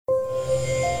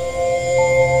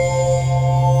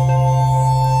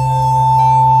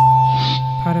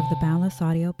Boundless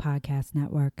Audio Podcast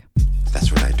Network.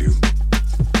 That's what I do.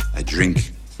 I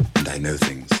drink and I know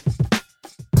things.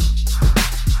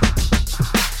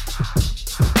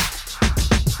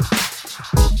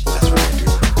 That's what I do.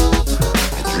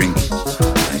 I drink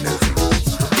and I know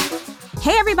things.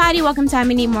 Hey everybody, welcome to I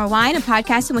Need More Wine, a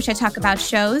podcast in which I talk about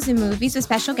shows and movies with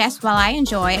special guests while I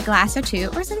enjoy a glass or two,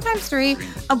 or sometimes three,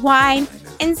 of wine.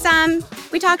 And some,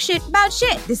 we talk shit about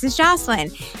shit. This is Jocelyn.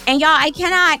 And y'all, I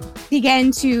cannot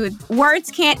words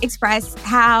can't express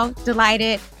how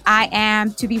delighted I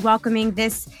am to be welcoming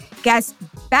this guest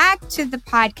back to the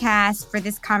podcast for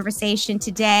this conversation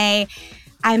today.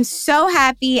 I'm so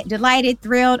happy, delighted,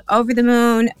 thrilled, over the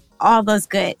moon, all those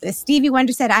good. As Stevie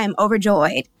Wonder said, I am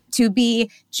overjoyed to be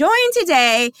joined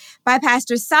today by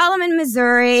Pastor Solomon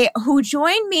Missouri, who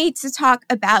joined me to talk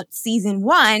about season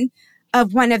 1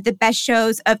 of one of the best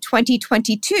shows of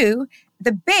 2022,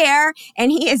 The Bear. And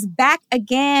he is back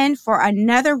again for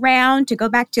another round to go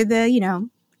back to the, I'm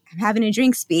having a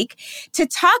drink speak, to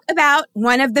talk about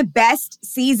one of the best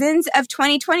seasons of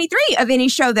 2023 of any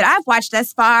show that I've watched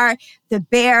thus far, The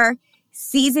Bear,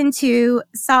 season 2.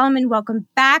 Solomon, welcome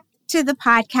back to the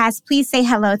podcast. Please say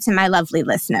hello to my lovely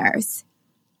listeners.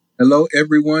 Hello,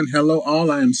 everyone. Hello,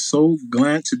 all. I am so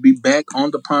glad to be back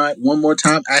on the pod one more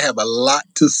time. I have a lot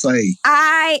to say.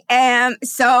 I am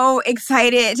so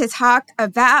excited to talk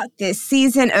about this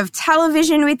season of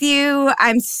television with you.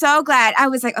 I'm so glad. I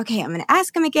was like, okay, I'm going to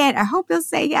ask him again. I hope he'll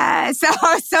say yes. So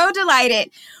I was so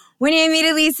delighted when he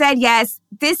immediately said yes.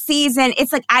 This season,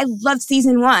 it's like, I love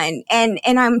season 1. And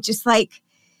I'm just like,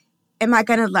 am I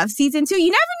going to love season 2?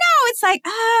 You never know. It's like,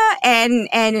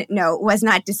 and no, was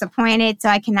not disappointed. So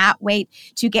I cannot wait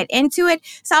to get into it.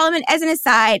 Solomon, as an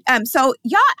aside, so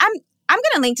y'all, I'm going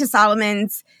to link to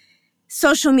Solomon's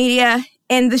social media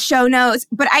in the show notes.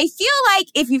 But I feel like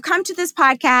if you've come to this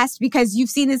podcast because you've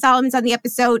seen the Solomons on the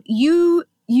episode, you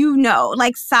know,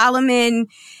 like Solomon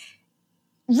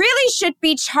really should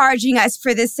be charging us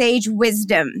for the sage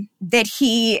wisdom that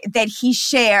he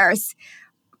shares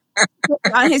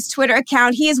on his Twitter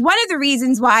account. He is one of the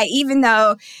reasons why, even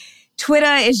though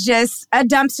Twitter is just a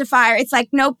dumpster fire, it's like,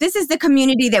 nope, this is the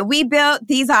community that we built.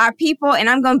 These are our people, and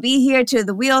I'm going to be here till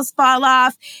the wheels fall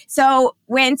off. So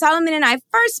when Solomon and I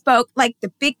first spoke, like the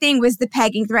big thing was the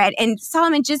pegging thread. And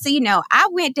Solomon, just so you know, I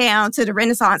went down to the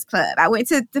Renaissance Club. I went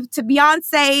to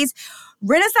Beyonce's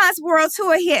Renaissance World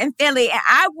Tour here in Philly, and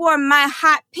I wore my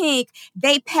hot pink,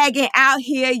 they pegging out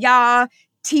here, y'all,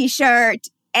 t-shirt.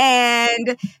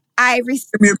 And I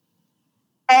received,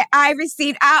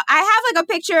 I have like a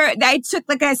picture that I took,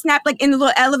 like a snap, like in the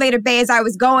little elevator bay as I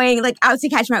was going, like out to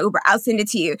catch my Uber. I'll send it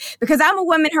to you because I'm a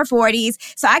woman in her 40s.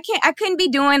 So I couldn't be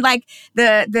doing like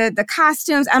the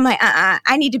costumes. I'm like,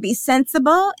 I need to be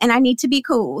sensible and I need to be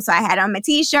cool. So I had on my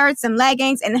t-shirt, some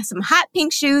leggings and some hot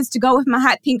pink shoes to go with my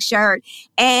hot pink shirt.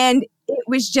 And it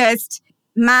was just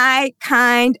my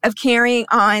kind of carrying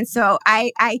on. So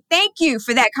I thank you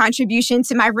for that contribution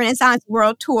to my Renaissance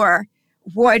World Tour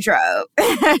wardrobe.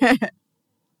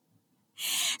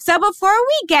 So before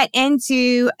we get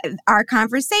into our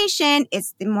conversation,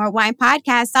 it's the More Wine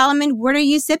Podcast. Solomon, what are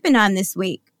you sipping on this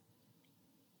week?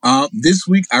 This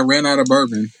week I ran out of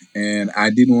bourbon and I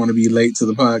didn't want to be late to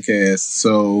the podcast.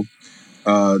 So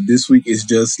this week is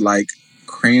just like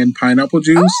cran pineapple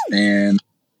juice and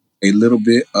a little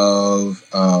bit of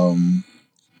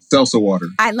seltzer water.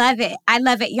 I love it. I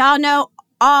love it. Y'all know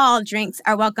all drinks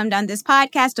are welcomed on this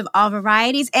podcast of all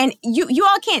varieties. And you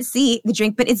all can't see the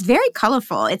drink, but it's very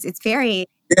colorful. It's very,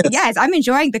 yes, I'm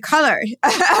enjoying the color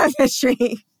of the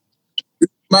drink.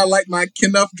 I like my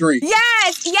Knuff drink.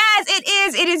 Yes, it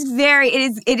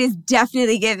is. It is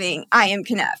definitely giving. I am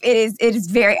Knuff. It is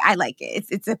very, I like it.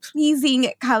 It's a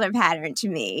pleasing color pattern to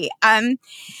me.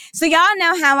 So y'all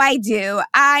know how I do.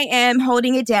 I am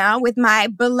holding it down with my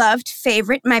beloved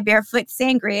favorite, my Barefoot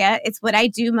Sangria. It's what I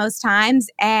do most times.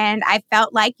 And I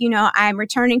felt like, I'm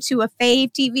returning to a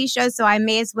fave TV show, so I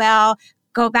may as well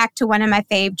go back to one of my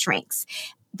fave drinks.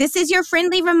 This is your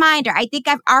friendly reminder. I think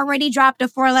I've already dropped a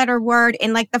 4-letter word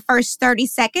in like the first 30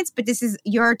 seconds, but this is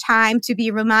your time to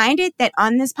be reminded that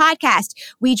on this podcast,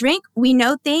 we drink, we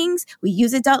know things, we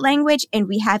use adult language, and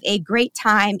we have a great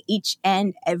time each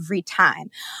and every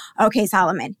time. Okay,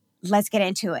 Solomon, let's get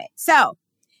into it. So,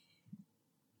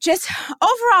 just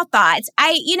overall thoughts.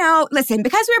 Listen,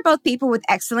 because we're both people with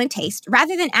excellent taste,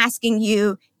 rather than asking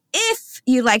you if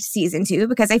you liked season 2,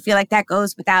 because I feel like that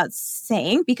goes without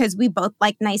saying because we both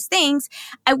like nice things,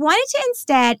 I wanted to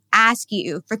instead ask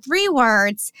you for 3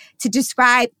 words to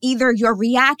describe either your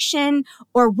reaction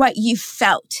or what you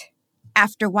felt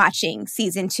after watching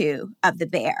season 2 of The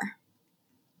Bear.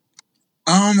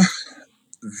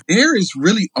 There is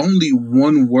really only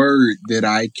one word that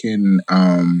I can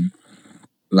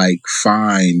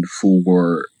find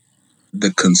for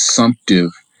the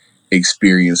consumptive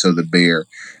experience of the bear,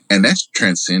 and that's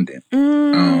transcendent.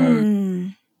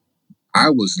 I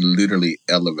was literally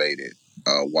elevated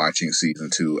watching season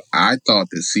 2. I thought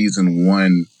that season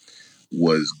 1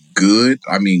 was good.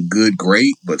 I mean, good,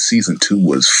 great, but season 2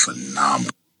 was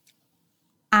phenomenal.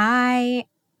 I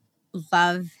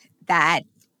love that.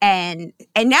 And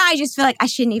now I just feel like I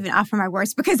shouldn't even offer my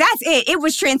words because that's it. It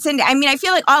was transcendent. I mean, I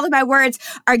feel like all of my words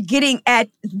are getting at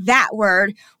that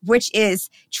word, which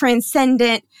is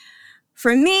transcendent.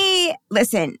 For me,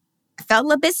 listen, I felt a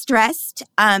little bit stressed.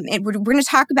 And we're going to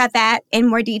talk about that in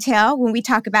more detail when we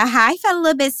talk about how I felt a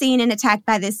little bit seen and attacked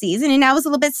by this season. And I was a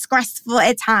little bit stressful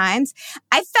at times.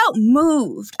 I felt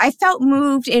moved. I felt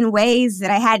moved in ways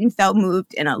that I hadn't felt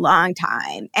moved in a long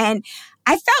time. And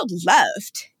I felt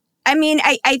loved. I mean,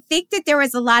 I think that there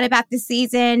was a lot about the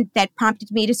season that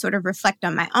prompted me to sort of reflect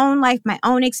on my own life, my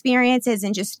own experiences,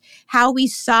 and just how we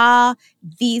saw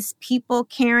these people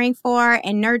caring for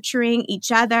and nurturing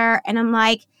each other. And I'm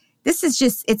like, this is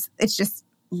just, it's just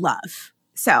love.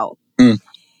 So, But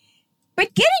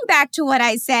getting back to what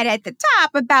I said at the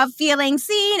top about feeling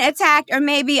seen, attacked, or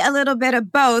maybe a little bit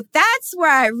of both, that's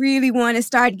where I really want to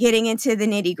start getting into the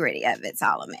nitty gritty of it,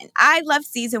 Solomon. I love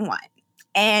season 1.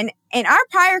 And in our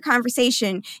prior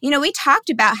conversation, we talked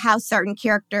about how certain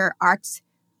character arcs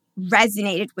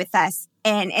resonated with us.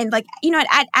 And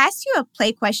I'd asked you a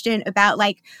play question about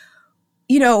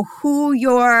who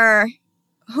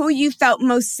you felt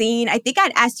most seen. I think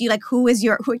I'd asked you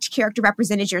which character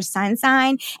represented your sun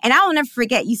sign. And I will never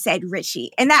forget you said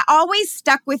Richie. And that always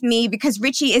stuck with me because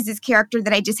Richie is this character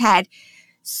that I just had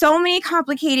so many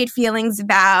complicated feelings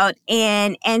about.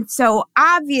 And so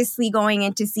obviously going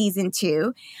into season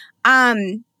 2,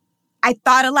 I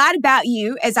thought a lot about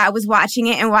you as I was watching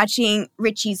it and watching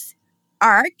Richie's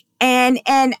arc. And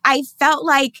I felt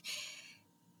like,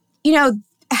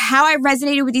 how I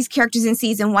resonated with these characters in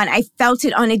season 1, I felt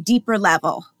it on a deeper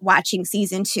level watching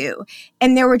season 2.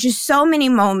 And there were just so many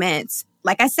moments,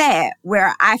 like I said,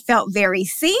 where I felt very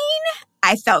seen.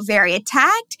 I felt very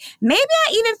attacked. Maybe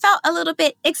I even felt a little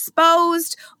bit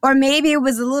exposed, or maybe it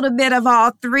was a little bit of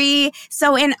all three.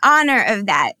 So in honor of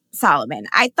that, Solomon,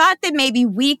 I thought that maybe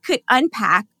we could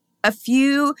unpack a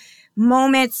few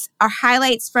moments or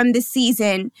highlights from the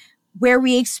season where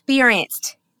we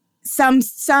experienced some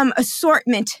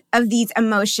assortment of these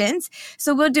emotions.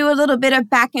 So we'll do a little bit of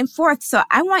back and forth. So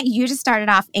I want you to start it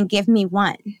off and give me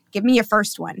one. Give me your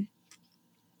first one.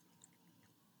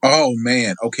 Oh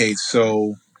man. Okay.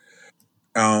 So,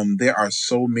 there are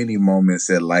so many moments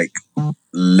that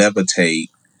levitate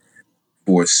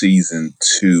for season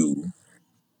 2.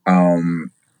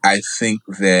 I think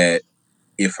that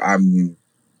if I'm,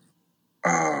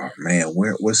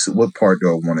 what part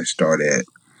do I want to start at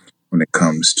when it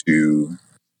comes to,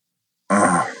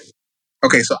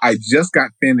 okay. So I just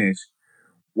got finished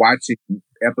watching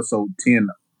episode 10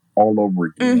 all over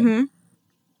again. Mm-hmm.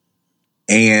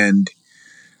 And,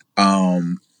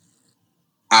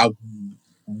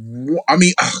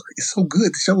 it's so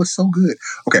good. The show is so good.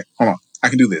 Okay, hold on. I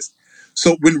can do this.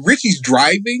 So when Richie's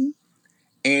driving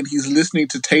and he's listening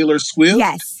to Taylor Swift,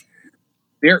 yes,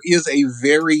 there is a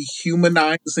very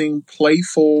humanizing,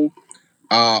 playful,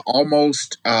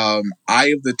 almost Eye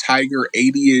of the Tiger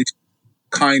 80-ish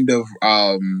kind of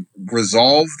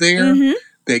resolve there. Mm-hmm.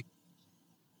 The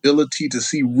ability to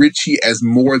see Richie as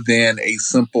more than a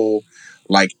simple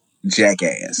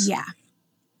jackass. Yeah.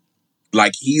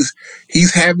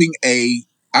 He's having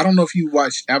I don't know if you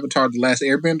watched Avatar: The Last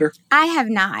Airbender. I have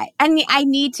not. I mean, I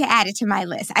need to add it to my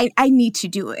list. I need to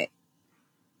do it.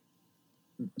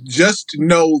 Just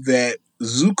know that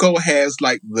Zuko has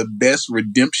the best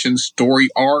redemption story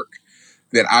arc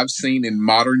that I've seen in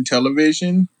modern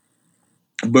television.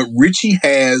 But Richie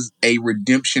has a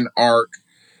redemption arc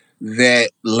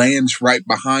that lands right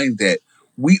behind that.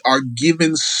 We are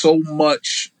given so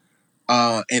much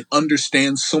and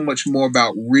understand so much more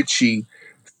about Richie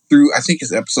through, I think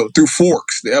it's through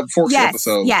Forks, the Forks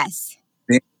episode. Yes.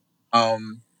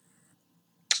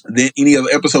 Than any other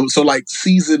episode. So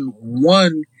season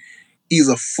 1, he's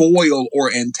a foil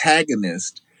or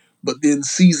antagonist, but then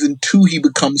season 2, he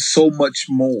becomes so much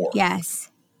more.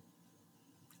 Yes.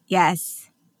 Yes.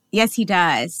 Yes, he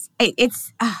does.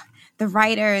 It's the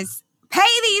writers. Pay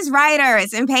these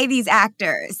writers and pay these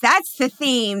actors. That's the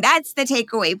theme. That's the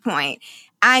takeaway point.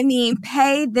 I mean,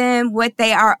 pay them what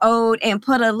they are owed and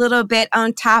put a little bit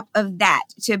on top of that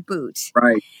to boot.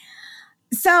 Right.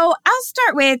 So I'm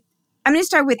going to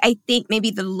start with, I think,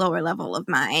 maybe the lower level of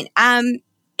mine.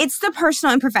 it's the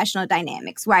personal and professional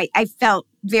dynamics, right? I felt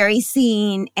very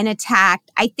seen and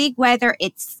attacked. I think whether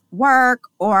it's work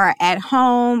or at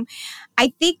home,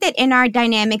 I think that in our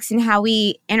dynamics and how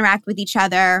we interact with each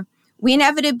other, we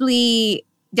inevitably,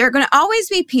 there are going to always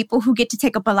be people who get to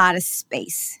take up a lot of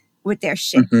space with their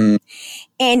shit. Mhm.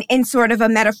 And in sort of a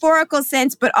metaphorical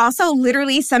sense, but also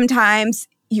literally sometimes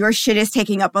your shit is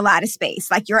taking up a lot of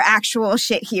space. Like your actual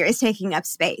shit here is taking up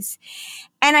space.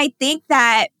 And I think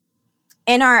that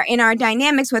in our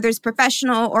dynamics, whether it's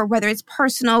professional or whether it's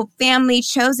personal, family,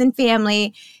 chosen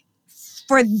family,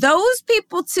 for those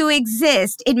people to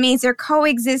exist, it means they're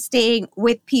coexisting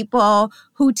with people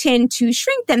who tend to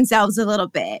shrink themselves a little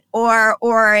bit or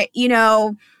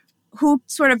who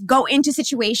sort of go into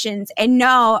situations and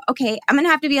know, okay, I'm going to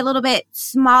have to be a little bit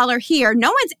smaller here.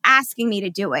 No one's asking me to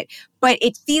do it, but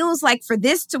it feels like for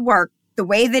this to work the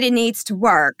way that it needs to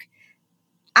work,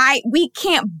 we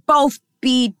can't both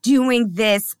be doing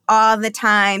this all the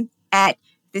time at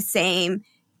the same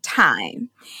time.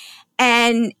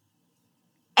 And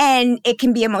it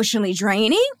can be emotionally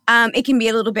draining. It can be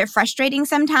a little bit frustrating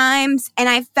sometimes. And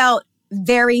I felt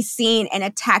very seen and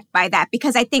attacked by that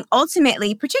because I think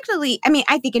ultimately, particularly,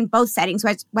 I think in both settings,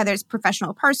 whether it's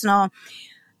professional or personal,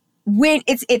 when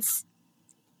it's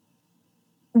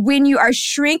when you are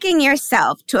shrinking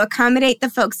yourself to accommodate the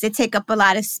folks that take up a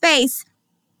lot of space,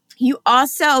 you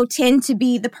also tend to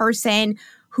be the person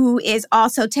who is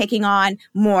also taking on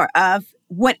more of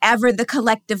whatever the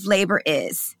collective labor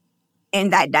is in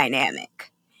that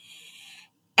dynamic.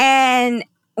 And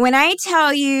when I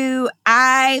tell you,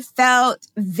 I felt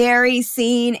very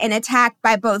seen and attacked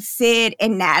by both Sid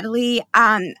and Natalie.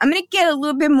 I'm going to get a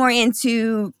little bit more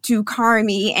into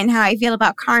Carmy and how I feel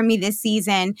about Carmy this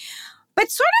season. But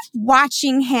sort of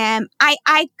watching him,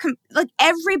 look,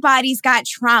 everybody's got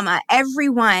trauma.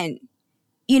 Everyone,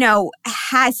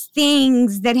 has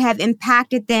things that have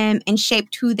impacted them and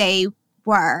shaped who they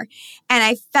were. And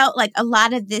I felt like a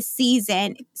lot of this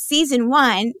season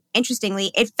 1,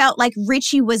 interestingly, it felt like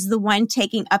Richie was the one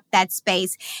taking up that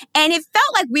space. And it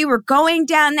felt like we were going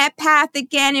down that path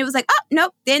again. It was like, oh,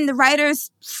 nope. Then the writers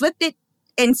flipped it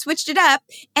and switched it up.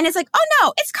 And it's like, oh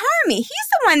no, it's Carmy. He's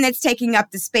the one that's taking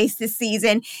up the space this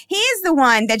season. He is the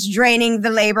one that's draining the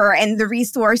labor and the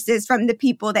resources from the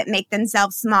people that make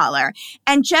themselves smaller.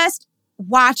 And just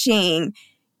watching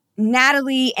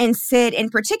Natalie and Sid in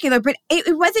particular, but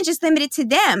it wasn't just limited to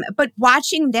them, but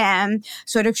watching them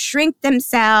sort of shrink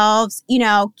themselves,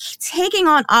 taking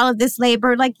on all of this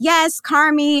labor. Like, yes,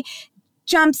 Carmy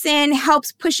jumps in,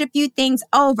 helps push a few things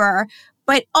over,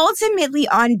 but ultimately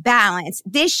on balance,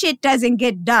 this shit doesn't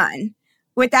get done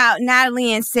without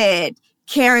Natalie and Sid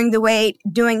carrying the weight,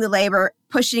 doing the labor,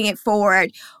 pushing it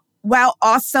forward, while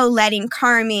also letting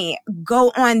Carmy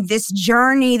go on this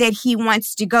journey that he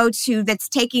wants to go to that's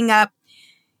taking up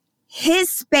his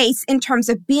space in terms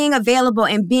of being available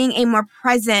and being a more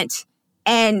present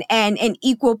and an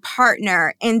equal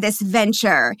partner in this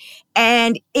venture.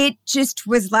 And it just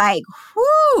was like,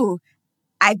 whoo,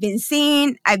 I've been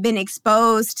seen, I've been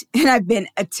exposed, and I've been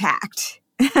attacked.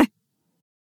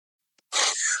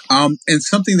 And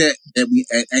something that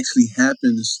actually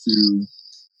happens through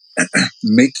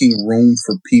making room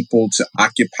for people to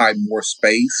occupy more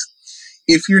space.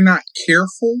 If you're not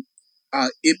careful,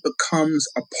 it becomes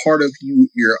a part of you.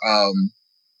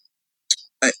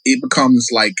 It becomes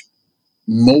like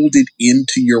molded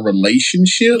into your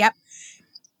relationship. Yep.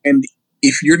 And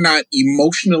if you're not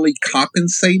emotionally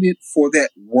compensated for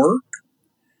that work,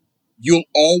 you'll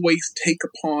always take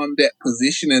upon that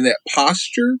position and that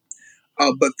posture.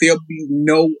 But there'll be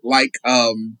no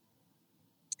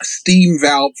steam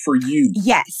valve for you.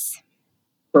 Yes.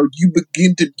 So you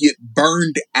begin to get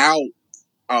burned out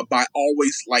by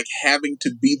always having to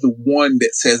be the one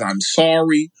that says, I'm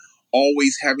sorry,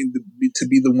 always having to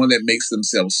be the one that makes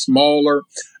themselves smaller,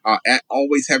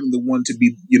 always having the one to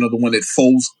be, the one that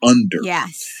folds under.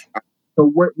 Yes.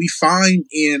 So what we find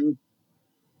in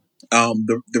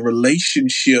the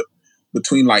relationship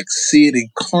between Sid and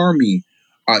Carmy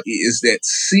is that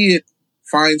Sid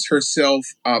finds herself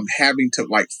having to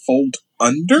fold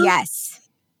under. Yes.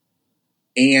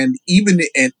 And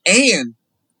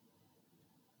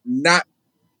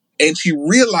she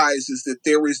realizes that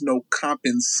there is no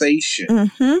compensation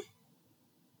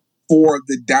for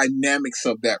the dynamics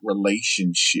of that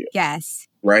relationship. Yes.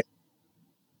 Right.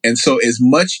 And so as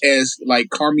much as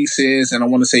Carmy says, and I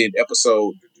want to say in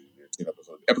episode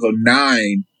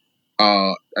 9,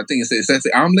 I think that's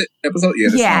the omelet episode.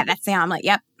 Yeah, that's the omelet.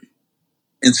 Yep.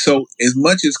 And so as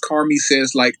much as Carmy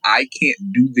says, I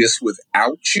can't do this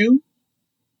without you,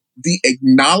 the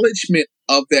acknowledgement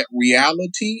of that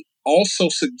reality also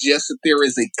suggests that there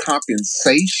is a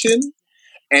compensation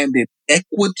and an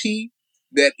equity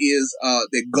that is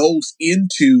that goes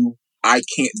into I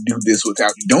can't do this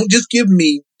without you. Don't just give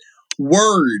me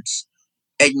words.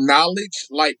 Acknowledge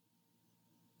like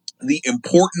the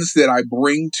importance that I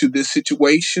bring to this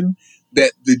situation,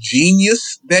 that the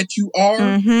genius that you are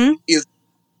Mm-hmm. is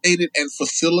aided and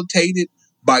facilitated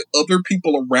by other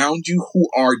people around you who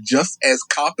are just as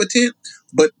competent,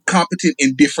 but competent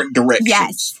in different directions.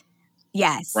 Yes.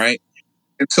 Yes. Right?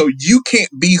 And so you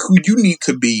can't be who you need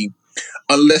to be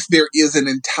unless there is an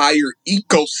entire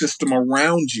ecosystem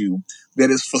around you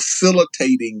that is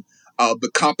facilitating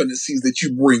the competencies that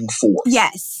you bring forth.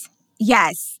 Yes.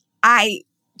 Yes.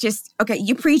 Okay,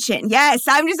 you preaching. Yes.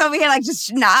 I'm just over here like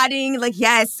just nodding, like,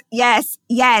 yes, yes,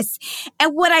 yes.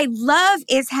 And what I love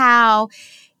is how,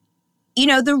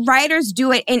 the writers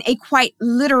do it in a quite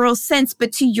literal sense,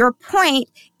 but to your point,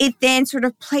 it then sort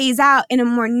of plays out in a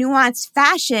more nuanced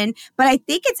fashion. But I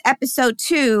think it's episode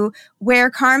 2 where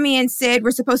Carmy and Sid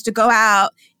were supposed to go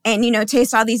out and,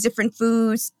 taste all these different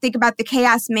foods, think about the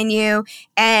chaos menu,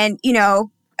 and,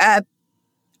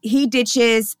 he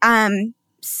ditches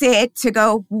Sid to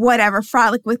go whatever,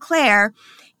 frolic with Claire.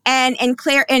 And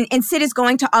Claire and Sid is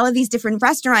going to all of these different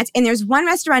restaurants. And there's one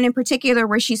restaurant in particular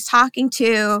where she's talking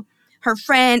to her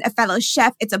friend, a fellow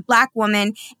chef. It's a Black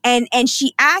woman. And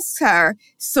she asks her,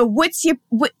 so what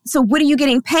are you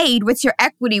getting paid? What's your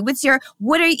equity? You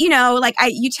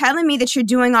telling me that you're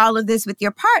doing all of this with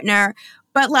your partner,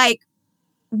 but like,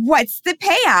 what's the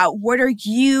payout? What are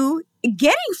you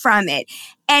getting from it?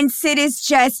 And Sid is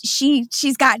just,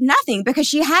 she's got nothing because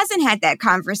she hasn't had that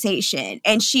conversation.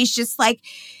 And she's just like,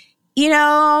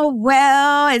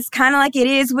 well, it's kind of like it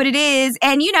is what it is.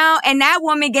 And, and that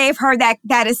woman gave her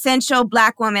that essential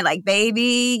Black woman, like,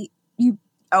 baby, you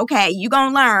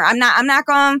gonna learn. I'm not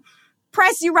gonna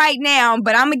press you right now,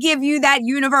 but I'm gonna give you that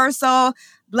universal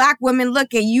Black woman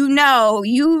look at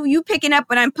you picking up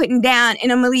what I'm putting down,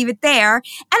 and I'm gonna leave it there. And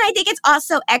I think it's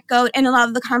also echoed in a lot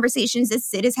of the conversations that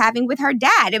Sid is having with her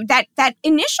dad, that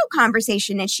initial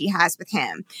conversation that she has with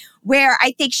him, where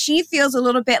I think she feels a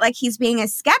little bit like he's being a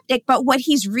skeptic, but what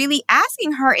he's really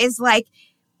asking her is like,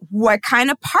 what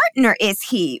kind of partner is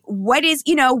he? What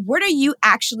are you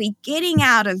actually getting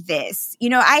out of this?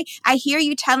 I hear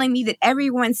you telling me that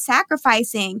everyone's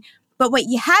sacrificing, but what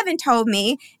you haven't told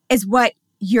me is what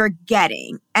you're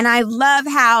getting. And I love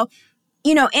how,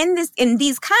 in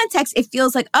these contexts, it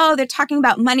feels like, oh, they're talking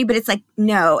about money, but it's like,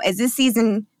 no, as this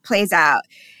season plays out,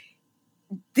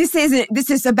 this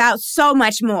is about so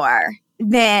much more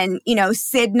than,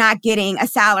 Sid not getting a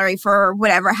salary for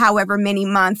however many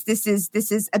months. This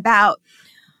is about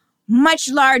much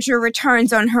larger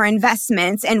returns on her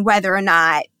investments and whether or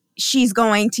not she's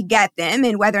going to get them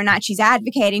and whether or not she's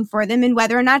advocating for them and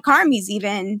whether or not Carmy's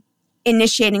even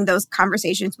initiating those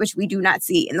conversations, which we do not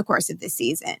see in the course of this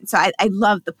season. So I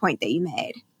love the point that you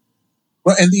made.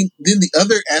 Well, and then the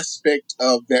other aspect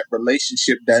of that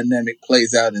relationship dynamic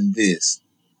plays out in this.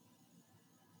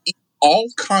 All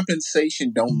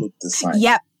compensation don't look the same.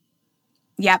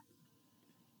 Yep.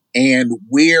 And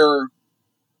where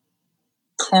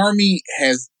Carmy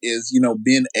is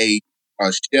been a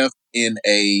chef in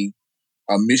a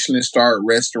Michelin starred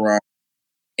restaurant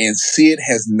and Sid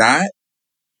has not,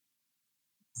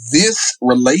 this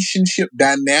relationship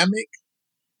dynamic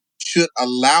should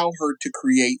allow her to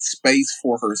create space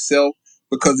for herself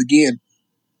because, again,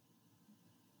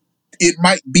 it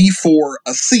might be for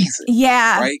a season.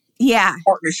 Yeah. Right? Yeah.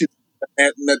 Partnership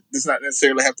does not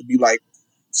necessarily have to be like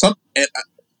some,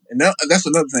 and that's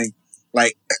another thing.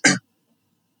 Like,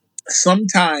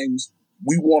 sometimes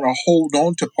we want to hold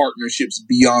on to partnerships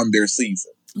beyond their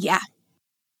season. Yeah.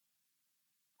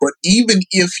 But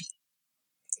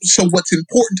so what's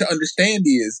important to understand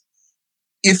is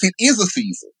if it is a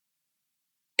season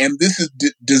and this is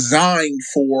designed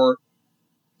for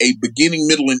a beginning,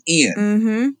 middle, and end,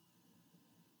 mm-hmm.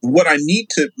 what I need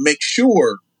to make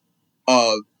sure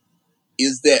of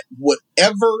is that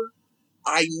whatever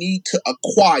I need to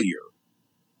acquire,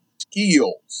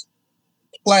 skills,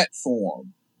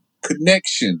 platform,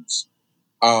 connections,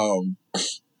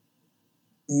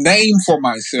 name for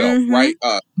myself, mm-hmm. right?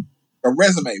 A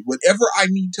resume, whatever I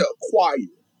need to acquire,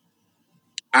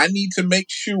 I need to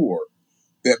make sure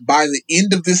that by the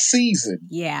end of this season,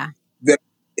 that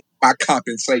my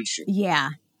compensation. Yeah.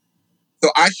 So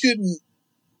I shouldn't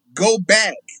go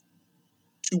back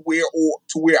to where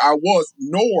I was,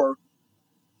 nor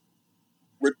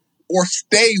or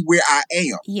stay where I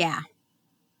am. Yeah.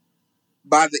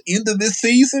 By the end of this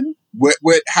season,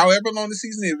 however long the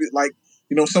season is, like,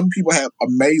 some people have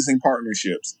amazing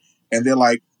partnerships and they're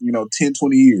like, 10,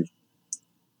 20 years.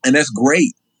 And that's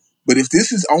great. But if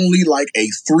this is only like a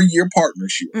 3-year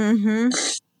partnership, Mm-hmm.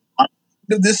 at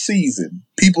the end of this season,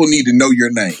 people need to know your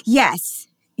name. Yes.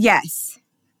 Yes.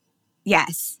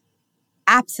 Yes.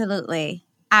 Absolutely.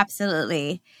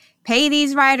 Absolutely. Pay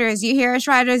these writers. You hear us,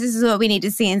 writers? This is what we need to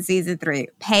see in season 3.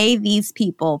 Pay these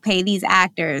people. Pay these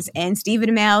actors. And Stephen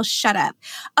Amell, shut up.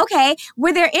 Okay.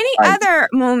 Were there any other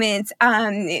moments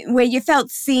where you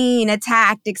felt seen,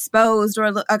 attacked, exposed,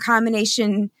 or a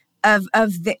combination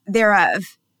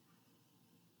thereof?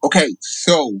 Okay,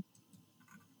 so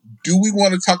do we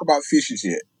want to talk about Fishes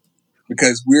yet?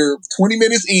 Because we're 20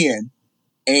 minutes in,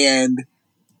 and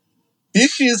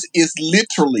Fishes is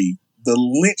literally the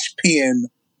linchpin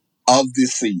of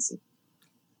this season.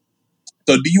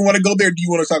 So do you want to go there, or do you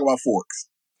want to talk about Forks?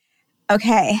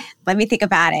 Okay, let me think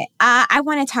about it. I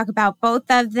want to talk about both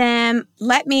of them.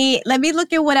 Let me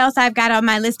look at what else I've got on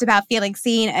my list about feeling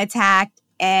seen, attacked,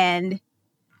 and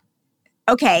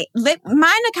okay, mine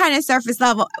are kind of surface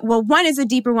level. Well, one is a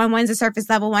deeper one, one's a surface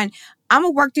level one. I'm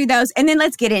gonna work through those, and then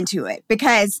let's get into it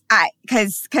because I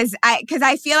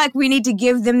feel like we need to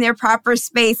give them their proper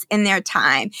space and their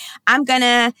time. I'm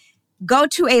gonna go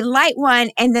to a light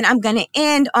one, and then I'm going to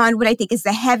end on what I think is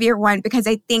the heavier one, because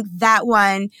I think that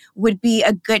one would be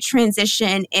a good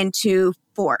transition into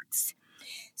Forks.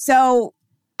 So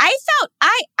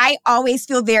I always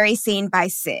feel very seen by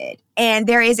Sid. And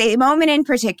there is a moment in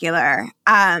particular,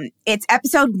 it's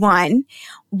episode 1,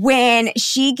 when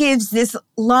she gives this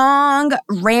long,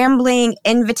 rambling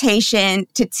invitation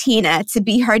to Tina to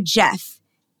be her chef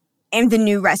in the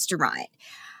new restaurant.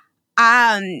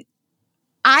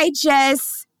 I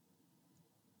just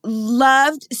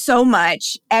loved so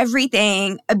much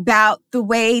everything about the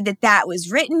way that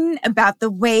was written, about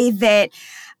the way that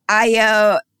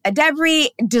Ayo Edebiri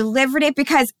delivered it,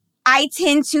 because I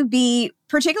tend to be,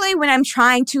 particularly when I'm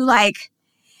trying to like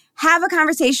have a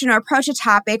conversation or approach a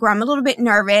topic where I'm a little bit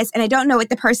nervous and I don't know what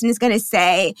the person is going to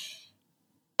say,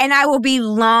 and I will be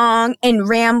long and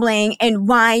rambling and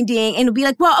winding and be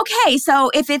like, well, okay, so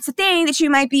if it's a thing that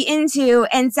you might be into.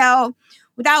 And so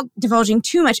without divulging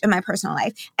too much of my personal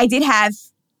life, I did have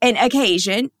an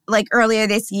occasion like earlier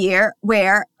this year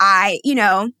where I,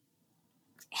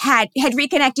 had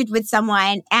reconnected with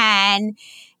someone and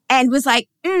was like,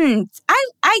 there's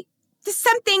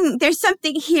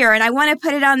something here, and I want to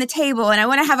put it on the table, and I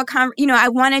want to have I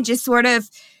want to just sort of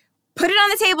put it on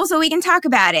the table so we can talk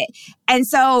about it. And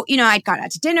so, I'd gone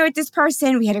out to dinner with this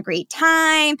person. We had a great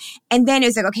time. And then it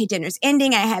was like, okay, dinner's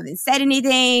ending. I haven't said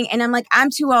anything. And I'm like, I'm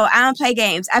too old. I don't play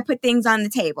games. I put things on the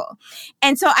table.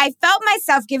 And so I felt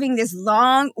myself giving this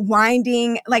long,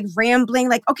 winding, like rambling,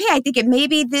 like, okay, I think it may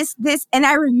be this. And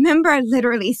I remember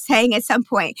literally saying at some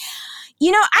point, I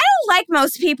don't like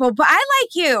most people, but I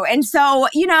like you. And so, I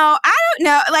don't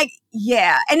know, like,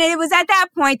 yeah. And it was at that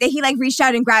point that he like reached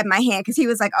out and grabbed my hand, because he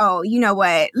was like, oh, you know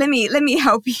what? Let me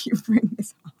help you bring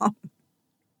this home.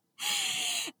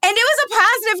 And it was a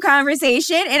positive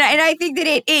conversation. And I think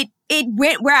that it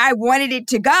went where I wanted it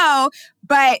to go.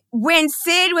 But when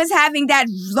Sid was having that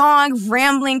long,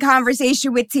 rambling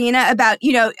conversation with Tina about,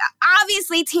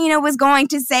 obviously Tina was going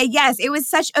to say yes. It was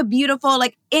such a beautiful,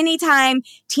 like, anytime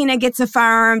Tina gets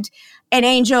affirmed, an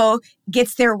angel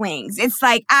gets their wings. It's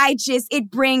like,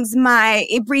 it brings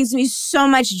me so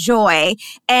much joy.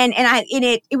 And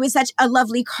it was such a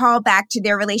lovely callback to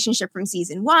their relationship from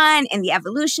season 1 and the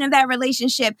evolution of that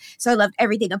relationship. So I loved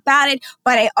everything about it.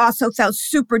 But I also felt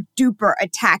super duper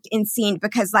attacked and seen,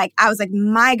 because like, I was like,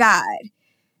 my God,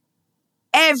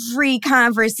 every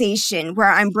conversation where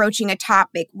I'm broaching a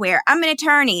topic where I'm an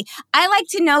attorney, I like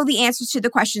to know the answers to the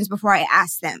questions before I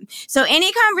ask them. So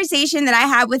any conversation that I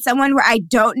have with someone where I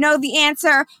don't know the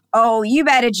answer, oh, you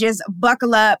better just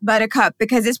buckle up, buttercup,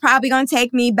 because it's probably going to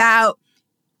take me about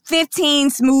 15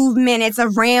 smooth minutes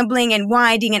of rambling and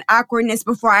winding and awkwardness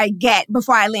before I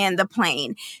land the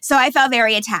plane. So I felt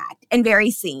very attacked and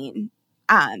very seen.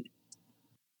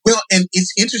 Well, and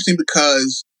it's interesting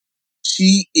because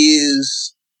she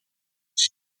is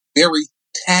very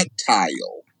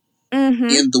tactile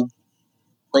in the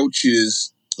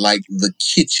approaches, like the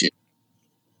kitchen,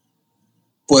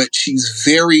 but she's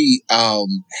very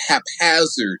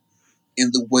haphazard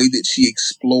in the way that she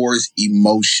explores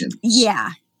emotions.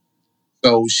 Yeah.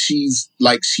 So she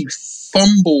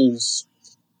fumbles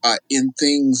in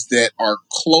things that are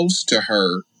close to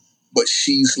her, but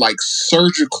she's like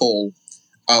surgical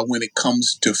when it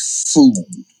comes to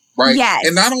food. Right. Yes.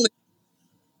 And not only,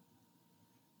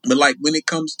 but like when it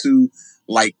comes to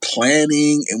like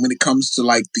planning, and when it comes to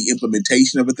like the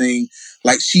implementation of a thing,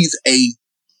 like she's a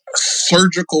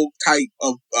surgical type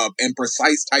of and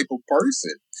precise type of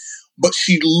person. but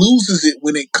she loses it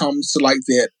when it comes to like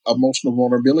that emotional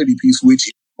vulnerability piece, which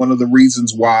is one of the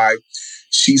reasons why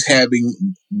she's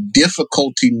having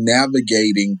difficulty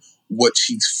navigating what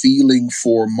she's feeling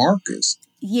for Marcus.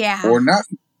 Yeah. Or not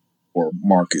for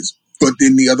Marcus. But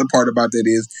then the other part about that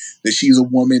is that she's a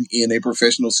woman in a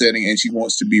professional setting and she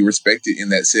wants to be respected in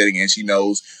that setting. And she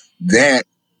knows that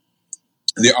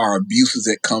there are abuses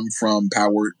that come from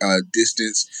power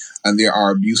distance, and there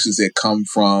are abuses that come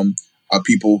from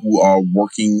people who are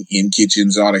working in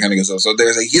kitchens, all that kind of good stuff. So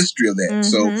there's a history of that. Mm-hmm.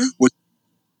 So what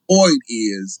Boyd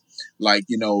is like,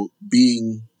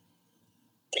 being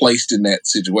placed in that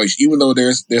situation, even though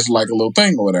there's like a little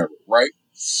thing or whatever, right?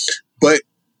 But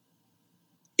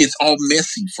it's all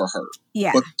messy for her.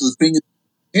 Yeah. But the thing that's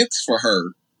intense for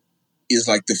her is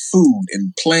like the food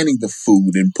and planning the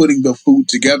food and putting the food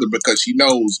together, because she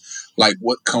knows like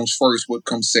what comes first, what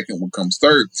comes second, what comes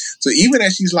third. So even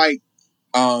as she's like,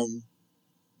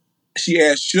 she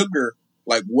asked Sugar,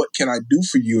 like, what can I do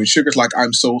for you? And Sugar's like,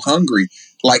 I'm so hungry.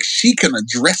 Like, she can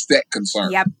address that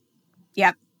concern. Yep.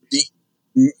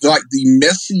 The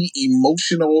messy,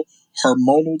 emotional,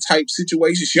 hormonal type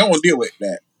situation, she don't want to deal with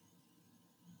that.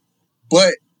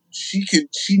 But she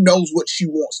knows what she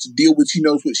wants to deal with. She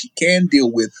knows what she can deal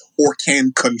with or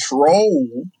can control,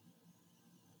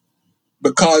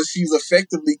 because she's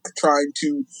effectively trying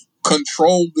to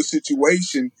control the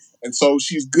situation. And so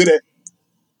she's good at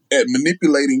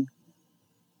manipulating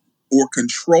or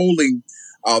controlling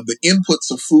the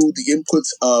inputs of food, the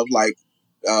inputs of like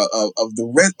of the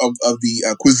rest of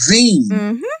the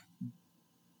cuisine,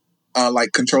 Mm-hmm.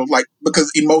 like control, like,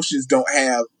 because emotions don't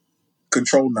have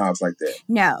control knobs like that.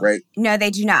 No. Right? No,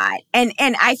 they do not. And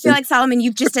I feel like, Solomon,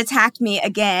 you've just attacked me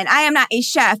again. I am not a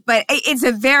chef, but it's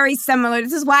a very similar.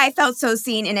 This is why I felt so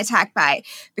seen and attacked by it.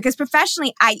 Because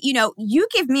professionally, you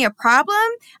give me a problem,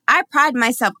 I pride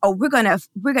myself, we're gonna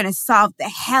solve the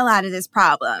hell out of this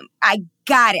problem. I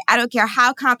got it. I don't care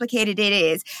how complicated it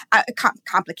is.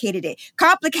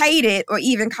 Complicated or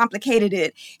even complicated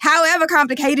it. However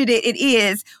complicated it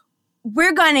is,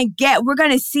 we're going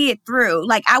to see it through.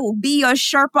 Like, I will be your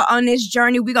Sherpa on this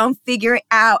journey. We're going to figure it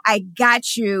out. I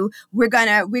got you. We're going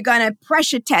to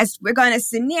pressure test. We're going to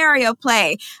scenario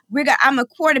play. I'm a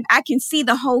quarterback. I can see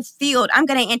the whole field. I'm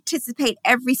going to anticipate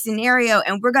every scenario,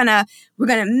 and we're going to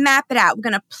map it out. We're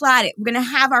going to plot it. We're going to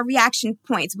have our reaction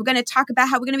points. We're going to talk about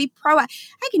how we're going to be proactive.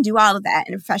 I can do all of that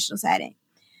in a professional setting.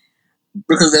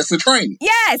 Because that's the training.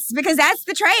 Yes, because that's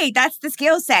the trade. That's the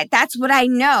skill set. That's what I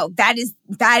know. That is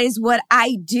what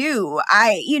I do.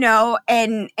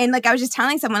 And like I was just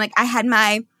telling someone, like, I had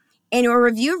my annual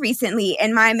review recently,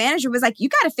 and my manager was like, you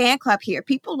got a fan club here.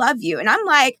 People love you. And I'm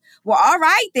like, well, all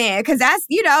right then, because that's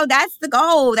the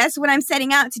goal. That's what I'm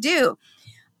setting out to do.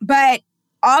 But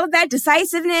all of that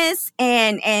decisiveness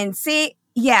and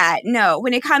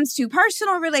when it comes to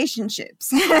personal relationships,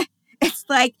 it's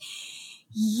like,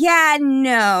 yeah,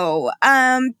 no.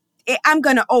 I'm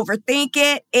gonna overthink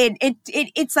it.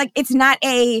 It's like, it's not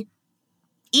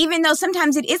even though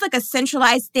sometimes it is like a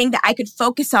centralized thing that I could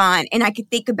focus on and I could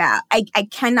think about, I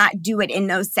cannot do it in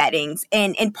those settings.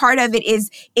 And part of it is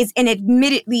an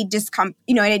admitted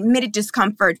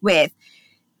discomfort with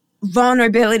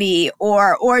vulnerability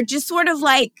or just sort of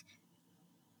like,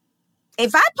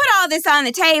 if I put all this on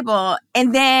the table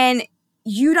and then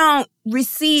you don't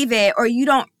receive it, or you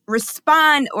don't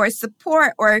respond or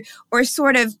support or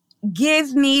sort of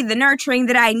give me the nurturing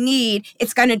that I need,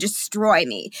 it's going to destroy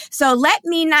me. So let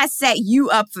me not set you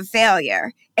up for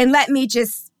failure, and let me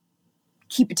just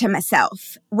keep it to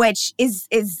myself, which is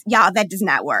y'all, that does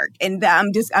not work. And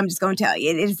I'm just going to tell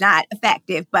you, it is not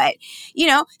effective. But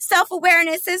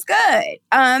self-awareness is good.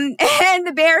 And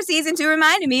the bear season 2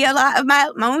 reminded me a lot of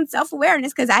my own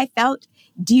self-awareness, because I felt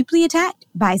deeply attacked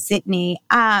by Sydney.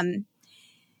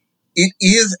 It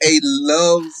is a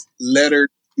love letter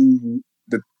to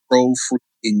the control freak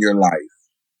in your life,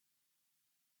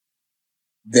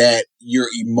 that your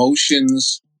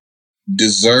emotions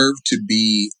deserve to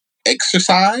be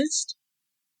exercised,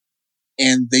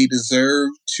 and they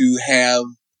deserve to have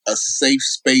a safe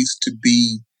space to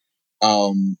be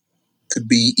emoted.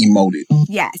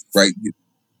 Yes. Right.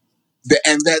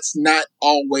 And that's not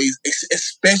always,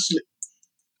 especially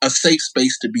a safe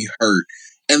space to be heard.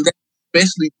 And that's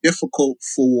especially difficult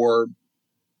for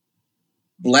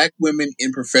Black women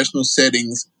in professional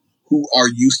settings who are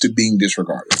used to being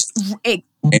disregarded. And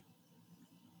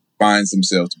finds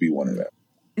themselves to be one of them.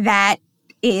 That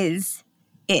is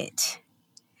it.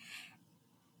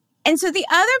 And so the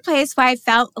other place where I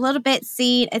felt a little bit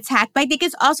seen, attacked, but I think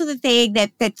it's also the thing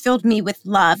that filled me with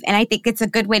love. And I think it's a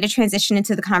good way to transition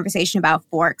into the conversation about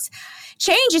forks.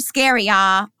 Change is scary,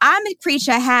 y'all. I'm a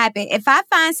creature of habit. If I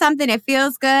find something that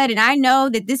feels good and I know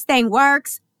that this thing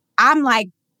works, I'm like,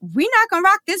 we're not going to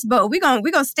rock this boat. We're going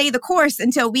to stay the course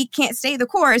until we can't stay the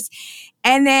course.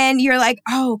 And then you're like,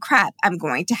 oh, crap, I'm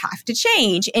going to have to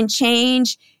change. And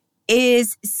change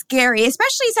is scary,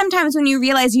 especially sometimes when you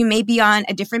realize you may be on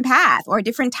a different path or a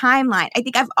different timeline. I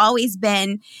think I've always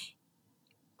been,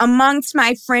 amongst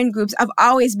my friend groups, I've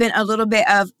always been a little bit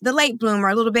of the late bloomer,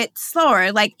 a little bit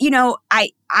slower. Like, you know,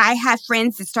 I have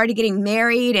friends that started getting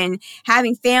married and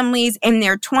having families in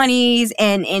their 20s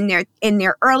and in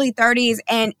their early 30s.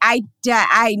 And I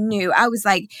knew, I was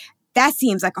like, that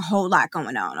seems like a whole lot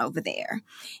going on over there.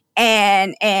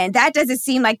 And that doesn't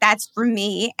seem like that's for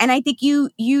me. And I think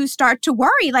you start to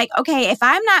worry, like, okay, if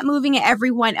I'm not moving at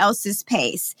everyone else's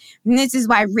pace, and this is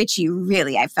why Richie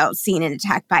really, I felt seen and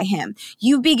attacked by him.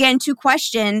 You begin to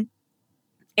question,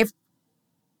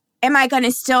 am I going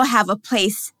to still have a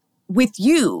place with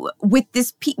you, with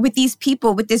these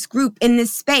people, with this group in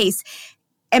this space?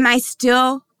 Am I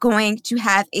still going to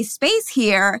have a space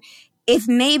here if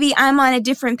maybe I'm on a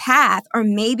different path, or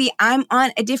maybe I'm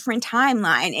on a different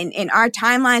timeline, and our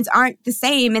timelines aren't the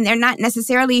same and they're not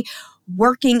necessarily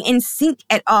working in sync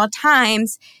at all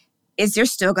times? Is there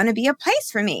still going to be a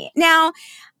place for me? Now,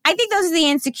 I think those are the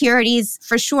insecurities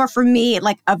for sure for me,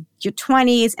 like of your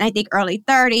 20s and I think early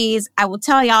 30s. I will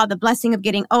tell y'all the blessing of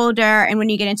getting older. And when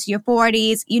you get into your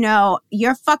 40s, you know,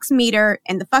 your fucks meter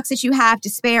and the fucks that you have to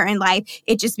spare in life,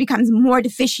 it just becomes more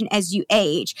deficient as you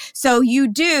age. So you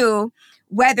do,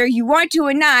 whether you want to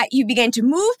or not, you begin to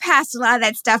move past a lot of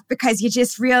that stuff because you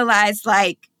just realize,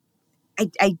 like,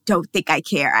 I don't think I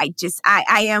care. I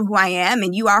am who I am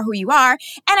and you are who you are.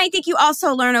 And I think you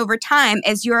also learn over time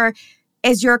as your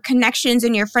connections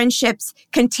and your friendships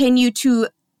continue to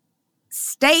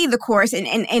stay the course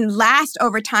and last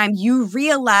over time, you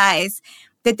realize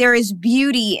that there is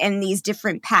beauty in these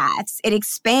different paths. It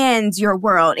expands your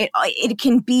world. It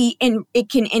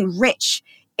can enrich.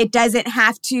 It doesn't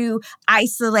have to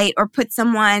isolate or put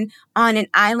someone on an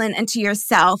island unto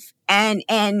yourself. And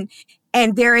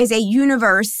there is a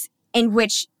universe in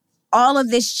which all of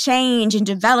this change and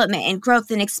development and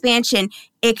growth and expansion,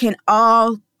 it can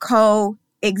all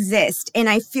coexist. And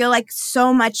I feel like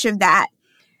so much of that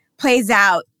plays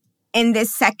out in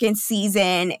this second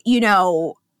season. You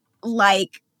know,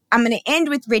 like, I'm going to end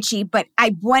with Richie, but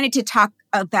I wanted to talk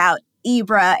about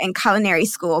Ibra and culinary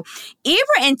school.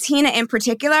 Ibra and Tina in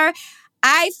particular,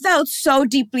 I felt so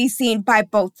deeply seen by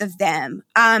both of them.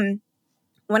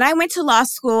 When I went to law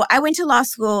school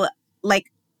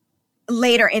like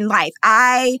later in life.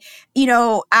 I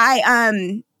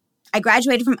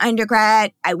graduated from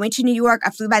undergrad. I went to New York.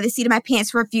 I flew by the seat of my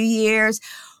pants for a few years,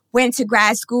 went to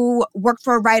grad school, worked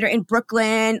for a writer in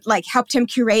Brooklyn, like helped him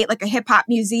curate like a hip hop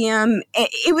museum.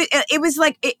 It was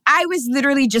like, I was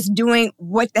literally just doing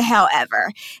what the hell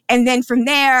ever. And then from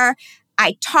there,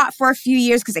 I taught for a few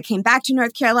years because I came back to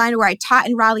North Carolina where I taught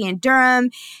in Raleigh and Durham.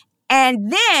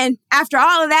 And then after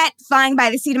all of that, flying by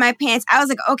the seat of my pants, I was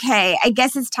like, okay, I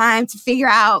guess it's time to figure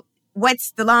out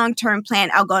what's the long-term plan.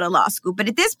 I'll go to law school. But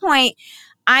at this point,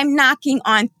 I'm knocking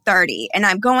on 30 and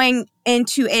I'm going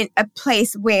into a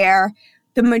place where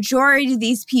the majority of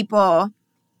these people,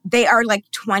 they are like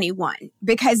 21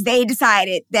 because they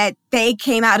decided that they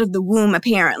came out of the womb,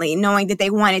 apparently, knowing that they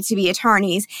wanted to be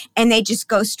attorneys, and they just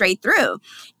go straight through.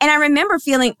 And I remember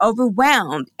feeling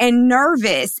overwhelmed and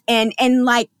nervous and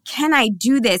like, can I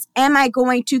do this? Am I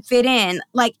going to fit in?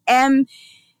 Like, am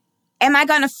I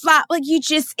going to flop? Like,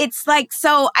 it's like,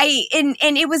 so and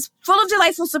it was full of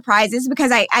delightful surprises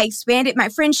because I expanded my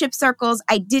friendship circles.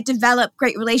 I did develop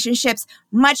great relationships,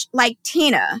 much like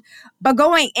Tina. But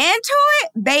going into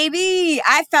it, baby,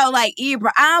 I felt like, Ibra,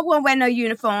 I don't want to wear no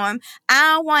uniform.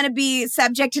 I don't want to be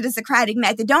subject to the Socratic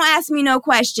method. Don't ask me no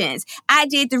questions. I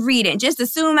did the reading. Just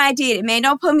assume I did it, man.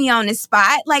 Don't put me on the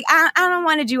spot. Like, I don't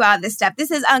want to do all this stuff.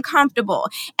 This is uncomfortable.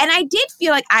 And I did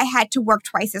feel like I had to work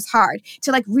twice as hard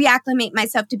to like reacclimate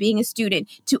myself to being a student,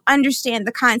 to understand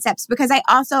the concepts, because I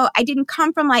didn't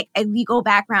come from like a legal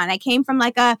background. I came from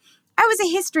I was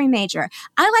a history major.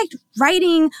 I liked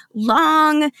writing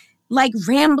long, like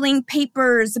rambling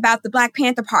papers about the Black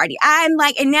Panther Party. I'm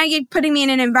like, and now you're putting me in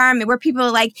an environment where people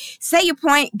are like, say your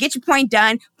point, get your point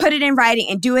done, put it in writing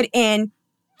and do it in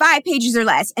 5 pages or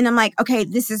less. And I'm like, okay,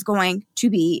 this is going to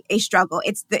be a struggle.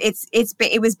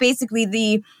 It was basically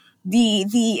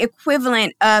the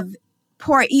equivalent of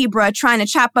poor Ibra trying to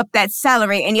chop up that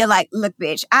celery, and you're like, look,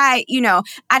 bitch, I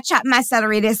chop my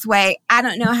celery this way. I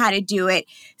don't know how to do it.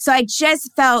 So I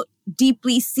just felt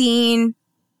deeply seen,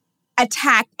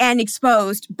 attacked, and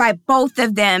exposed by both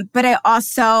of them. But I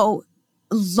also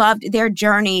loved their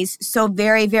journeys so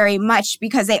very, very much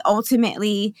because they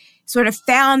ultimately sort of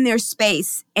found their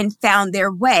space and found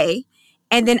their way.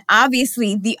 And then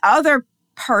obviously the other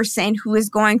person who is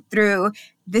going through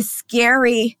the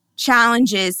scary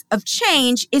challenges of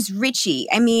change is Richie.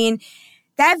 I mean,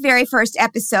 that very first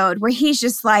episode where he's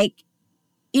just like,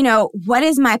 what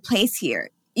is my place here?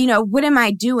 What am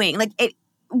I doing? Like,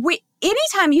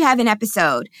 anytime you have an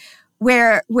episode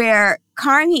where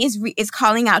Carmy is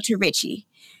calling out to Richie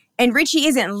and Richie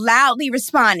isn't loudly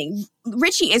responding,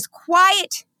 Richie is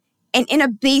quiet and in a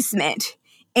basement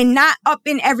and not up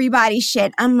in everybody's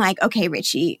shit. I'm like, okay,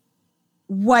 Richie,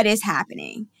 what is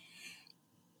happening?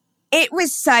 It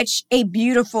was such a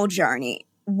beautiful journey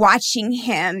watching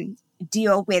him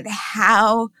deal with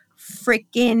how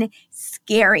freaking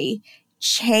scary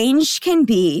change can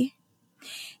be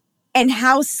and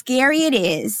how scary it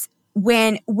is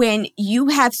when you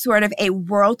have sort of a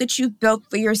world that you've built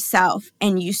for yourself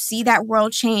and you see that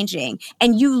world changing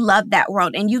and you love that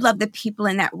world and you love the people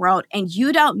in that world and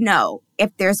you don't know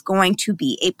if there's going to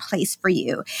be a place for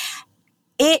you.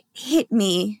 It hit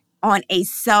me on a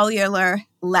cellular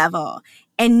level.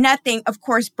 And nothing, of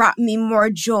course, brought me more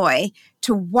joy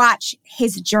to watch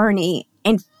his journey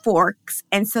in Forks.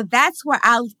 And so that's where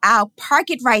I'll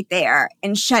park it right there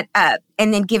and shut up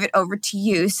and then give it over to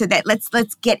you so that let's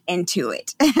get into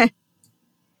it.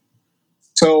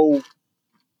 So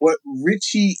what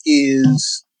Richie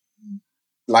is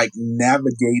like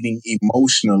navigating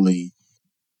emotionally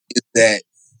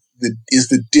is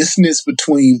the dissonance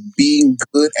between being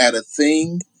good at a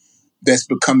thing that's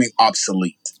becoming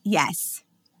obsolete. Yes.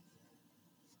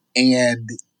 And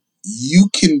you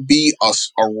can be a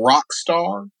rock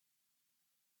star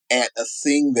at a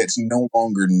thing that's no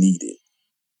longer needed.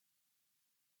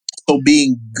 So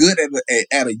being good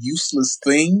at a useless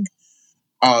thing,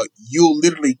 you'll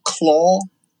literally claw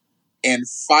and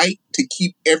fight to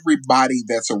keep everybody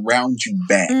that's around you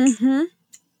back. Mm-hmm.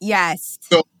 Yes.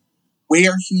 So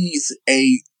where he's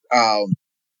a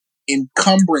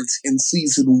encumbrance in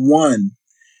season 1,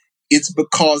 it's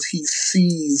because he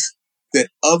sees that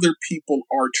other people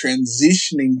are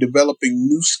transitioning, developing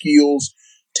new skills,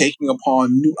 taking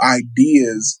upon new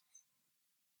ideas,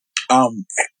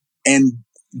 and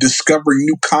discovering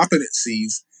new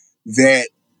competencies that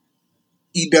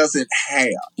he doesn't have.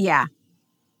 Yeah.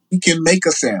 He can make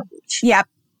a sandwich. Yep.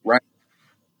 Right.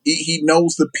 He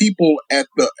knows the people at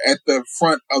the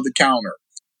front of the counter.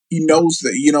 He knows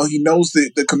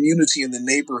the community in the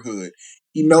neighborhood.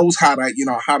 He knows how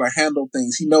to handle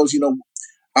things. He knows,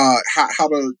 how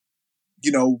to,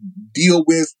 deal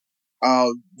with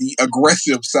the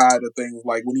aggressive side of things,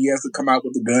 like when he has to come out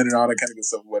with a gun and all that kind of good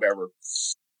stuff, whatever.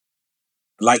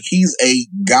 Like, he's a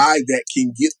guy that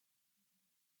can get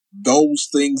those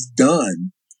things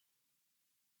done,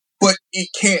 but it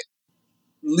can't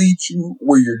lead you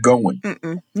where you're going.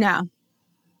 No.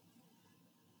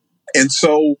 And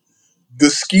so the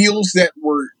skills that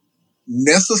were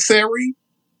necessary,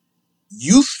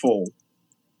 useful,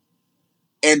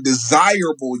 and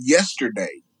desirable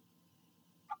yesterday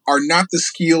are not the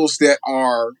skills that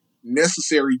are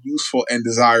necessary, useful, and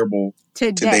desirable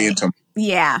today and tomorrow.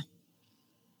 Yeah.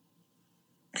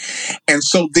 And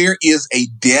so there is a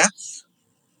death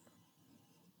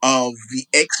of the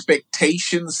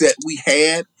expectations that we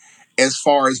had as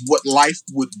far as what life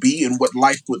would be and what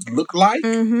life would look like,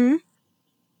 Mm-hmm.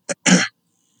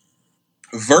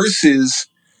 versus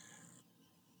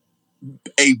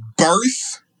a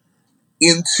birth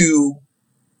into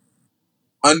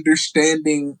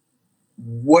understanding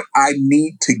what I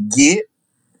need to get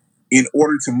in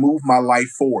order to move my life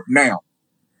forward. Now,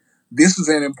 this is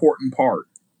an important part.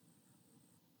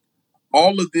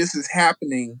 All of this is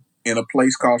happening in a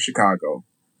place called Chicago,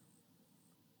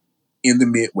 in the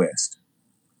Midwest,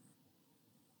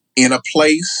 in a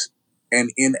place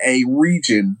and in a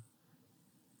region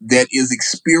that is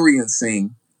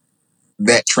experiencing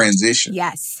that transition.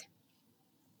 Yes.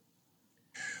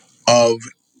 Of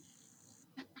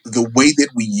the way that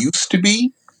we used to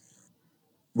be,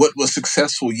 what was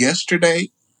successful yesterday,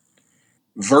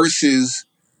 versus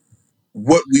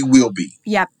what we will be.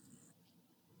 Yep.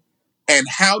 And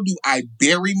how do I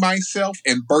bury myself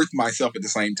and birth myself at the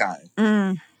same time?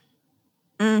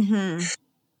 Mm-hmm.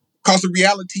 Because the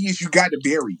reality is you got to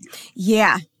bury it.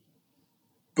 Yeah.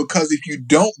 Because if you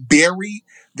don't bury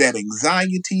that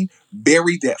anxiety,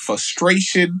 bury that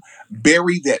frustration,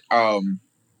 bury that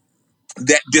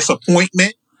that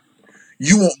disappointment,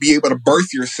 you won't be able to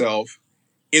birth yourself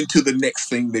into the next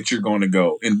thing that you're going to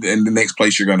go, in the next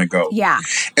place you're going to go. Yeah.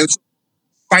 And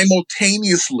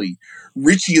simultaneously,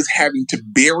 Richie is having to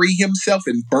bury himself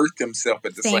and birth himself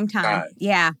at the same time.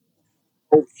 Yeah.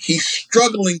 So he's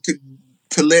struggling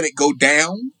to let it go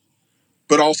down,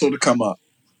 but also to come up.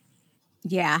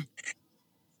 Yeah.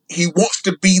 He wants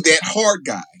to be that hard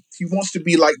guy. He wants to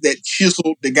be like that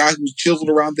the guy who's chiseled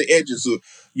around the edges. The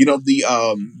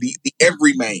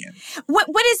everyman.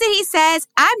 What is it he says?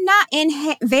 I'm not in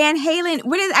Van Halen.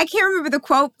 I can't remember the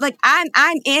quote. Like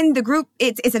I'm in the group.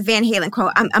 It's a Van Halen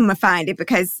quote. I'm gonna find it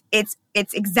because it's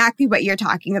exactly what you're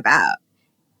talking about.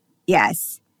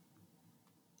 Yes.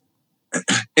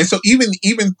 And so even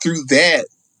through that,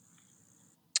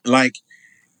 like,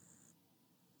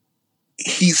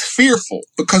 he's fearful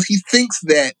because he thinks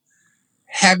that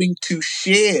having to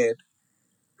shed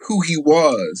who he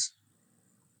was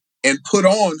and put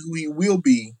on who he will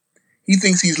be, he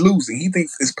thinks he's losing. He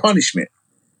thinks it's punishment.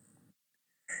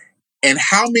 And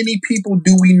how many people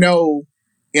do we know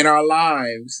in our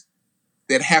lives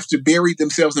that have to bury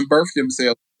themselves and birth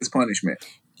themselves as punishment?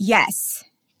 Yes.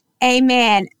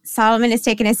 Amen. Solomon is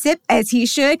taking a sip, as he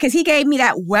should, because he gave me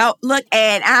that whelp look,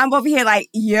 and I'm over here like,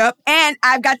 yep. And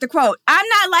I've got the quote. I'm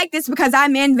not like this because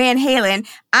I'm in Van Halen.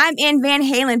 I'm in Van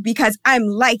Halen because I'm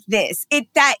like this. It's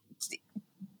that.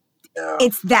 Yeah.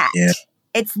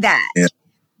 It's that.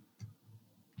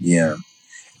 Yeah.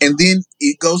 And then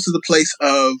it goes to the place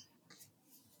of,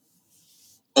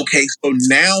 okay, so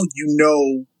now you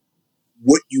know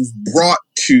what you've brought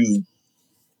to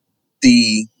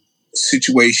the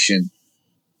situation,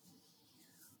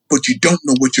 but you don't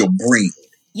know what you'll bring.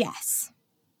 Yes.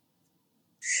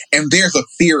 And there's a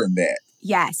fear in that.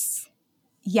 Yes.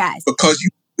 Because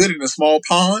you're good in a small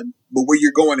pond, but where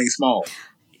you're going ain't small.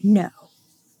 No.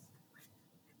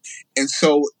 And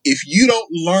so if you don't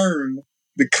learn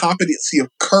the competency of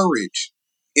courage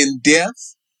in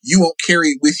death, you won't carry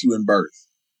it with you in birth.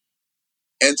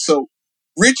 And so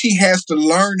Richie has to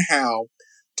learn how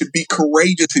to be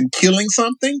courageous in killing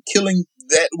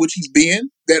that which he's been,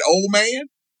 that old man,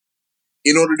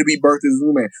 in order to be birthed as a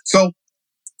new man. So,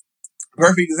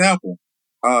 perfect example.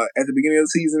 At the beginning of the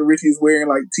season, Richie is wearing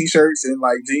like t-shirts and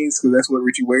like jeans because that's what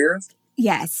Richie wears.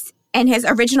 Yes. And his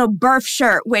original birth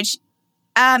shirt, which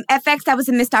FX, that was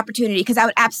a missed opportunity because I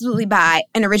would absolutely buy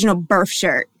an original birth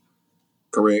shirt.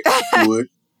 Correct. You would.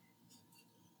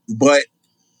 But,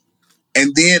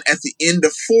 and then at the end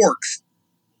of Forks,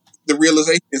 the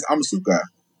realization is I'm a suit guy.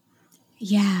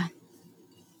 Yeah.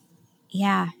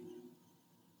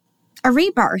 A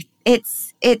rebirth.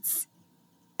 It's,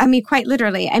 I mean, quite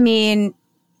literally. I mean,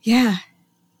 yeah.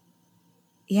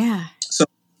 So,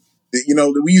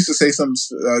 we used to say something,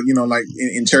 like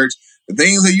in church, the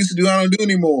things I used to do, I don't do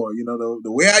anymore.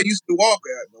 The way I used to walk,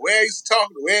 the way I used to talk,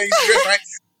 the way I used to dress,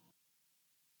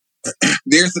 right?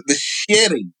 There's the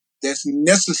shedding that's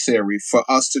necessary for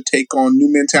us to take on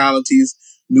new mentalities,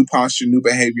 new posture, new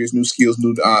behaviors, new skills,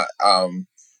 new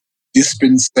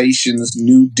dispensations,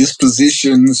 new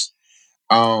dispositions,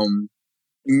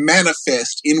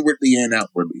 manifest inwardly and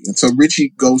outwardly. And so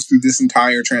Richie goes through this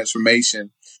entire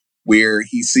transformation where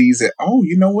he sees that, oh,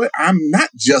 you know what? I'm not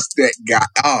just that guy.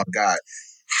 Oh, God.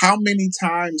 How many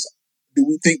times do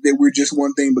we think that we're just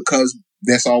one thing because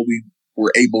that's all we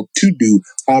were able to do,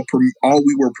 all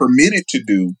we were permitted to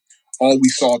do, all we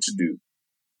saw to do?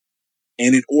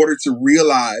 And in order to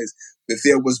realize that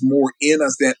there was more in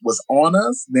us that was on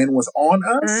us than was on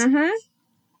us,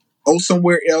 go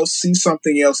somewhere else, see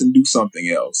something else, and do something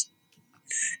else.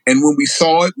 And when we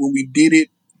saw it, when we did it,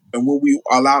 and when we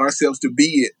allowed ourselves to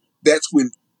be it, that's when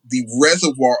the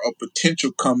reservoir of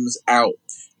potential comes out.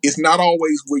 It's not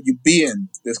always where you've been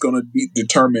that's going to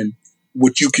determine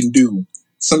what you can do.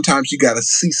 Sometimes you got to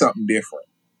see something different.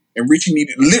 And Richie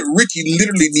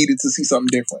literally needed to see something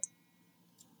different.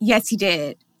 Yes, he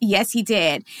did.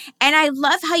 And I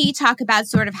love how you talk about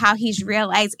sort of how he's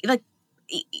realized, like,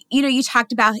 you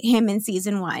talked about him in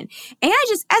season 1. And I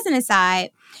just, as an aside,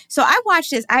 so I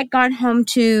watched this. I'd gone home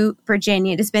to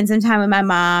Virginia to spend some time with my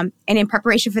mom. And in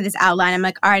preparation for this outline, I'm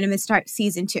like, all right, I'm going to start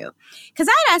season 2. Because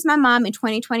I had asked my mom in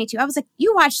 2022, I was like,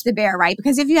 you watched The Bear, right?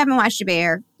 Because if you haven't watched The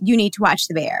Bear, you need to watch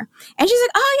The Bear. And she's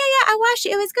like, oh, yeah, I watched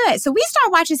it. It was good. So we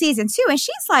start watching season 2. And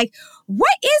she's like,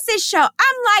 what is this show?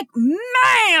 I'm like,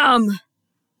 ma'am,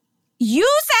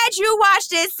 you said you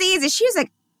watched this season.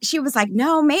 She was like,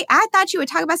 no, mate, I thought you would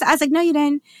talk about something. I was like, no, you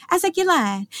didn't. I was like, you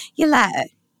lied.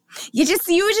 You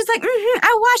were just like,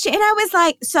 I watched it. And I was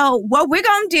like, so what we're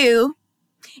going to do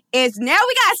is now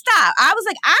we got to stop. I was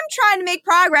like, I'm trying to make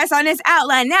progress on this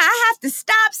outline. Now I have to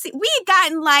stop. We've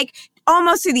gotten like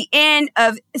almost to the end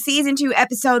of season 2,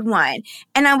 episode 1.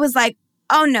 And I was like,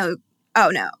 oh no.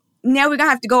 Now we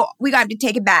got to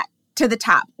take it back to the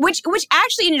top, which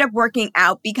actually ended up working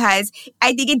out because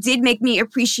I think it did make me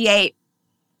appreciate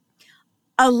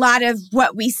a lot of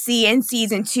what we see in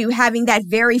season 2, having that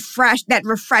very fresh, that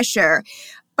refresher.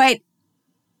 But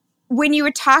when you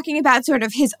were talking about sort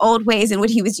of his old ways and what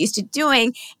he was used to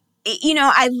doing, you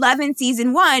know, I love in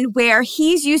season 1 where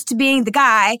he's used to being the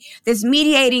guy that's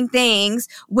mediating things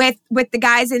with the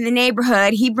guys in the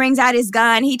neighborhood. He brings out his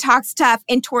gun, he talks tough.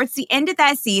 And towards the end of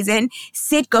that season,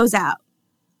 Sid goes out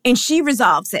and she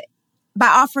resolves it by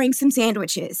offering some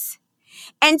sandwiches.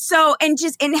 And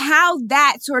how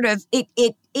that sort of,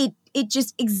 it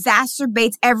just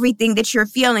exacerbates everything that you're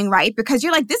feeling, right? Because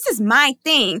you're like, this is my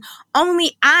thing.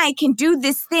 Only I can do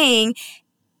this thing.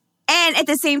 And at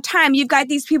the same time, you've got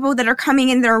these people that are coming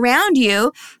in there around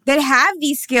you that have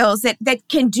these skills that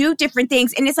can do different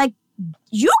things. And it's like,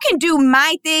 you can do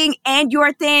my thing and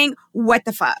your thing. What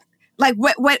the fuck? Like,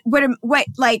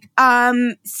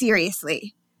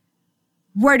 seriously,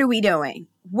 what are we doing?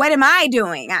 What am I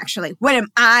doing, actually? What am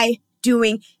I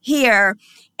doing here?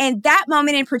 And that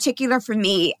moment in particular for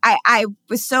me, I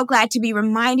was so glad to be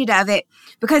reminded of it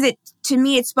because to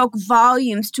me, it spoke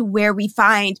volumes to where we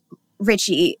find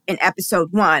Richie in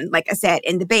episode 1, like I said,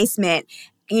 in the basement,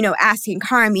 you know, asking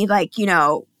Carmy, like, you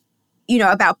know,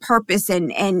 about purpose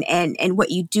and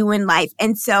what you do in life.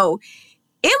 And so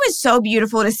it was so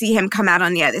beautiful to see him come out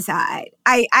on the other side.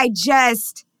 I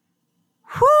just,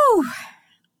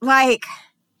 like,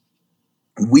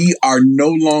 we are no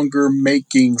longer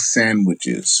making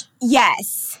sandwiches.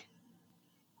 Yes.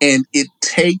 And it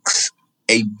takes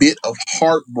a bit of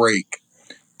heartbreak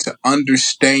to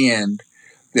understand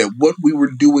that what we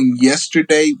were doing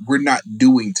yesterday, we're not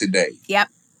doing today. Yep.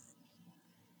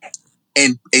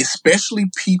 And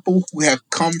especially people who have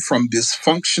come from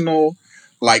dysfunctional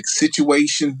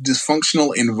situations,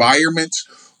 dysfunctional environments,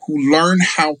 who learn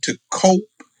how to cope,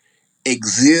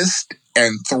 exist,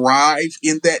 and thrive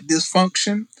in that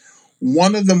dysfunction.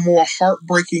 One of the more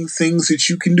heartbreaking things that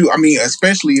you can do, I mean,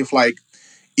 especially if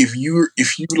you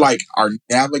are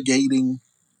navigating,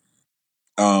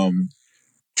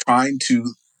 trying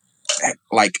to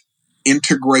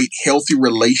integrate healthy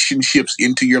relationships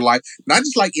into your life, not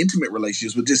just like intimate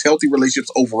relationships, but just healthy relationships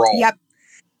overall. Yep.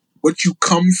 What you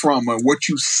come from or what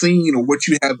you've seen or what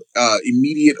you have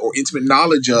immediate or intimate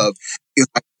knowledge of is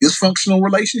like dysfunctional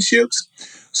relationships.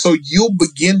 So you'll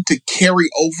begin to carry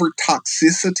over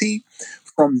toxicity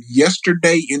from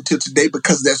yesterday into today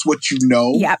because that's what you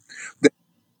know. Yep. That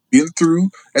you've been through.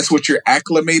 That's what you're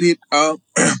acclimated.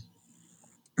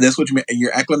 That's what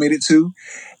you're acclimated to.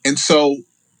 And so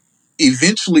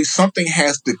eventually something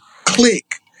has to click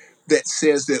that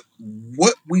says that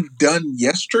what we've done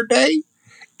yesterday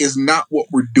is not what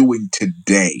we're doing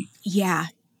today. Yeah.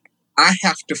 I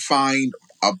have to find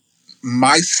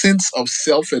my sense of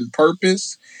self and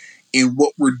purpose in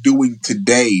what we're doing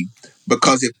today.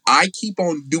 Because if I keep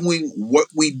on doing what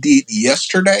we did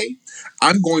yesterday,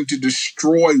 I'm going to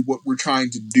destroy what we're trying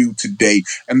to do today.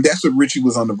 And that's what Richie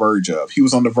was on the verge of. He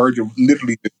was on the verge of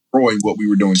literally destroying what we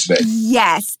were doing today.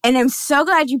 Yes. And I'm so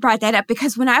glad you brought that up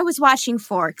because when I was watching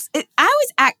Forks,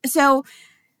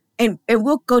 and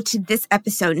we'll go to this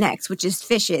episode next, which is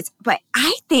Fishes. But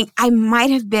I think I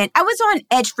was on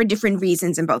edge for different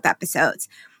reasons in both episodes.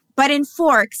 But in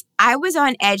Forks, I was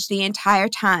on edge the entire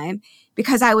time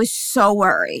because I was so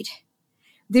worried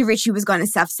that Richie was going to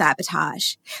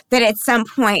self-sabotage. That at some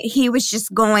point he was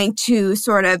just going to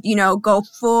sort of, go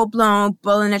full-blown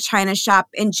bull in a china shop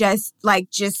and just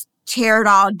tear it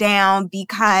all down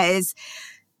because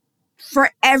for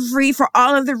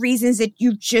all of the reasons that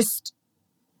you just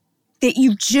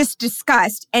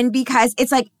discussed. And because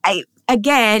it's like,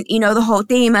 the whole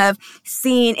theme of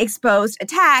seen, exposed,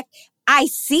 attacked, I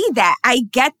see that. I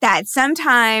get that.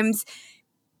 Sometimes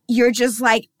you're just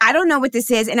like, I don't know what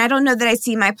this is, and I don't know that I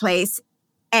see my place,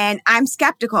 and I'm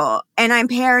skeptical, and I'm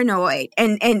paranoid,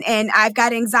 and I've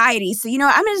got anxiety. So, I'm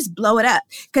going to just blow it up.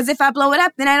 Because if I blow it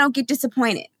up, then I don't get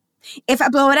disappointed. If I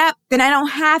blow it up, then I don't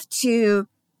have to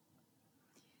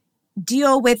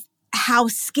deal with how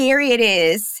scary it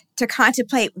is to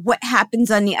contemplate what happens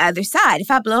on the other side.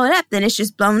 If I blow it up, then it's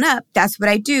just blown up. That's what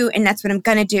I do, and that's what I'm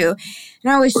going to do.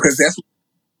 And I was because that's what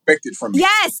expected from me.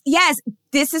 Yes.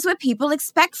 This is what people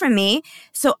expect from me.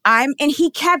 So and he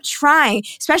kept trying,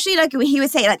 especially when he would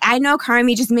say, I know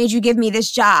Carmy just made you give me this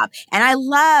job. And I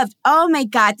loved, oh my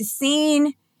God, the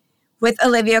scene with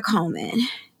Olivia Colman.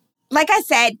 Like I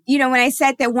said, when I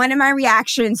said that one of my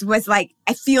reactions was I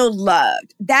feel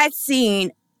loved. That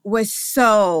scene was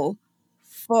so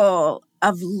full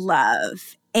of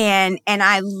love And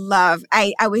I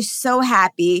was so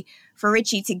happy for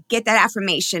Richie to get that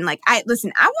affirmation. Like, I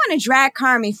want to drag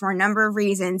Carmy for a number of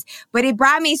reasons, but it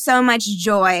brought me so much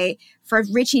joy for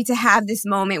Richie to have this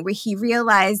moment where he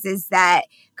realizes that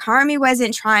Carmy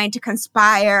wasn't trying to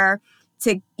conspire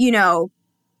to,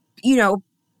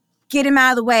 get him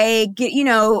out of the way,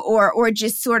 or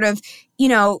just sort of,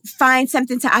 find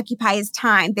something to occupy his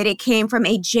time, that it came from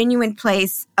a genuine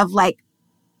place of like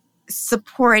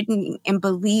supporting and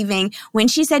believing. When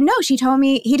she said no, he told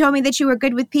me that you were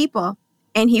good with people,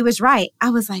 and he was right. I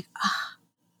was like,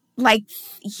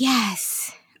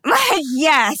 yes,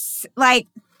 yes, like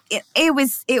it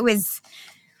was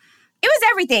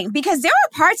everything, because there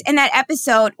were parts in that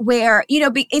episode where,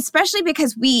 especially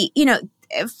because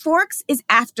Forks is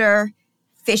after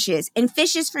Fishes, and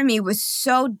Fishes for me was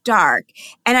so dark,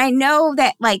 and I know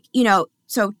that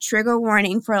so trigger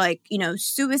warning for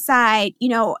suicide,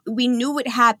 we knew what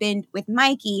happened with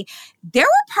Mikey. There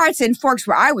were parts in Forks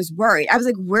where I was worried. I was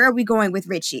like, where are we going with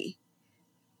Richie?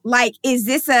 Like, is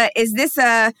this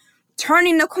a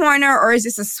turning the corner, or is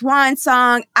this a swan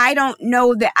song? I don't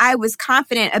know that I was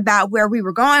confident about where we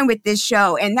were going with this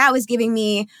show. And that was giving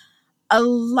me a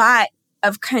lot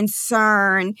of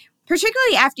concern,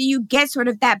 particularly after you get sort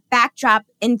of that backdrop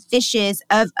in Fishes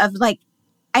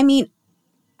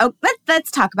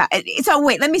let's talk about it. So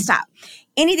wait, let me stop.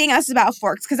 Anything else about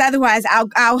Forks? Because otherwise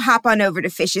I'll hop on over to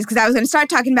Fishes, because I was going to start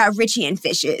talking about Richie and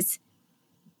Fishes.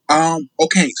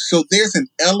 Okay, so there's an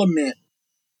element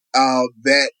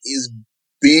that is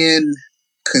been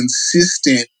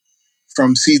consistent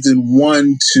from season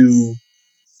 1 to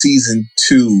season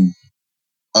 2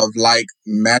 of like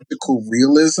magical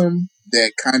realism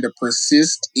that kind of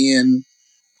persists in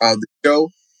the show.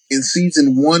 In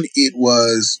season 1, it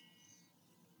was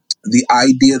the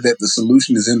idea that the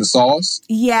solution is in the sauce.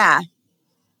 Yeah.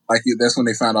 Like, that's when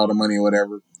they found all the money or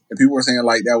whatever. And people were saying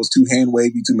like that was too hand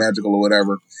wavy, too magical or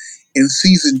whatever. In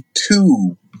season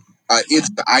 2, it's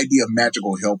the idea of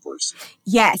magical helpers.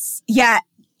 Yes. Yeah.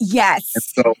 Yes. And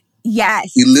so,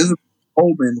 yes. Elizabeth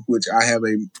Coleman, which I have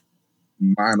a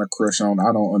minor crush on.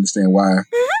 I don't understand why.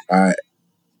 I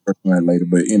personally later,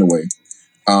 but anyway.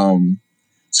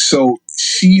 So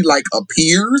she like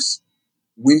appears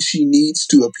when she needs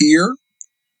to appear.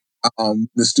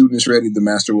 The student is ready, the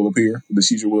master will appear, the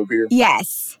teacher will appear.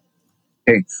 Yes.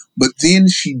 Okay. But then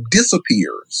she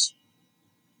disappears.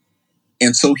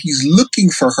 And so he's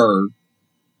looking for her,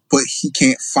 but he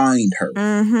can't find her.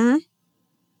 Mm-hmm.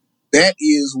 That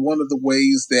is one of the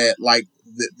ways that like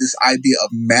this idea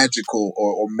of magical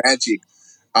or magic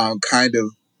kind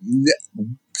of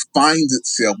finds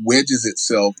itself, wedges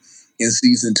itself in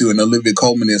season 2. And Olivia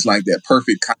Colman is like that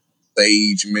perfect kind of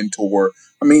sage mentor.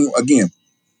 I mean, again,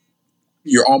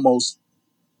 you're almost,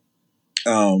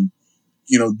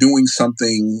 doing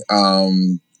something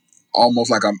almost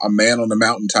like a man on the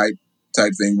mountain type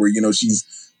thing where, she's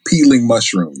peeling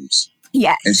mushrooms.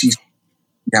 Yes. And she's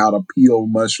how to peel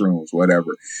mushrooms,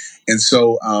 whatever. And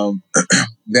so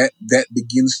that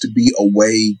begins to be a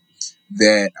way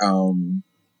that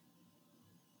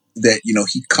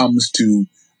he comes to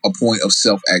a point of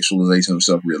self-actualization, of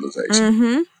self-realization.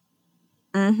 Mm-hmm.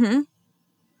 Mm-hmm.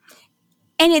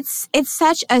 And it's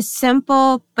such a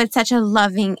simple but such a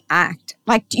loving act.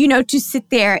 Like, to sit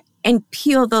there and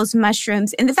peel those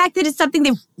mushrooms, and the fact that it's something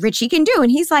that Richie can do.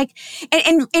 And he's like,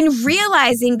 and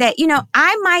realizing that,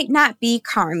 I might not be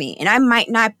Carmy and I might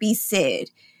not be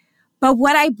Sid, but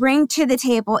what I bring to the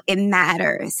table, it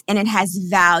matters and it has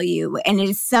value, and it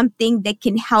is something that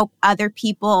can help other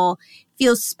people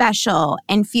feel special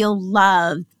and feel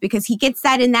loved, because he gets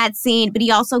that in that scene, but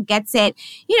he also gets it,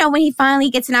 when he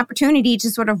finally gets an opportunity to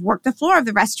sort of work the floor of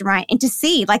the restaurant and to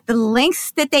see like the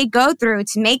lengths that they go through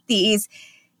to make these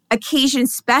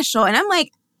occasions special. And I'm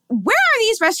like, where are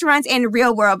these restaurants in the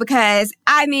real world? Because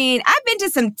I've been to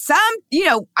some,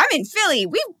 I'm in Philly.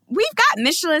 We've got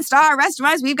Michelin star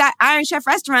restaurants. We've got Iron Chef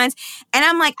restaurants. And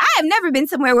I'm like, I have never been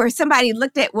somewhere where somebody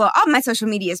looked at, well, all my social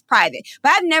media is private,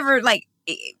 but I've never like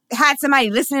had somebody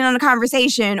listening on a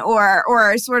conversation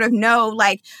or sort of know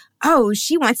like, oh,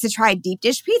 she wants to try deep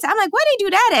dish pizza. I'm like, where do you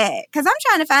do that at? Because I'm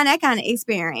trying to find that kind of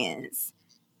experience.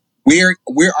 Where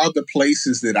are the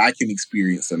places that I can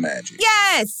experience the magic?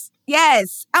 Yes.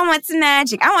 I want some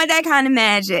magic. I want that kind of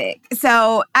magic.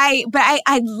 So I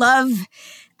love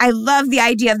the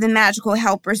idea of the magical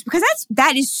helpers, because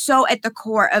that is so at the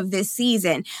core of this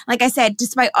season. Like I said,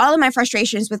 despite all of my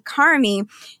frustrations with Carmy,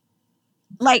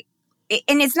 like,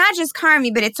 and it's not just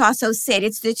Carmy, but it's also Sid.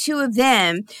 It's the two of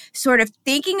them sort of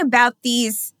thinking about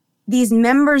these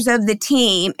members of the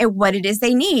team and what it is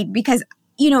they need, because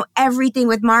everything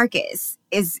with Marcus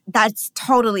that's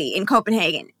totally in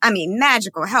Copenhagen. I mean,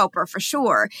 magical helper for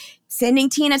sure. Sending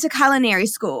Tina to culinary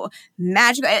school,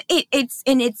 magical. It's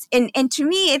to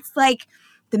me, it's like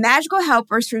the magical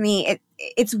helpers for me.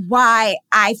 It's why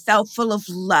I felt full of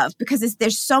love, because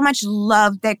there's so much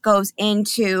love that goes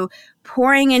into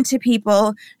pouring into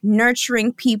people,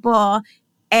 nurturing people,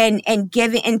 and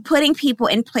giving and putting people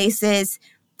in places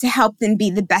to help them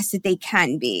be the best that they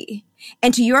can be.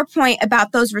 And to your point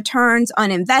about those returns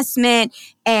on investment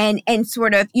and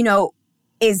sort of,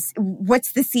 is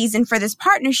what's the season for this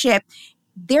partnership?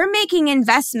 They're making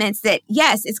investments that,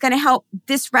 yes, it's going to help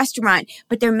this restaurant,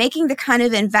 but they're making the kind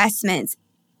of investments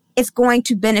it's going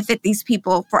to benefit these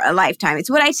people for a lifetime. It's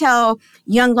what I tell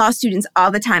young law students all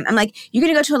the time. I'm like, you're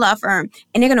going to go to a law firm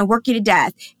and they're going to work you to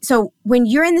death. So when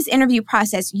you're in this interview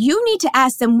process, you need to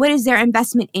ask them, what is their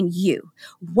investment in you?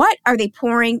 What are they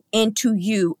pouring into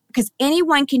you? Because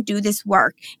anyone can do this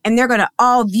work and they're going to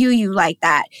all view you like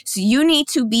that. So you need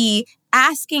to be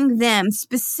asking them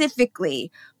specifically,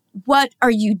 what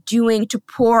are you doing to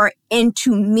pour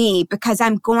into me? Because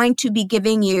I'm going to be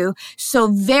giving you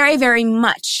so very, very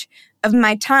much of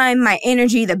my time, my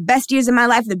energy, the best years of my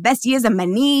life, the best years of my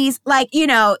knees.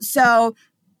 So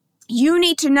you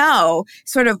need to know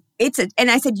sort of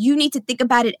and I said, you need to think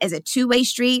about it as a two-way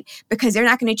street, because they're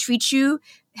not going to treat you.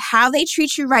 How they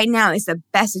treat you right now is the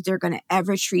best that they're going to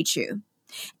ever treat you.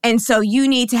 And so you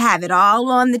need to have it all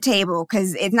on the table,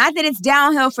 because it's not that it's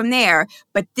downhill from there,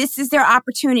 but this is their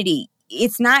opportunity.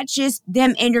 It's not just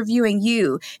them interviewing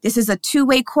you. This is a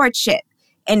two-way courtship.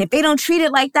 And if they don't treat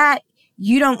it like that,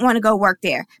 you don't want to go work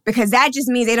there, because that just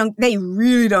means they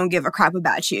really don't give a crap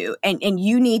about you. And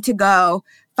you need to go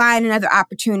find another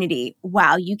opportunity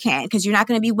while you can, because you're not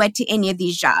going to be wed to any of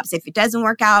these jobs. If it doesn't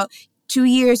work out 2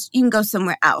 years, you can go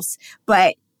somewhere else.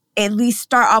 But at least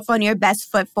start off on your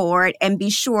best foot forward and be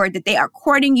sure that they are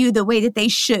courting you the way that they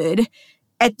should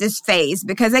at this phase.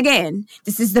 Because again,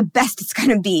 this is the best it's going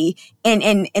to be in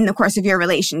the course of your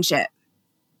relationship.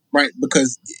 Right.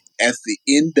 Because at the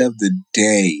end of the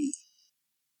day,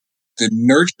 the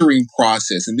nurturing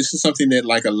process, and this is something that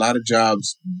like a lot of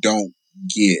jobs don't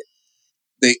get.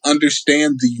 They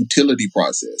understand the utility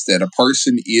process, that a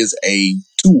person is a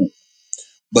tool,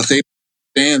 but they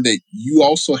understand that you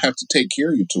also have to take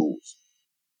care of your tools.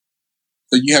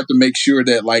 So you have to make sure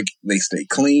that like they stay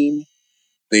clean,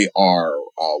 they are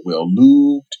well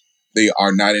lubed, they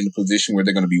are not in a position where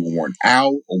they're going to be worn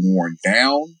out or worn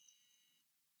down.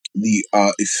 The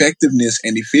effectiveness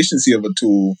and efficiency of a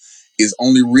tool is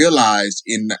only realized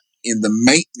in the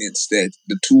maintenance that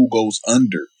the tool goes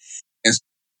under. And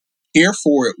care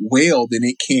for it well, then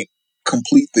it can't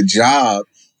complete the job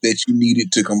that you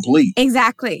needed to complete.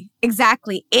 Exactly.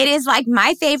 It is like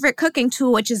my favorite cooking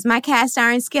tool, which is my cast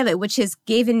iron skillet, which has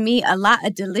given me a lot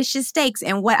of delicious steaks.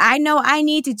 And what I know I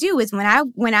need to do is when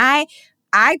I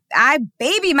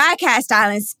baby my cast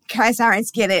iron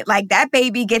skillet, like that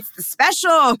baby gets the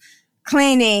special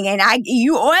cleaning, and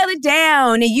you oil it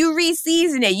down and you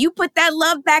re-season it. You put that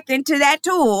love back into that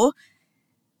tool,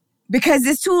 because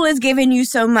this tool has given you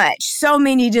so much, so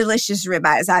many delicious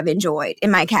ribeyes I've enjoyed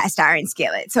in my cast iron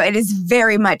skillet. So it is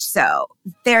very much so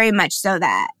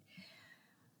that.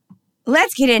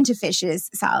 Let's get into fishes,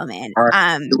 Solomon. All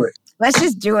right, do it. Let's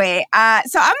just do it.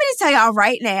 So I'm going to tell y'all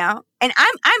right now, and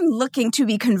I'm looking to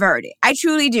be converted. I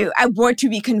truly do. I want to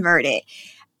be converted.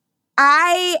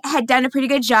 I had done a pretty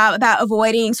good job about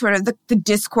avoiding sort of the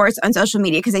discourse on social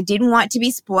media, because I didn't want to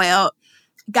be spoiled.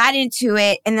 Got into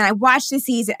it, and then I watched the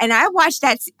season, and I watched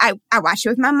I watched it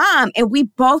with my mom, and we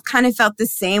both kind of felt the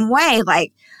same way.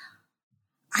 Like,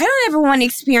 I don't ever want to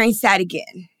experience that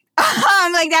again.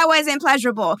 Like, that wasn't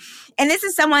pleasurable. And this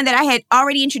is someone that I had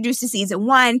already introduced to season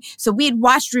 1, so we had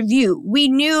watched review. We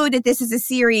knew that this is a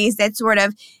series that sort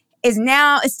of is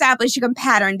now establishing a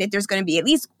pattern that there's going to be at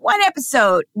least one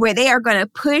episode where they are going to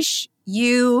push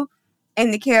you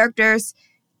and the characters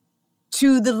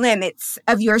to the limits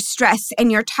of your stress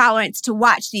and your tolerance to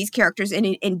watch these characters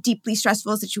in deeply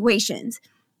stressful situations.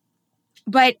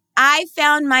 But I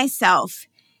found myself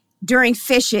during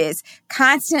Fishes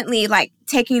constantly like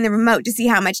taking the remote to see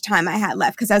how much time I had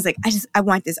left, because I was like, I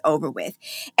want this over with.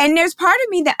 And there's part of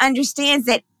me that understands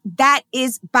that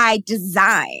is by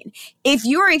design. If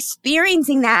you're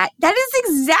experiencing that is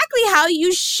exactly how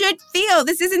you should feel.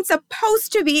 This isn't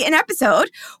supposed to be an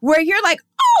episode where you're like,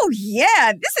 oh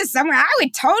yeah, this is somewhere I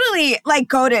would totally like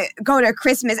go to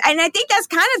Christmas. And I think that's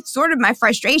kind of sort of my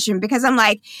frustration, because I'm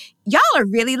like, y'all are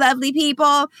really lovely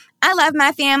people. I love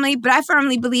my family, but I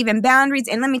firmly believe in boundaries.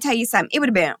 And let me tell you something, it would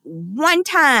have been one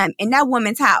time in that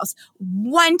woman's house,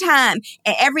 one time,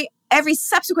 and every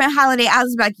subsequent holiday, I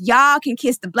was like, y'all can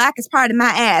kiss the blackest part of my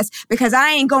ass because I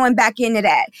ain't going back into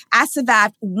that. I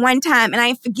survived one time and I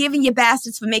ain't forgiving you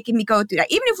bastards for making me go through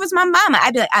that. Even if it was my mama,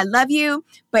 I'd be like, I love you,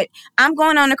 but I'm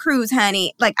going on a cruise,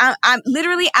 honey. Like I'm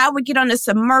literally, I would get on a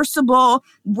submersible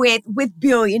with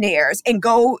billionaires and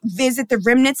go visit the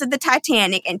remnants of the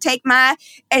Titanic and take my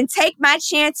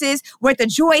chances with a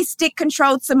joystick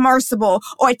controlled submersible,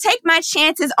 or take my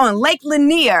chances on Lake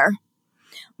Lanier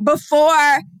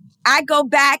before I go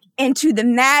back into the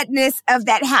madness of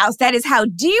that house. That is how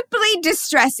deeply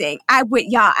distressing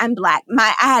I'm black.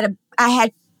 I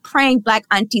had praying black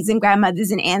aunties and grandmothers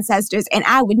and ancestors, and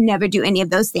I would never do any of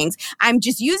those things. I'm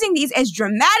just using these as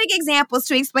dramatic examples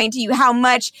to explain to you how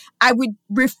much I would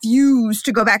refuse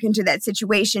to go back into that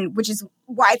situation, which is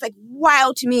why it's like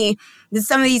wild to me that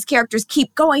some of these characters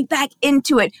keep going back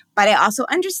into it, but I also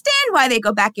understand why they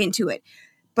go back into it.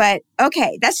 But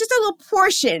okay, that's just a little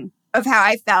portion of how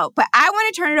I felt. But I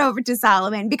want to turn it over to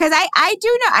Solomon because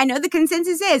I know the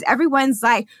consensus is everyone's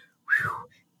like, whew,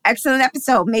 excellent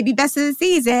episode, maybe best of the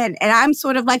season. And I'm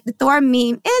sort of like the Thor meme,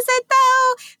 is it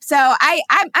though? So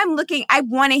I'm looking, I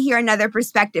want to hear another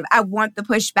perspective. I want the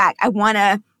pushback. I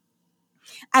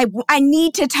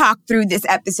need to talk through this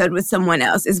episode with someone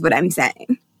else is what I'm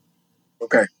saying.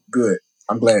 Okay, good.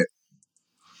 I'm glad.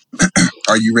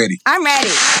 Are you ready? I'm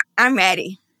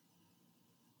ready.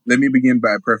 Let me begin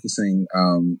by prefacing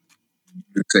the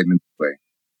segment this way.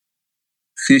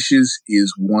 Fishes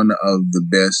is one of the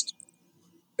best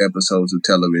episodes of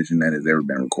television that has ever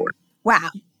been recorded.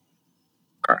 Wow.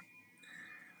 Okay.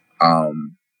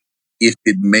 If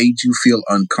it made you feel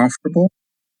uncomfortable,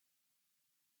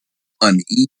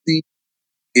 uneasy,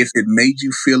 if it made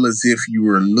you feel as if you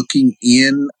were looking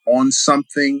in on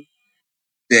something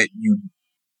that you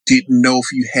didn't know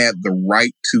if you had the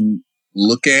right to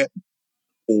look at,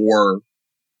 or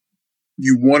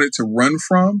you wanted to run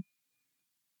from,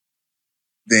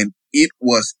 then it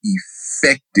was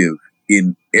effective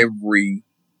in every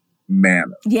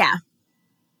manner. Yeah.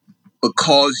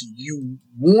 Because you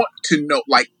want to know,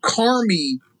 like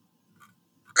Carmy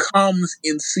comes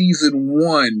in season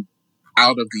 1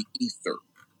 out of the ether.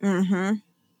 Mm-hmm.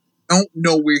 Don't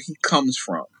know where he comes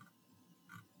from.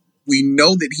 We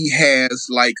know that he has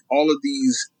like all of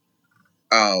this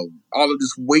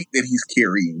weight that he's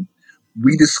carrying.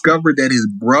 We discovered that his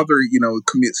brother,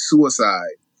 commits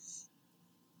suicide.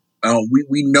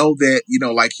 We know that,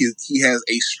 like he has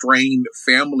a strained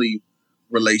family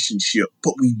relationship,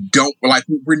 but we don't, like,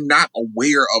 we're not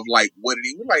aware of like what it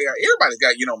is. We're like, everybody's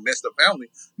got, messed up family.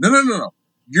 No.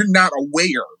 You're not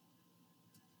aware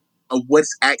of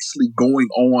what's actually going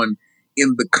on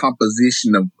in the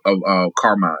composition of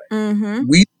Carmine. Mm-hmm.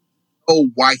 We don't know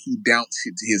why he doubts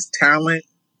his talent.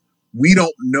 We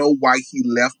don't know why he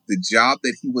left the job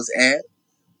that he was at.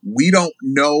 We don't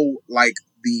know like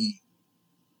the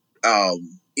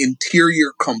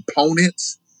interior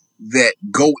components that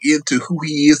go into who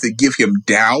he is that give him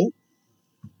doubt,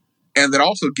 and that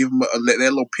also give him that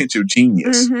little pinch of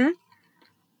genius. Mm-hmm.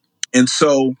 And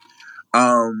so,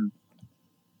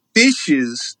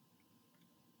 Fishes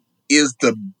is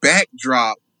the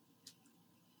backdrop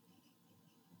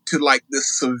to like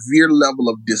this severe level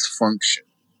of dysfunction.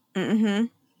 Mm-hmm.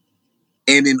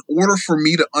 And in order for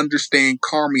me to understand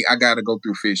Carmy, I got to go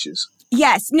through Fishes.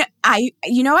 Yes. No,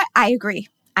 you know what? I agree.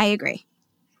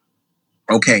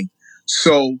 Okay.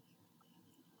 So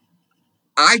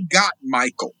I got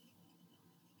Michael,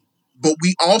 but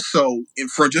we also,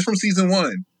 just from season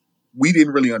 1, we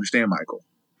didn't really understand Michael.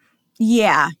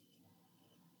 Yeah.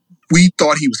 We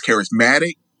thought he was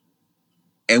charismatic,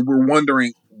 and we're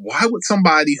wondering, why would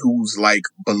somebody who's like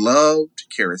beloved,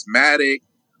 charismatic,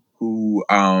 who,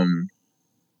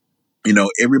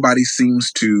 everybody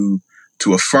seems to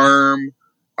affirm,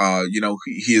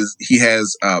 he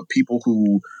has people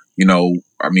who,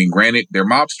 granted they're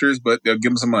mobsters, but they'll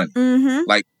give him some money. Mm-hmm.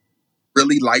 Like,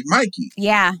 really like Mikey.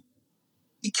 Yeah.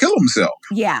 He killed himself.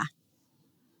 Yeah.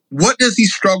 What does he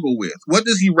struggle with? What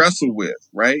does he wrestle with?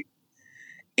 Right?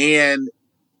 And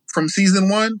from season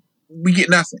 1, we get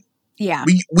nothing. Yeah.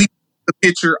 We get the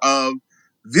picture of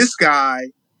this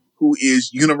guy who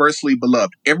is universally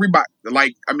beloved. Everybody,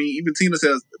 even Tina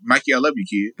says, Mikey, I love you,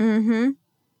 kid. Mm-hmm.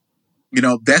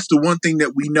 That's the one thing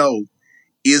that we know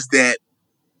is that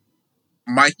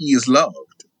Mikey is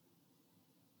loved.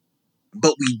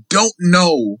 But we don't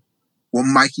know what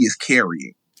Mikey is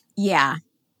carrying. Yeah.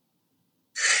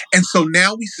 And so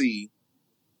now we see,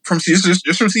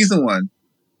 just from season 1,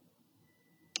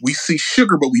 we see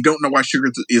Sugar, but we don't know why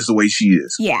Sugar is the way she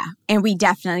is. Yeah. And we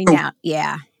definitely know.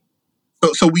 Yeah.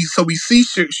 So we see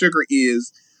Sugar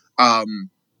is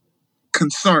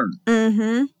concerned.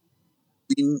 Mm-hmm.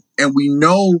 we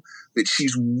know that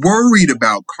she's worried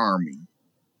about Carmy.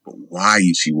 But why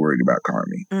is she worried about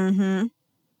Carmy? Mm-hmm.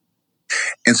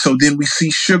 And so then we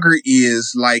see Sugar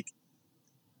is like,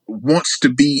 wants to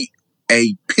be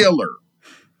a pillar.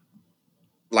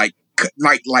 Like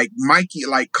Mikey,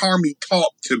 like Carmy,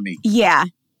 talk to me. Yeah.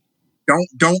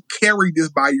 Don't carry this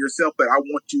by yourself, but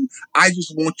I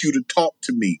just want you to talk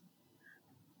to me.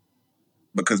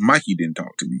 Because Mikey didn't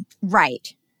talk to me.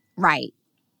 Right.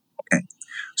 Okay.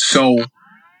 So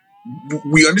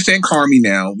we understand Carmy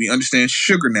now. We understand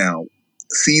Sugar now.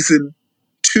 Season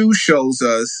 2 shows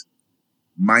us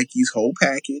Mikey's whole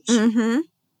package. Mm-hmm.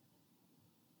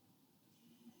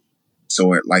 So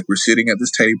we're sitting at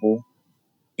this table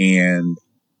and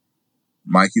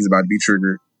Mikey's about to be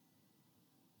triggered.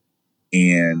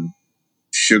 And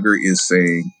Sugar is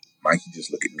saying, Mikey,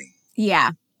 just look at me.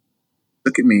 Yeah.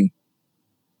 Look at me.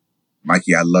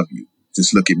 Mikey, I love you.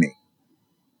 Just look at me.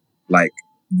 Like,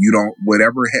 you don't,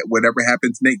 whatever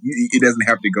happens next, it doesn't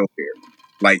have to go there.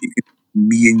 Like, it's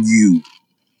me and you.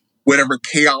 Whatever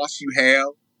chaos you have,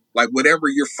 like whatever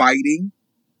you're fighting,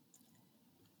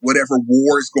 whatever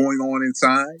war is going on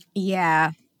inside.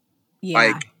 Yeah.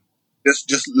 Like,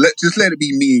 just let it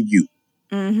be me and you.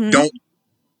 Mm-hmm. Don't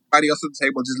anybody else at the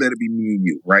table, just let it be me and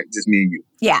you, right? Just me and you.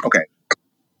 Yeah. Okay.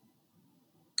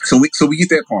 So we get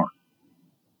that part.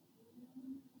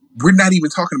 We're not even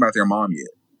talking about their mom yet.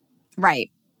 Right.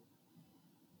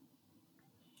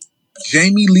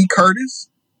 Jamie Lee Curtis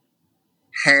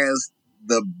has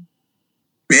the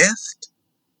best,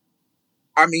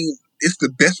 it's the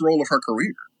best role of her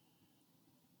career.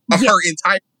 Of her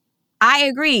entire. I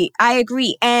agree.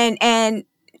 And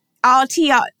all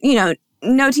tea,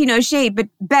 no tea, no shade, but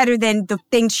better than the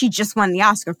thing she just won the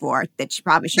Oscar for that she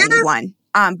probably shouldn't have won.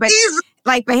 But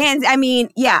hands,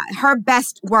 her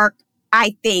best work,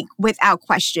 I think, without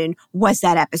question, was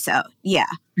that episode. Yeah.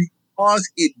 Because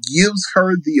it gives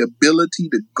her the ability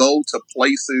to go to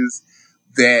places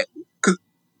that, because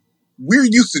we're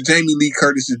used to Jamie Lee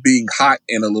Curtis as being hot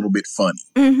and a little bit funny.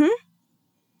 Mm-hmm.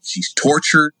 She's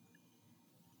tortured.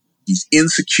 She's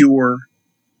insecure.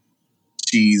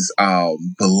 She's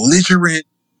belligerent.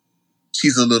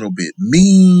 She's a little bit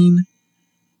mean.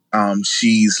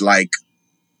 She's like,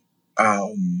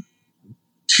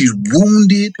 she's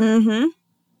wounded. Mm-hmm.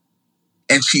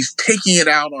 And she's taking it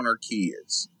out on her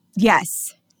kids.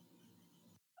 Yes.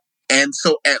 And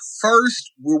so at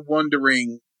first we're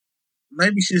wondering,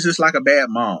 maybe she's just like a bad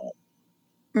mom.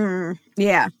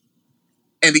 Yeah.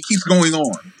 And it keeps going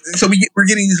on. So we're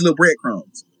getting these little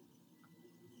breadcrumbs.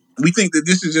 We think that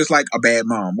this is just like a bad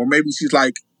mom. Or maybe she's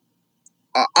like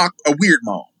a weird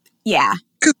mom. Yeah.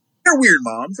 Because they're weird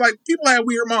moms. Like, people have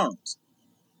weird moms.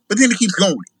 But then it keeps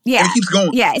going. Yeah. And it keeps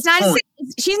going. Yeah. It's not,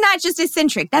 she's not just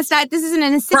eccentric. This isn't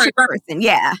an eccentric person.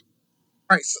 Yeah.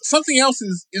 Right. Something else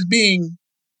is being,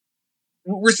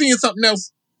 we're seeing something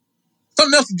else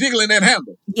jiggling that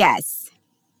handle. Yes.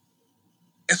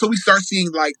 And so we start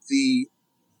seeing like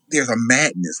there's a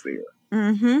madness there.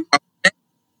 Mm-hmm.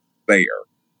 There.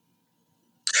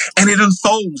 And it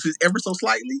unfolds ever so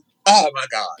slightly. Oh my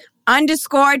God.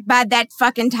 Underscored by that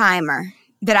fucking timer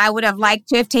that I would have liked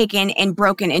to have taken and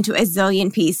broken into a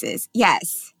zillion pieces.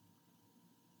 Yes.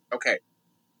 Okay.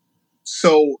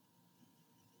 So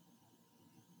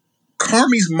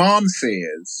Carmy's mom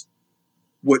says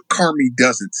what Carmy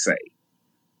doesn't say.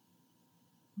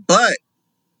 But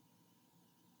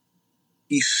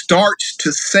he starts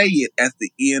to say it at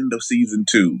the end of season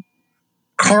 2.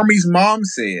 Carmy's mom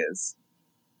says,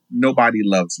 nobody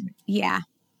loves me. Yeah.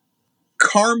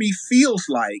 Carmy feels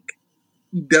like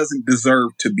he doesn't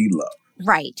deserve to be loved.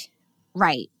 Right.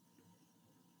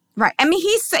 I mean,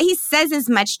 he says as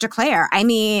much to Claire. I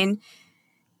mean,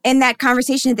 in that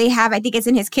conversation that they have, I think it's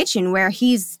in his kitchen where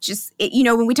he's just,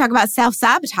 when we talk about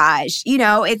self-sabotage,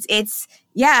 it's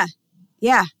yeah.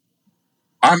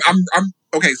 I'm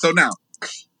okay. So now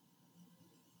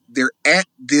they're at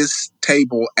this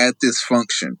table at this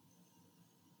function,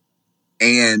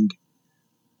 and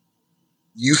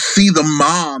you see the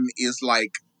mom is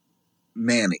like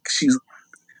manic.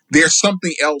 There's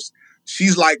something else.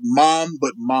 She's like mom,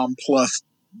 but mom plus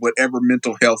whatever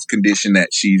mental health condition that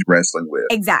she's wrestling with.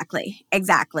 Exactly.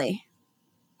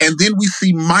 And then we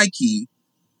see Mikey,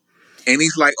 and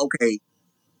he's like, okay,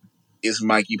 it's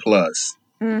Mikey plus.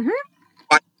 Mm-hmm.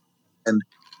 And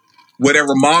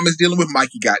whatever mom is dealing with,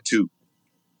 Mikey got too.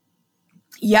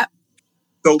 Yep.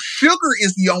 So Sugar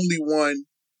is the only one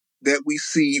that we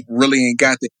see really ain't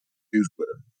got the issues with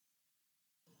her.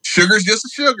 Sugar's just a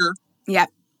sugar. Yep.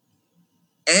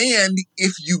 And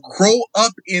if you grow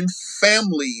up in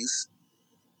families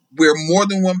where more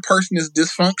than one person is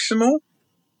dysfunctional,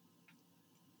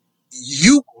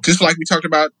 just like we talked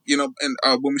about, and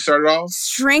when we started off,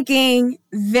 Shrinking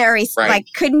very, Right. like,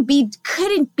 couldn't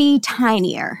be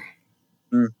tinier.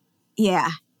 Mm.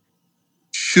 Yeah.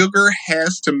 sugar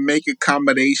has to make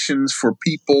accommodations for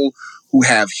people who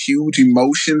have huge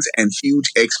emotions and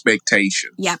huge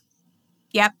expectations. Yep.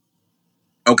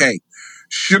 Okay.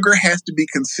 Sugar has to be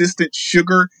consistent.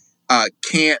 Sugar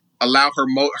can't allow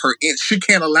she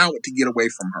can't allow it to get away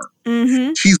from her.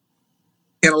 Mm-hmm. She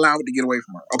can't allow it to get away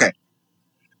from her. Okay.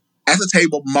 At the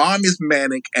table, mom is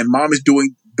manic and mom is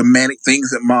doing the manic things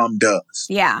that mom does.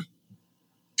 Yeah.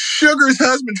 Sugar's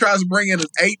husband tries to bring in an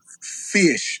 8th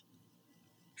fish.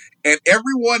 And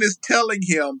everyone is telling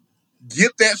him,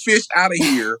 get that fish out of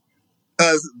here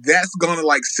because that's going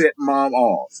to set mom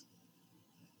off.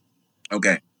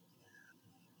 Okay.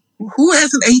 Who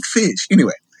has an 8th fish?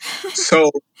 Anyway, so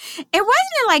It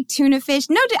wasn't like tuna fish.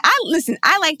 No,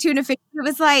 I like tuna fish. It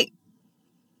was like,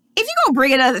 if you're going to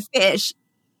bring another fish,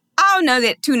 I don't know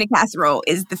that tuna casserole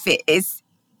is the fit.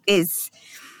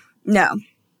 No.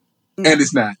 And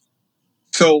it's not.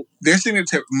 So they're sitting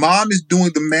there. Mom is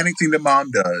doing the manic thing that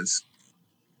mom does.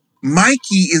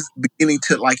 Mikey is beginning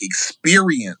to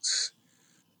experience,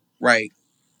 right,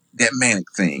 that manic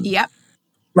thing. Yep.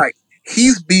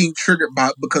 He's being triggered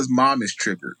because mom is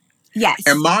triggered. Yes.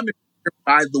 And mom is triggered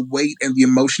by the weight and the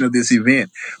emotion of this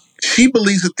event. She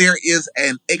believes that there is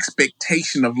an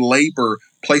expectation of labor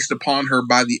placed upon her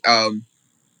by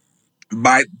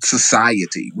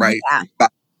society, right? Yeah.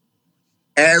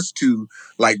 As to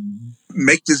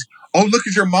make this. Oh, look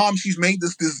at your mom! She's made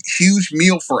this huge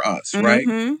meal for us, right?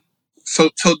 Mm-hmm. So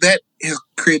that has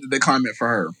created the climate for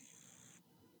her.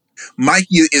 Mikey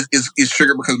is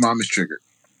triggered because mom is triggered.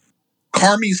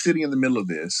 Carmi is sitting in the middle of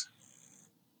this,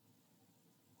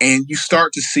 and you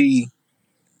start to see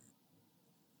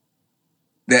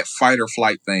that fight or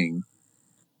flight thing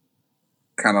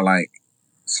kind of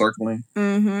circling.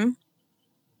 Mm-hmm.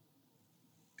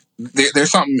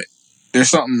 There's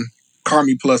something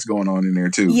Carmi plus going on in there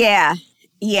too. Yeah.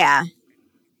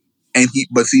 And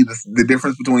but see the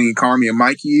difference between Carmi and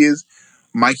Mikey is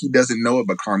Mikey doesn't know it,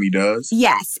 but Carmi does.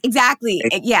 Yes, exactly.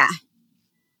 And yeah.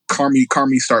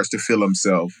 Carmi starts to feel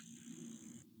himself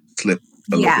slip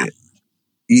a little Yeah. bit.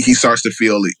 He starts to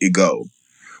feel it go.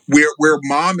 Where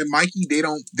mom and Mikey they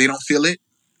don't feel it.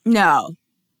 No.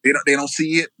 They don't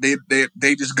see it.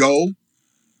 They just go.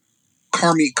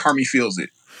 Carmi feels it.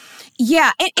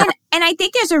 Yeah, and I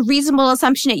think there's a reasonable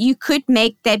assumption that you could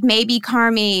make that maybe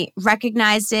Carmi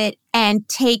recognized it and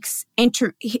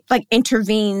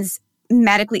intervenes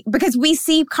medically, because we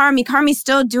see Carmi's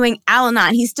still doing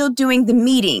Al-Anon. He's still doing the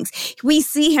meetings. We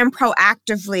see him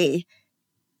proactively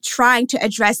trying to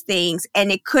address things,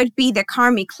 and it could be that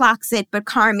Carmi clocks it, but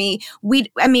I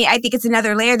think it's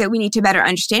another layer that we need to better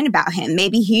understand about him.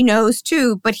 Maybe he knows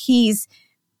too, but he's,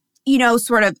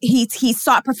 he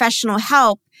sought professional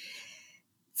help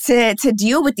to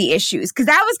deal with the issues. Because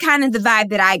that was kind of the vibe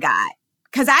that I got.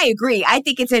 Because I agree. I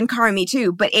think it's in Carmi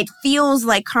too, but it feels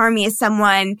like Carmi is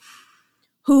someone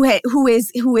who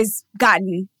has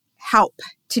gotten help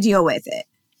to deal with it.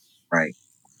 Right.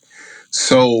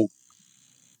 So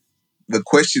the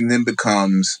question then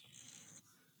becomes,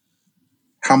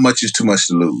 how much is too much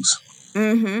to lose?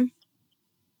 Mm-hmm.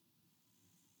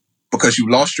 Because you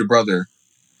lost your brother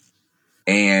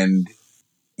and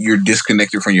you're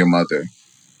disconnected from your mother.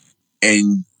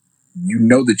 And you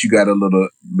know that you got a little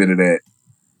bit of that.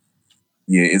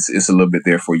 Yeah, it's a little bit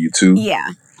there for you too.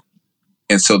 Yeah.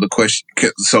 And so the question,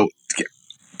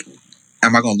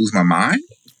 am I going to lose my mind?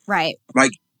 Right.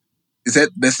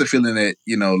 That's the feeling that,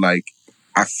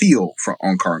 I feel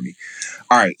on Carmi.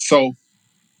 All right. So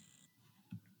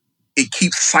it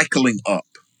keeps cycling up,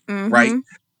 Mm-hmm. right?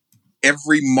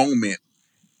 Every moment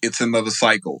it's another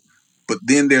cycle. But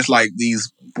then there's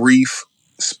these brief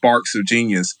sparks of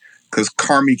genius because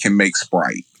Carmi can make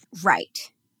Sprite. Right.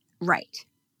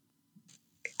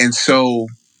 And so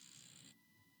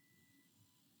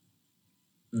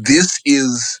this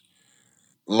is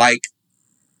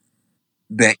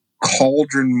that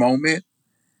cauldron moment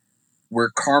where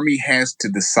Carmi has to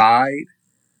decide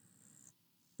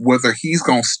whether he's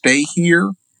going to stay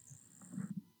here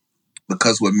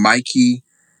because what Mikey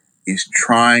is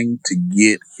trying to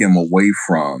get him away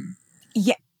from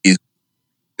is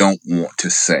don't want to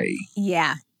say.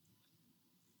 Yeah.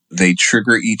 They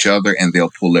trigger each other and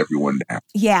they'll pull everyone down.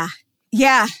 Yeah.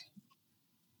 I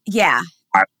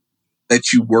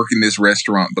let you work in this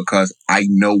restaurant because I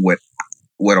know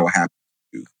what'll happen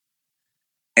to you.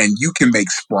 And you can make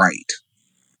Sprite.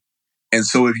 And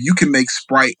so if you can make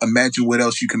Sprite, imagine what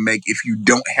else you can make if you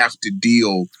don't have to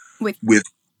deal with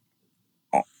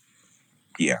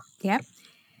Yep.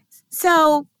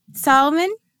 So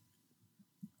Solomon,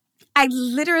 I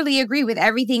literally agree with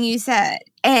everything you said.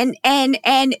 And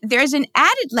there's an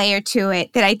added layer to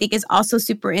it that I think is also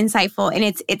super insightful. And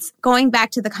it's going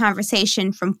back to the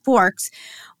conversation from Forks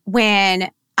when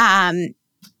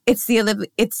it's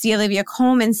the Olivia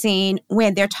Colman scene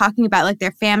when they're talking about like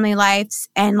their family lives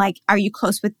and like, are you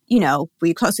close with, were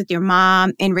you close with your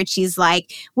mom? And Richie's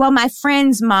like, well, my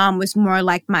friend's mom was more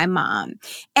like my mom.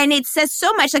 And it says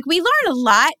so much. Like, we learn a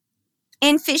lot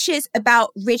in Fishes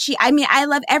about Richie. I mean, I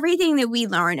love everything that we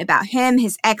learn about him,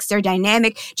 his ex, their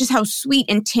dynamic, just how sweet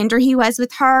and tender he was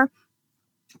with her.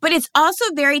 But it's also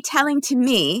very telling to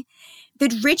me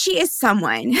that Richie is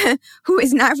someone who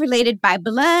is not related by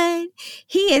blood.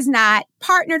 He is not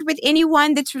partnered with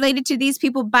anyone that's related to these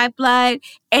people by blood.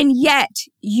 And yet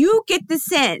you get the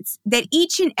sense that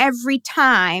each and every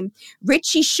time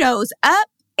Richie shows up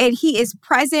and he is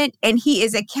present and he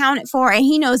is accounted for and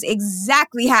he knows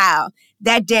exactly how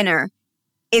that dinner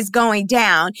is going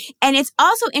down. And it's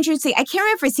also interesting. I can't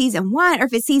remember if it's season 1 or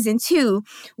if it's season 2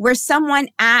 where someone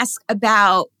asked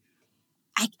about,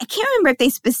 I can't remember if they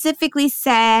specifically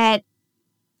said,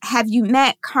 have you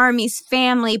met Carmi's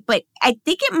family? But I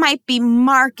think it might be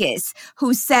Marcus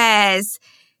who says,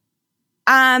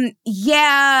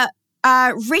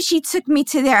 Richie took me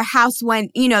to their house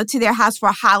to their house for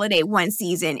a holiday one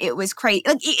season. It was crazy.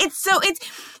 Like, it's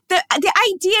the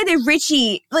idea that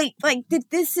Richie, that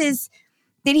this is,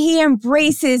 that he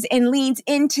embraces and leans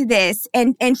into this.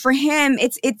 And for him,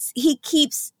 it's he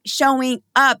keeps showing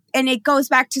up, and it goes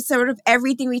back to sort of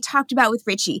everything we talked about with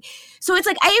Richie. So it's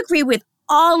like, I agree with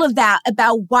all of that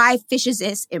about why Fishes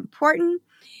is important.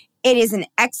 It is an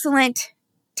excellent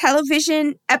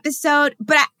television episode,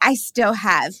 but I still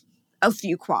have a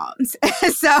few qualms.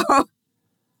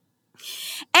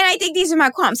 And I think these are my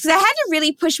qualms because I had to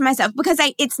really push myself because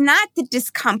it's not the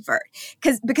discomfort.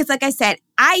 Because like I said,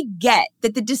 I get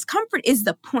that the discomfort is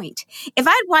the point. If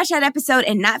I'd watched that episode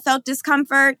and not felt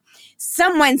discomfort,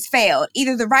 someone's failed.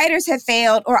 Either the writers have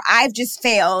failed or I've just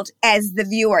failed as the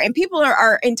viewer. And people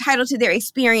are entitled to their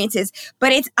experiences,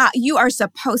 but it's you are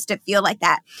supposed to feel like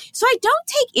that. So I don't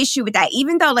take issue with that,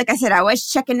 even though, like I said, I was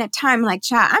checking the time like,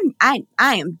 child, I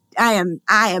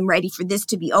am ready for this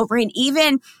to be over. And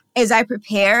even as I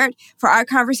prepared for our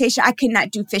conversation, I could not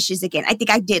do Fishes again. I think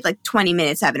I did like 20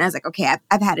 minutes of it. And I was like, okay,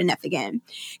 I've had enough again.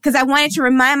 Because I wanted to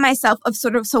remind myself of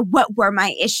so what were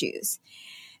my issues?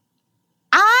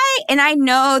 I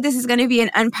know this is going to be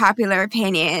an unpopular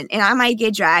opinion and I might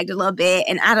get dragged a little bit.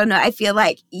 And I don't know. I feel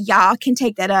like y'all can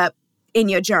take that up in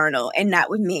your journal and not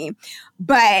with me.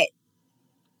 But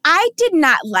I did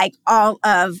not like all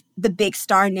of the big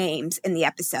star names in the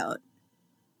episode.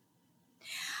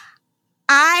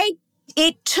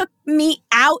 It took me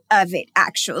out of it,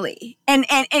 actually. And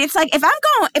it's like, if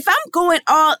I'm going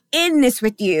all in this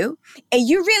with you and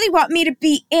you really want me to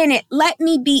be in it, let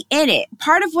me be in it.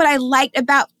 Part of what I liked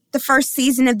about the first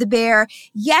season of The Bear,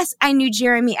 yes, I knew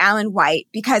Jeremy Allen White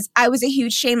because I was a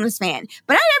huge Shameless fan,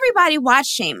 but not everybody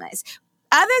watched Shameless.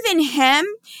 Other than him,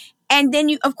 and then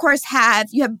you, of course, have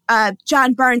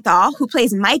John Bernthal, who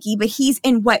plays Mikey, but he's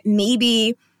in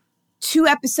maybe 2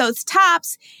 episodes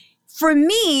tops. For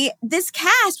me, this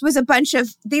cast was a bunch of,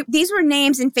 these were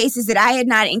names and faces that I had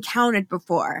not encountered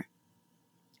before,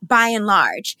 by and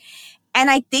large. And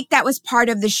I think that was part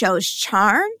of the show's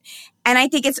charm. And I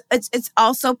think it's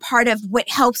also part of what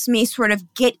helps me sort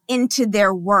of get into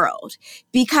their world.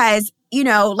 Because,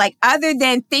 like, other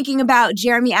than thinking about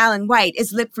Jeremy Allen White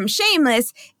as Lip from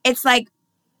Shameless, it's like,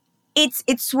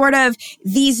 it's sort of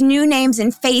these new names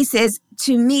and faces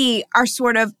to me are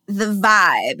sort of the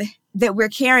vibe that we're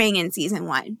carrying in season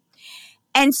 1.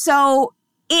 And so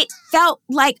it felt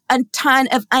like a ton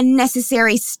of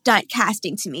unnecessary stunt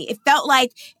casting to me. It felt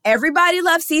like everybody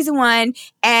loved season 1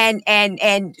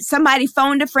 and somebody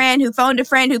phoned a friend who phoned a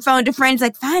friend who phoned a friend. It's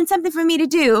like, find something for me to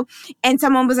do. And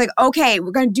someone was like, okay,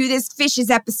 we're going to do this Fishes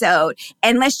episode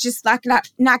and let's just knock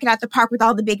it out the park with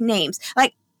all the big names.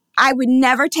 Like, I would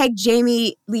never take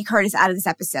Jamie Lee Curtis out of this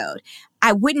episode.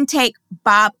 I wouldn't take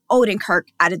Bob Odenkirk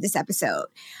out of this episode.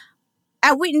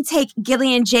 I wouldn't take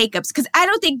Gillian Jacobs because I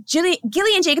don't think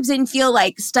Gillian Jacobs didn't feel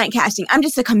like stunt casting. I'm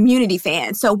just a Community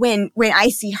fan. So when I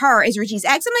see her as Richie's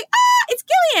ex, I'm like, it's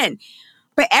Gillian.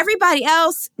 But everybody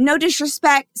else, no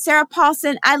disrespect. Sarah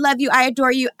Paulson, I love you. I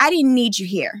adore you. I didn't need you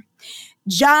here.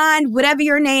 John, whatever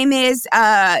your name is,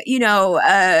 a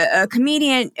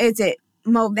comedian, is it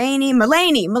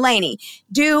Mulaney.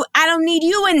 Dude, I don't need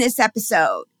you in this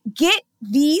episode. Get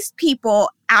these people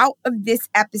out of this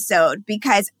episode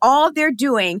because all they're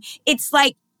doing, it's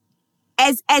like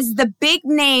as the big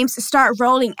names start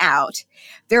rolling out,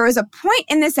 there was a point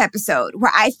in this episode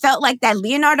where I felt like that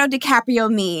Leonardo DiCaprio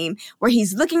meme where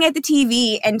he's looking at the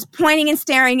TV and pointing and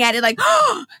staring at it like,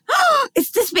 oh,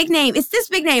 it's this big name. It's this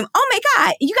big name. Oh my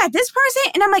God, you got this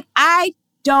person? And I'm like, I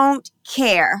don't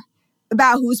care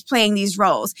about who's playing these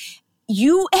roles.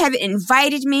 You have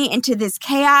invited me into this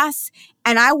chaos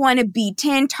and I want to be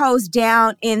 10 toes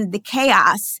down in the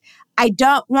chaos. I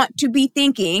don't want to be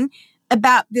thinking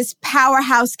about this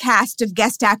powerhouse cast of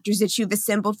guest actors that you've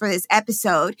assembled for this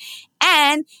episode.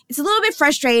 And it's a little bit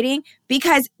frustrating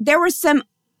because there were some,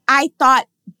 I thought,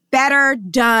 better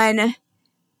done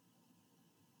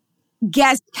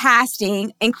guest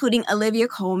casting, including Olivia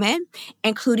Colman,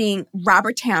 including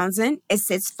Robert Townsend as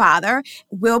Sid's father,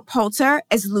 Will Poulter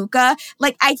as Luca.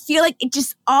 Like, I feel like it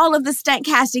just, all of the stunt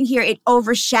casting here, it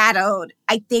overshadowed,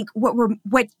 I think, what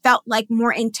felt like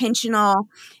more intentional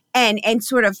and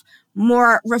sort of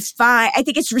more refined. I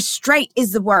think it's restraint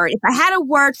is the word. If I had a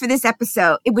word for this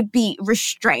episode, it would be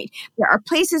restraint. There are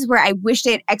places where I wish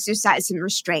they had exercised some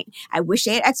restraint. I wish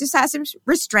they had exercised some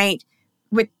restraint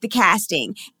with the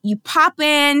casting. You pop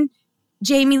in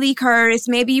Jamie Lee Curtis,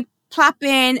 maybe you plop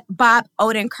in Bob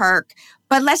Odenkirk,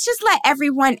 but let's just let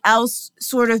everyone else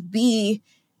sort of be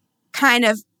kind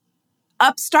of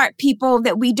upstart people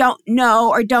that we don't know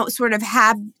or don't sort of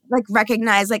have like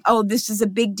recognize like, oh, this is a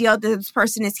big deal that this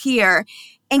person is here,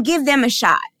 and give them a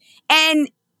shot. And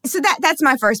so that's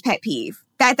my first pet peeve.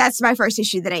 That's my first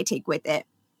issue that I take with it.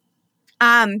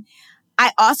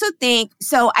 I also think,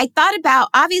 so I thought about,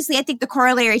 obviously, I think the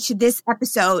corollary to this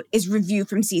episode is Review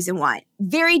from season 1.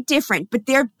 Very different, but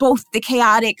they're both the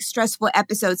chaotic, stressful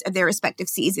episodes of their respective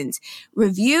seasons.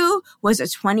 Review was a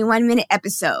 21-minute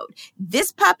episode.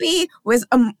 This puppy was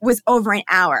over an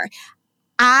hour.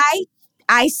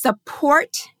 I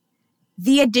support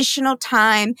the additional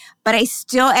time, but I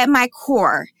still, at my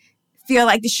core, feel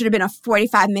like this should have been a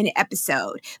 45-minute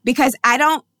episode because I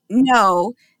don't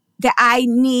know that I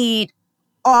need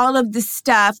all of the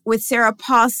stuff with Sarah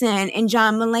Paulson and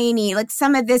John Mulaney. Like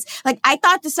some of this, like I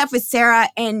thought the stuff with Sarah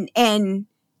and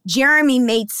Jeremy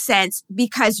made sense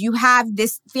because you have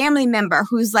this family member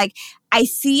who's like, I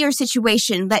see your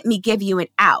situation, let me give you an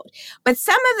out. But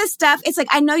some of the stuff, it's like,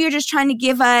 I know you're just trying to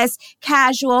give us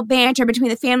casual banter between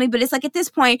the family, but it's like at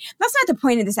this point, that's not the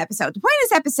point of this episode. The point of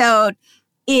this episode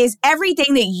is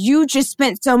everything that you just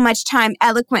spent so much time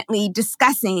eloquently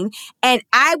discussing. And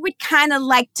I would kind of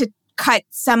like to cut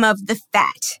some of the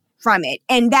fat from it.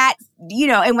 And that, you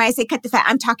know, and when I say cut the fat,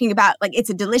 I'm talking about like, it's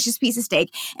a delicious piece of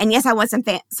steak. And yes, I want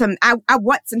I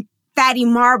want some fatty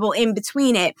marble in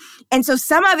between it. And so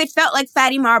some of it felt like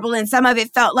fatty marble and some of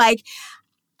it felt like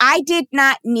I did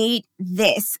not need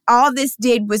this. All this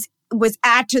did was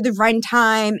add to the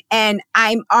runtime and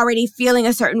I'm already feeling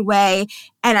a certain way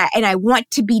and I want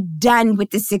to be done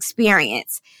with this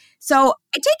experience. So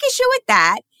I take issue with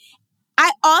that.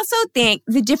 I also think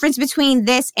the difference between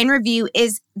this and Review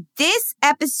is this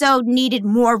episode needed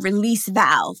more release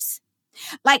valves.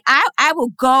 Like I will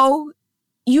go,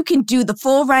 you can do the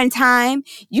full runtime,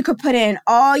 you could put in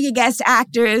all your guest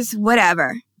actors,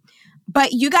 whatever.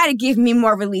 But you got to give me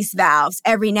more release valves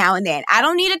every now and then. I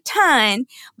don't need a ton,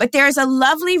 but there's a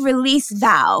lovely release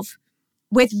valve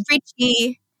with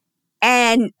Richie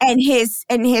and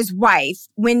his wife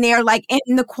when they're like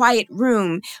in the quiet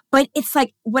room. But it's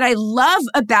like what I love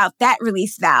about that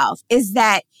release valve is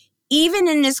that even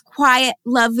in this quiet,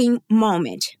 loving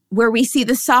moment where we see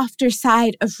the softer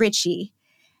side of Richie,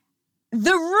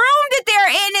 the room that they're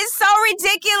in is so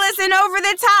ridiculous and over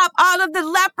the top, all of the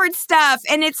leopard stuff.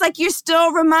 And it's like you're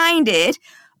still reminded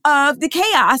of the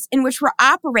chaos in which we're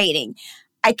operating.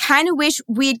 I kind of wish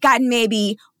we'd gotten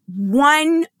maybe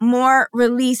one more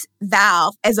release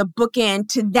valve as a bookend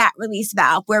to that release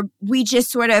valve where we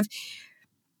just sort of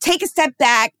take a step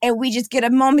back and we just get a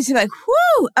moment to be like,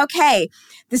 whoo, okay.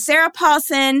 The Sarah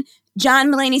Paulson,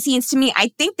 John Mulaney scenes to me,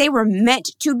 I think they were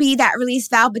meant to be that release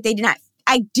valve, but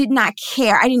I did not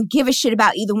care. I didn't give a shit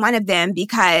about either one of them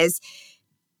because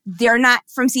they're not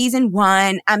from season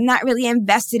 1. I'm not really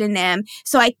invested in them.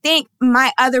 So I think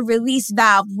my other release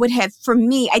valve would have, for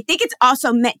me, I think it's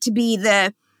also meant to be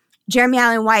the Jeremy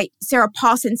Allen White, Sarah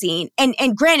Paulson scene. And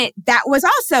granted, that was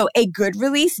also a good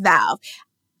release valve.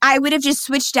 I would have just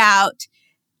switched out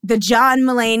the John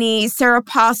Mulaney, Sarah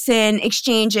Paulson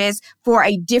exchanges for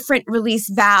a different release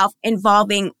valve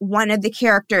involving one of the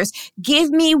characters. Give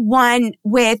me one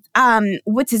with,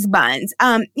 what's his buns?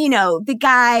 The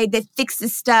guy that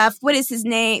fixes stuff. What is his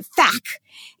name? Fack.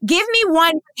 Give me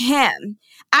one with him.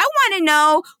 I want to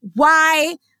know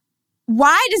why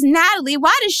why does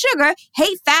Sugar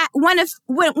hate Fat, one of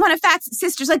Fat's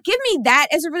sisters? Like, give me that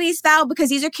as a release valve, because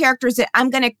these are characters that I'm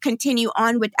going to continue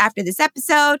on with after this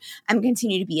episode. I'm going to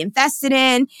continue to be invested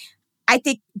in. I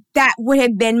think that would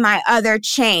have been my other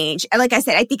change. And like I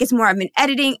said, I think it's more of an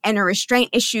editing and a restraint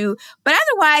issue. But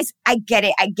otherwise, I get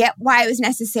it. I get why it was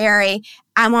necessary.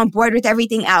 I'm on board with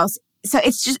everything else. So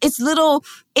it's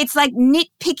like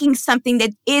nitpicking something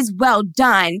that is well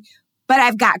done, but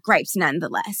I've got gripes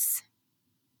nonetheless.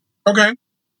 Okay.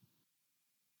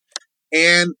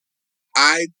 And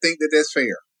I think that that's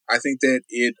fair. I think that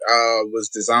it was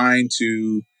designed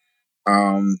to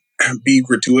be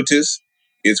gratuitous.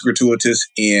 It's gratuitous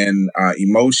in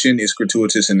emotion. It's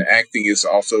gratuitous in acting. It's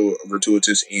also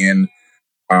gratuitous in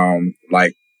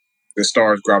like the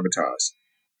star's gravitas.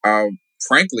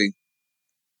 Frankly,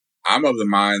 I'm of the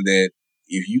mind that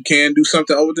if you can do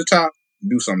something over the top,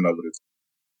 do something over the top.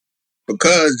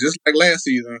 Because just like last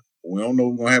season, we don't know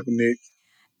what's going to happen next.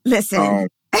 Listen.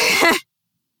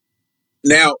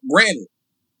 Now, granted,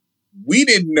 we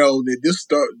didn't know that this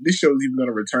show was even going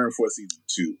to return for season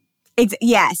 2.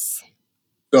 Yes.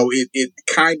 So it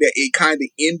kind of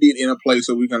ended in a place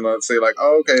where we can say like,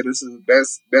 oh, okay,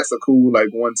 that's a cool like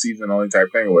one season only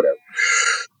type thing or whatever.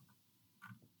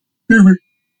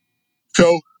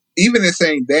 So even in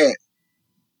saying that,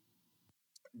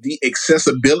 the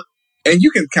accessibility, and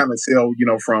you can kind of tell,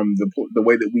 from the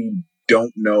way that we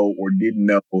don't know or didn't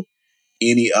know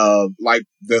any of like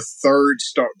the third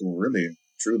star, really,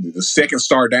 truly, the second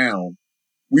star down,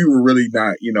 we were really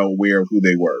not, aware of who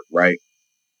they were, right?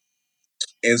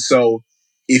 And so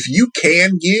if you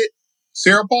can get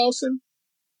Sarah Paulson,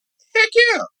 heck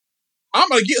yeah, I'm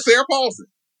going to get Sarah Paulson.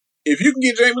 If you can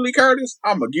get Jamie Lee Curtis,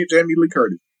 I'm going to get Jamie Lee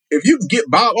Curtis. If you can get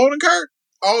Bob Odenkirk,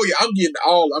 oh yeah, I'm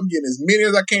getting as many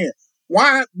as I can.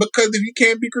 Why? Because if you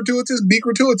can't be gratuitous, be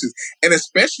gratuitous. And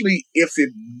especially if it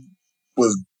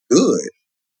was good.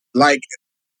 Like,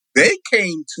 they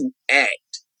came to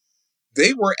act.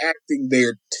 They were acting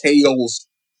their tails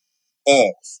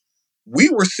off. We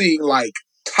were seeing like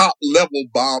top level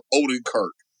Bob Odenkirk.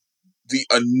 The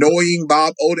annoying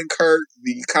Bob Odenkirk,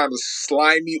 the kind of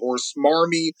slimy or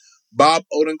smarmy Bob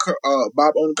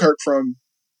Odenkirk from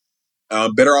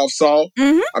Better Off Saul.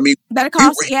 Mm-hmm. I mean, Better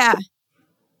Call Saul, yeah.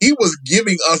 He was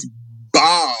giving us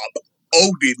Bob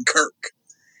Odenkirk.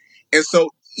 And so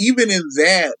even in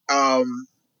that, I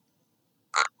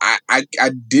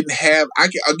didn't have, I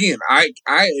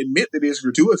admit that it's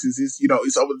gratuitous. It's,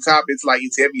 it's over the top. It's like,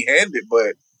 it's heavy handed,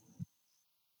 but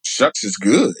shucks, it's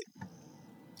good.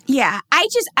 Yeah.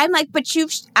 I'm like, but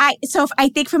so I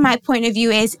think from my point of view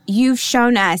is you've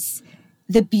shown us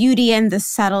the beauty and the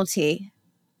subtlety.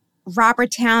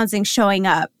 Robert Townsend showing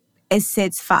up as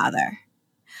Sid's father.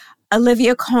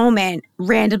 Olivia Colman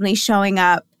randomly showing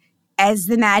up as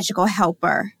the magical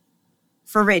helper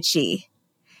for Richie.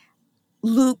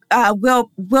 Will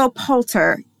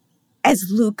Poulter as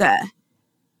Luca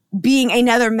being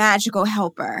another magical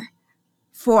helper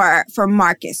for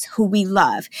Marcus, who we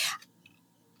love.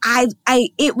 I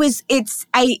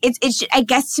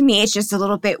guess to me it's just a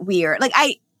little bit weird. Like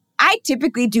I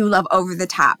typically do love over the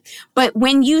top, but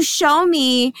when you show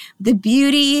me the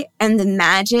beauty and the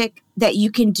magic that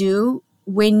you can do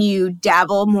when you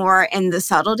dabble more in the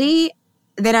subtlety,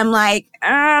 then I'm like,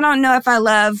 I don't know if I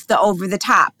love the over the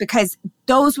top, because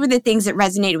those were the things that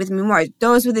resonated with me more.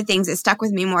 Those were the things that stuck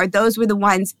with me more. Those were the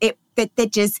ones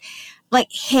that just like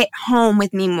hit home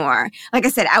with me more. Like I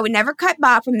said, I would never cut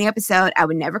Bob from the episode. I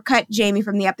would never cut Jamie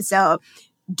from the episode.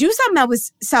 Do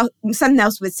something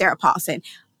else with Sarah Paulson.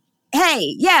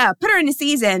 Hey, yeah, put her in a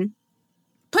season.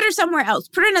 Put her somewhere else.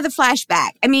 Put her another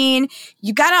flashback. I mean,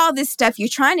 you got all this stuff. You're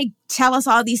trying to tell us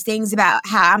all these things about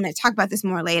how, I'm going to talk about this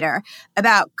more later,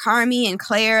 about Carmy and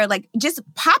Claire. Like, just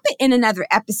pop it in another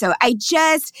episode.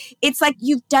 It's like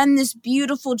you've done this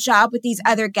beautiful job with these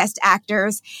other guest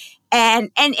actors.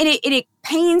 And it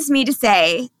pains me to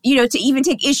say, to even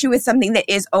take issue with something that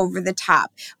is over the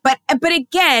top. But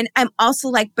again, I'm also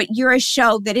like, but you're a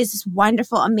show that is this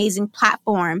wonderful, amazing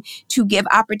platform to give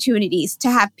opportunities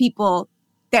to have people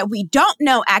that we don't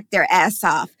know act their ass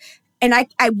off. And I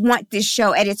want this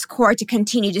show at its core to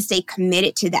continue to stay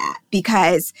committed to that,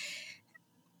 because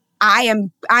I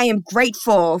am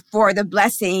grateful for the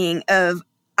blessing of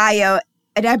Ayo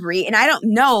Edebiri. And I don't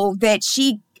know that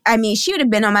she would have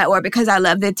been on my orbit because I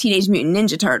love the Teenage Mutant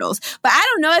Ninja Turtles. But I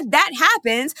don't know if that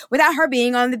happens without her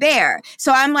being on The Bear.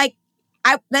 So I'm like,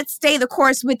 let's stay the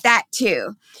course with that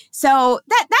too. So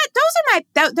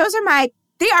those are my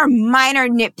they are minor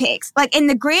nitpicks. Like, in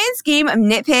the grand scheme of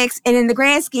nitpicks and in the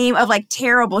grand scheme of like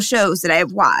terrible shows that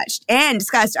I've watched and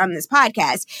discussed on this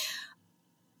podcast,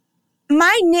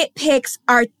 my nitpicks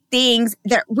are things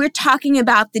that we're talking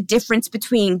about, the difference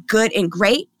between good and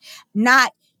great,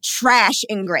 not trash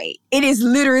and great. It is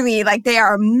literally like they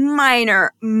are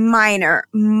minor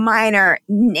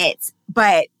nits,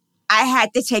 but I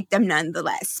had to take them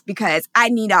nonetheless because I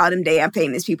need all them damn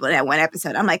famous people in that one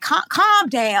episode. I'm like, calm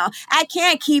down. I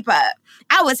can't keep up.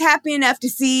 I was happy enough to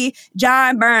see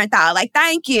John Bernthal. Like,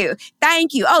 thank you.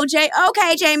 Oh,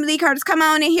 okay, Jamie Lee Curtis, come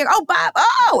on in here. Oh, Bob.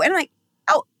 Oh, and I'm like,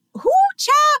 oh, who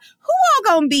all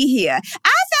gonna be here? I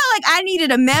felt like I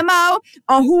needed a memo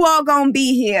on who all gonna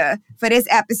be here for this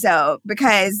episode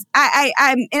because I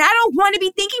don't want to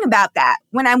be thinking about that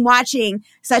when I'm watching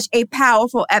such a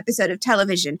powerful episode of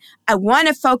television. I want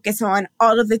to focus on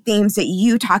all of the themes that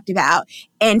you talked about.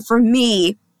 And for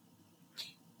me,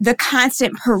 the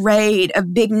constant parade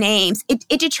of big names, it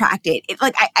detracted.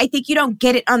 I think you don't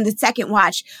get it on the second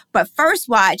watch, but first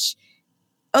watch,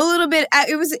 a little bit,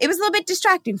 it was a little bit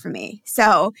distracting for me.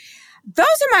 So those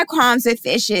are my qualms with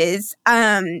Fishes.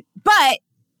 But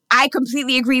I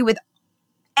completely agree with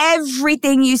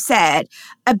everything you said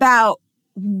about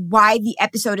why the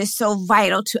episode is so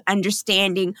vital to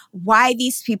understanding why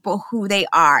these people who they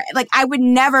are. Like, I would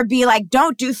never be like,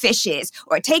 don't do Fishes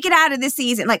or take it out of the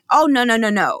season. Like, oh,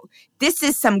 no. This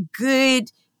is some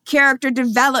good character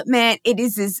development.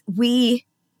 We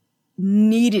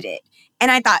needed it. And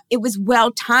I thought it was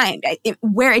well timed.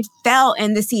 Where it fell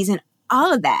in the season,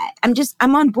 all of that.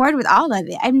 I'm on board with all of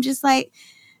it. I'm just like,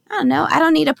 I don't know. I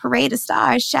don't need a parade of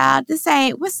stars, child. This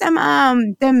ain't, what's some,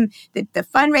 the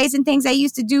fundraising things I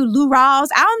used to do, Lou Rawls.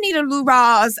 I don't need a Lou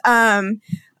Rawls,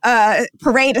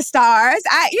 parade of stars.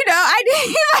 You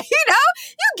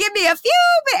give me a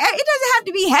few, but it doesn't have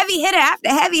to be heavy hitter after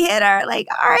heavy hitter. Like,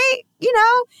 all right,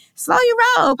 slow your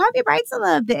roll, pump your brakes a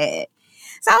little bit.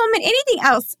 Solomon, anything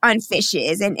else on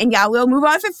Fishes? And y'all, we'll move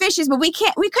on for Fishes, but we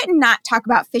couldn't not talk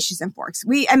about Fishes and Forks.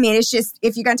 It's just,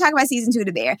 if you're going to talk about season 2 of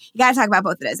The Bear, you got to talk about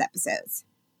both of those episodes.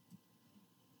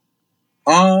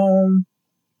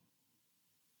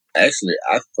 Actually,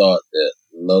 I thought that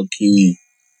low-key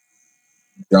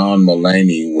John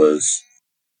Mulaney was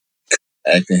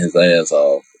acting his ass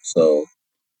off. So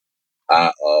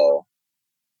I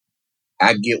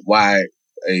get why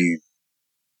a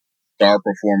star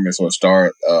performance or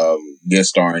star guest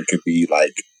starring could be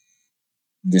like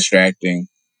distracting,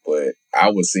 but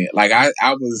I was seeing like I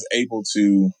was able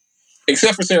to,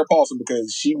 except for Sarah Paulson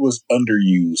because she was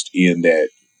underused in that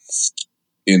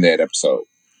episode.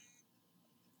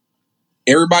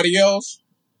 Everybody else,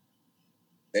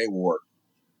 they will work.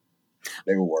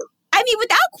 I mean,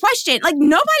 without question, like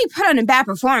nobody put on a bad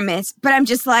performance, but I'm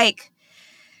just like,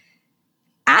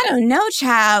 I don't know,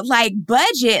 child. Like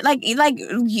budget, like you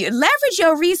leverage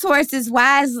your resources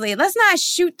wisely. Let's not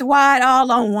shoot the wad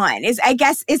all on one. I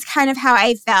guess it's kind of how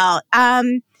I felt.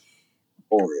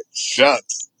 For it,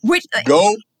 shucks.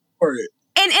 Go for it.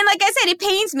 And like I said, it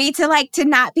pains me to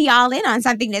not be all in on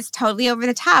something that's totally over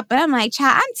the top. But I'm like,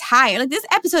 child, I'm tired. Like this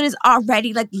episode has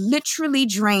already like literally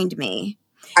drained me.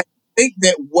 I think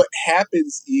that what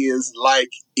happens is like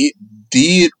it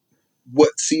did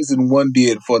what season 1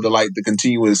 did for the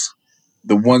continuous,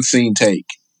 the one scene take.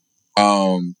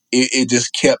 It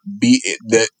just kept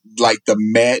the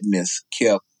madness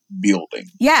kept building.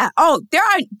 Yeah. Oh, there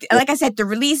are, like I said, the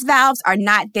release valves are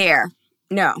not there.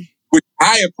 No. Which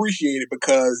I appreciated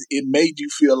because it made you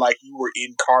feel like you were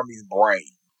in Carmi's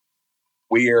brain,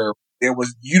 where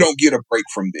you don't get a break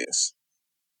from this.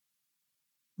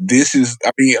 This is,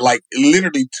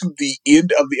 literally to the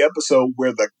end of the episode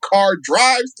where the car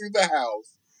drives through the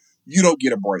house, you don't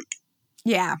get a break.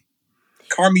 Yeah.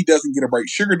 Carmi doesn't get a break.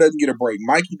 Sugar doesn't get a break.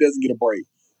 Mikey doesn't get a break.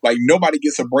 Like, nobody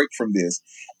gets a break from this.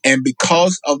 And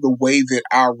because of the way that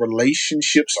our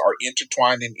relationships are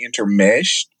intertwined and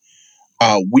intermeshed,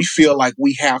 we feel like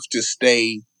we have to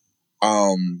stay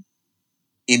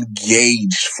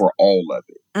engaged for all of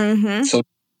it. Mm-hmm. So,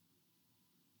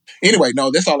 anyway,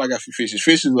 no, that's all I got for Fishes.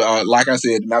 Fishes, like I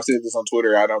said, and I've said this on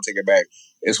Twitter, I don't take it back.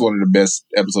 It's one of the best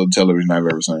episodes of television I've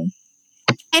ever seen.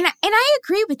 And I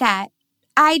agree with that.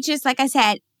 I just, like I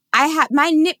said,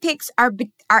 my nitpicks are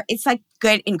it's like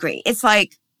good and great. It's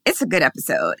like, it's a good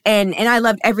episode. And I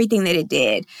loved everything that it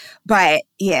did. But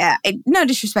yeah, no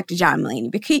disrespect to John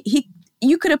Mulaney, because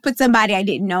you could have put somebody I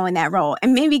didn't know in that role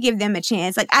and maybe give them a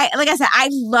chance. Like I said, I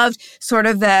loved sort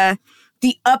of the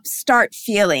upstart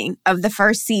feeling of the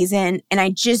first season. And I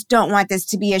just don't want this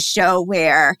to be a show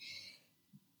where,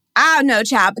 I don't know,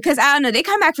 child, because I don't know, they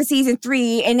come back for season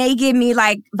 3 and they give me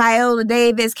like Viola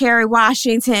Davis, Kerry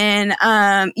Washington,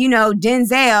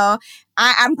 Denzel.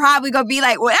 I'm probably going to be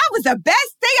like, well, that was the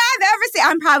best thing I've ever seen.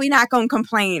 I'm probably not going to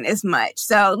complain as much.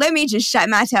 So let me just shut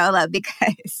my tail up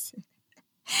because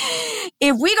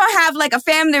if we gonna have like a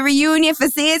family reunion for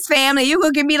Sid's family, you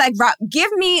gonna give me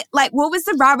like what was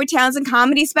the Robert Townsend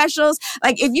comedy specials?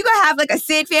 Like if you gonna have like a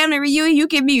Sid family reunion, you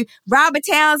give me Robert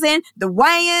Townsend, the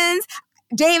Wayans,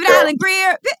 David Allen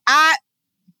Greer.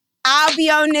 I'll be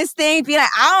on this thing, be like,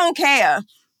 I don't care.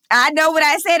 I know what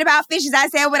I said about fishes. I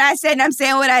said what I said, and I'm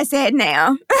saying what I said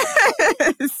now.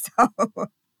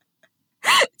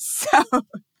 So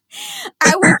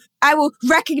I will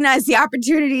recognize the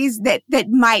opportunities that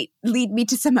might lead me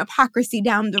to some hypocrisy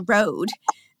down the road.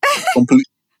 Completely.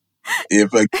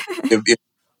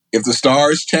 If the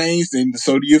stars change, then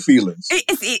so do your feelings.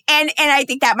 And I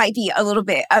think that might be a little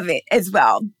bit of it as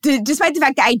well. Despite the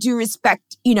fact that I do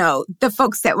respect, the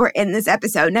folks that were in this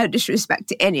episode. No disrespect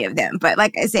to any of them. But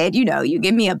like I said, you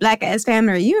give me a black ass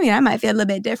family reunion, I might feel a little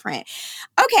bit different.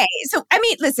 Okay. So,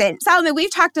 listen, Solomon,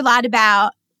 we've talked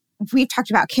about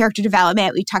character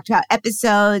development. We've talked about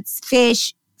episodes,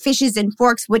 fishes and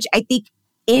forks, which I think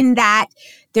in that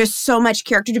there's so much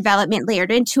character development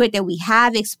layered into it that we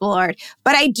have explored.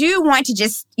 But I do want to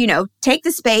just, take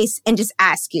the space and just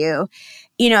ask you,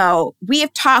 we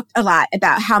have talked a lot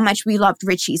about how much we loved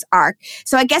Richie's arc.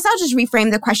 So I guess I'll just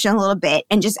reframe the question a little bit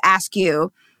and just ask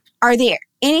you, are there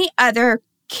any other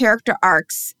character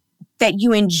arcs that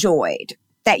you enjoyed,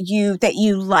 that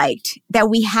you liked, that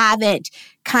we haven't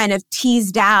kind of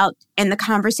teased out in the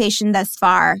conversation thus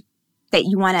far that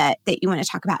you want to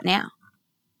talk about now?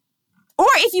 Or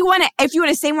if you want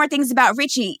to say more things about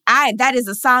Richie, that is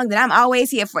a song that I'm always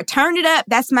here for. Turn It Up,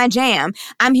 that's my jam.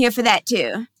 I'm here for that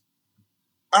too.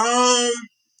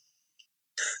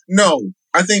 No,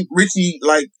 I think Richie,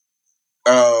 that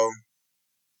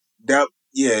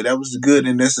was good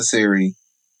and necessary.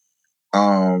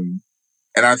 And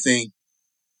I think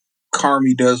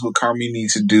Carmy does what Carmy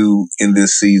needs to do in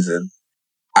this season.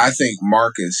 I think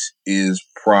Marcus is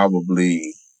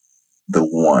probably the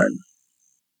one.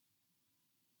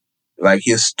 Like,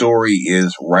 his story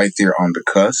is right there on the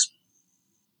cusp.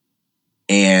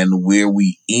 And where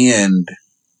we end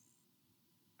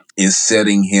is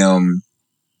setting him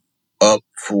up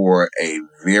for a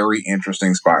very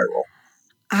interesting spiral.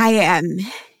 I am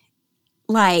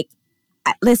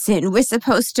listen, we're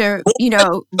supposed to,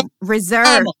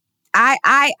 reserve.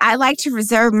 I like to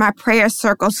reserve my prayer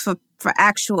circles for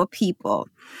actual people.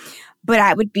 But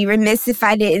I would be remiss if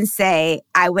I didn't say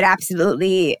I would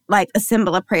absolutely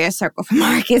assemble a prayer circle for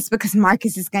Marcus, because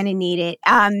Marcus is going to need it.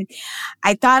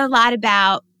 I thought a lot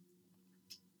about,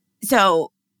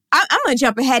 so I'm going to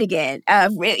jump ahead again.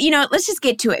 Let's just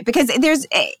get to it, because there's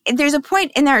a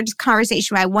point in our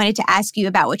conversation where I wanted to ask you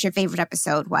about what your favorite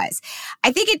episode was.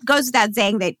 I think it goes without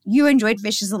saying that you enjoyed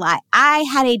Fishes a lot. I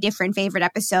had a different favorite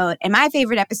episode, and my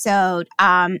favorite episode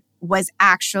was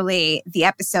actually the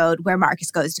episode where Marcus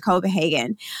goes to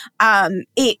Copenhagen.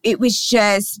 It was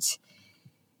just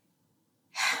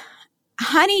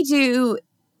Honeydew.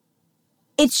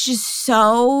 It's just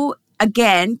so,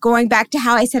 again, going back to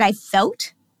how I said I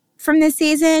felt from this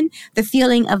season, the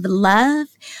feeling of love.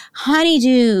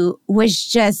 Honeydew was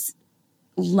just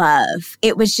love.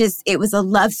 It was a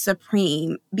love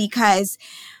supreme, because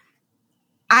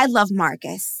I love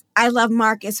Marcus. I love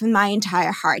Marcus with my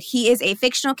entire heart. He is a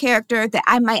fictional character that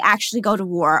I might actually go to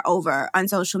war over on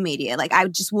social media. I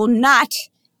just will not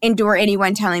endure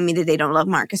anyone telling me that they don't love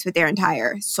Marcus with their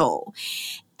entire soul.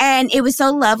 And it was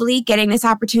so lovely getting this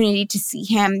opportunity to see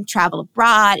him travel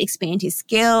abroad, expand his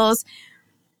skills.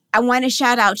 I want to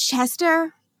shout out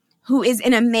Chester, who is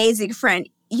an amazing friend.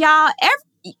 Y'all,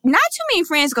 not too many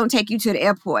friends going to take you to the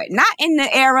airport. Not in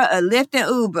the era of Lyft and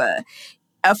Uber.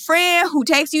 A friend who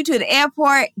takes you to the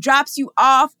airport, drops you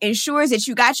off, ensures that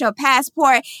you got your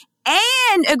passport,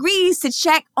 and agrees to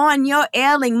check on your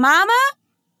ailing mama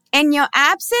in your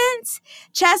absence.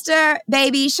 Chester,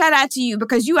 baby, shout out to you,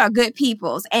 because you are good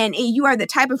peoples, and you are the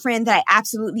type of friend that I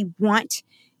absolutely want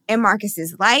in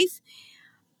Marcus's life.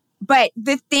 But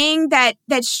the thing that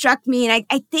struck me, and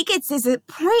I think there's a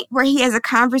point where he has a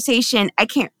conversation. I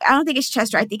don't think it's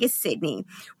Chester. I think it's Sydney,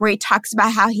 where he talks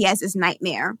about how he has this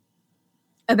nightmare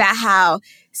about how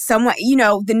someone,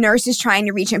 the nurse is trying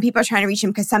to reach him. People are trying to reach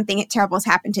him because something terrible has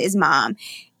happened to his mom,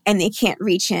 and they can't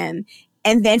reach him.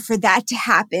 And then for that to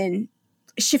happen,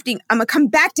 I'm going to come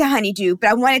back to Honeydew, but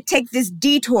I want to take this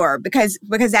detour because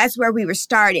that's where we were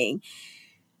starting.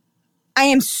 I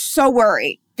am so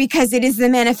worried, because it is the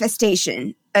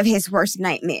manifestation of his worst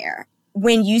nightmare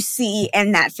when you see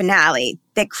in that finale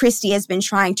that Christy has been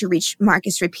trying to reach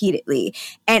Marcus repeatedly.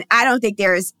 And I don't think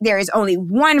there is only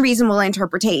one reasonable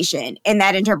interpretation. And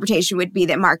that interpretation would be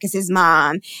that Marcus's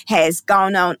mom has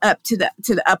gone on up to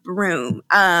the upper room.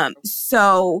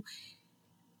 So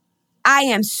I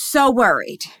am so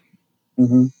worried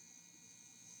Mm-hmm.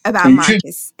 about And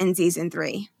Marcus in season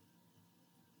 3.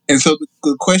 And so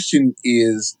the question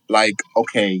is like,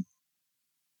 okay,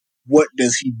 what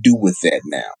does he do with that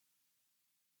now?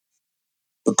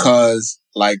 Because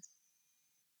like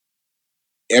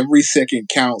every second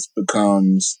counts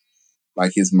becomes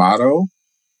like his motto.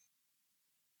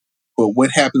 But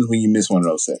what happens when you miss one of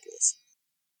those seconds?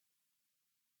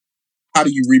 How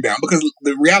do you rebound? Because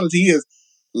the reality is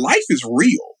life is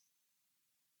real.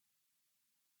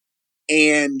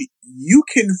 And you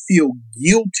can feel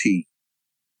guilty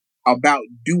about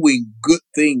doing good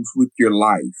things with your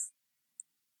life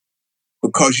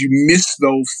because you miss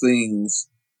those things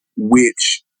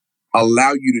which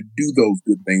allow you to do those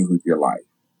good things with your life.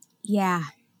 Yeah.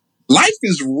 Life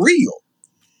is real.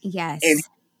 Yes. And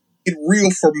it's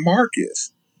real for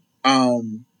Marcus.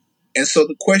 And so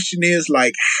the question is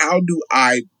like, how do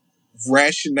I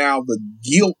rationale the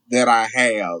guilt that I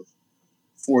have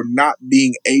for not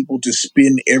being able to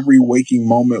spend every waking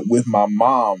moment with my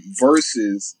mom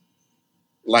versus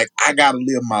like, I got to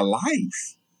live my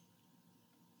life.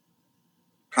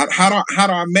 How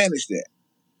do I manage that?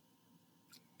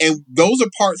 And those are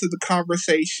parts of the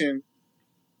conversation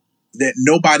that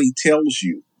nobody tells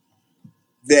you,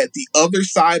 that the other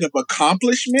side of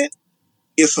accomplishment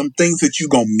is some things that you're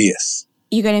going to miss.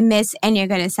 You're going to miss and you're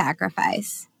going to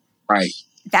sacrifice. Right.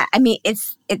 That's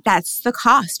the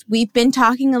cost. We've been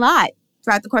talking a lot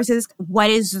throughout the course of this. What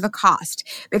is the cost?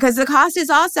 Because the cost is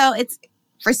also, it's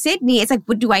for Sydney, it's like,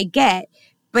 what do I get?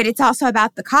 But it's also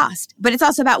about the cost. But it's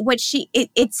also about what it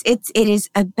is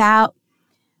about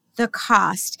the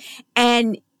cost.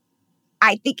 And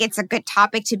I think it's a good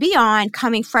topic to be on,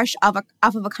 coming fresh off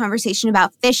of a conversation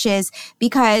about fishes,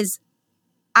 because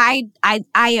I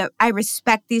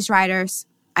respect these writers.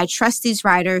 I trust these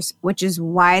writers, which is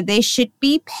why they should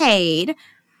be paid.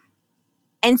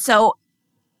 And so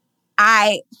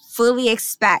I fully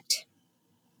expect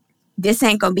this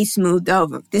ain't going to be smoothed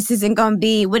over. This isn't going to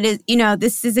be,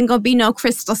 this isn't going to be no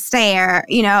crystal stair,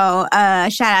 shout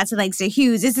out to Langston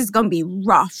Hughes. This is going to be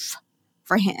rough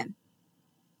for him.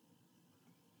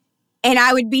 And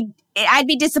I'd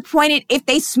be disappointed if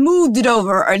they smoothed it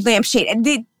over or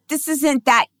lampshade. This isn't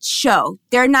that show.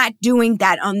 They're not doing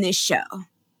that on this show.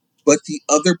 But the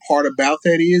other part about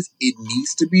that is it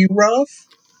needs to be rough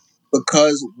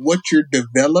because what you're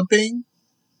developing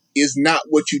is not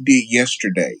what you did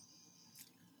yesterday.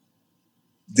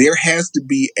 There has to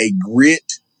be a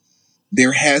grit.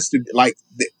 There has to be like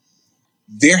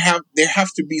there have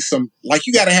to be some, like,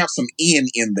 you got to have some in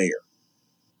there.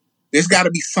 There's got to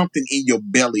be something in your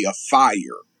belly, a fire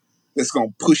that's going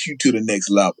to push you to the next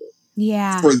level.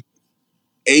 Yeah. For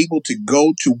able to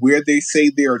go to where they say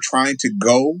they are trying to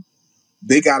go,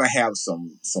 they got to have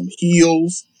some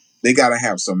hills, they got to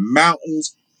have some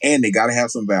mountains, and they got to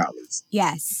have some valleys.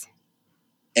 Yes.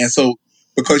 And so,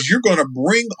 because you're going to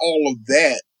bring all of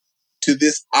that to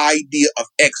this idea of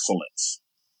excellence,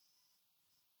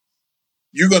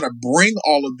 you're going to bring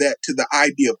all of that to the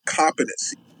idea of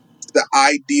competency, to the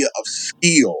idea of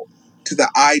skill, to the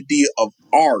idea of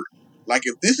art. Like,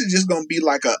 if this is just going to be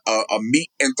like a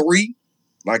meat and three,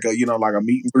 like a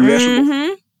meat and three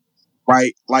vegetables,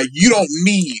 right? Like, you don't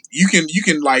need, you can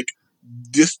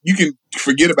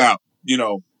forget about,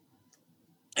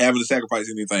 having to sacrifice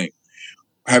anything,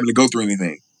 having to go through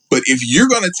anything. But if you're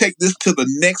going to take this to the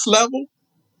next level,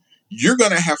 you're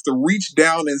going to have to reach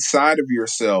down inside of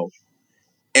yourself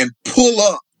and pull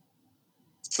up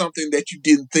something that you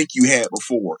didn't think you had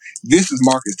before. This is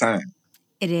Marcus' time.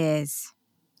 It is.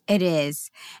 It is.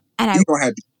 And He's going to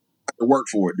have to work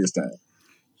for it this time.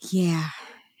 Yeah.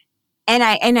 And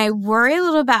I worry a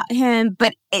little about him,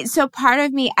 but so part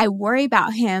of me, I worry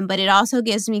about him, but it also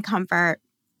gives me comfort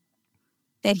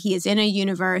that he is in a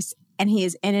universe and he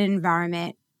is in an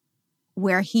environment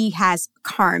where he has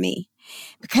Carmy.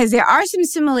 Because there are some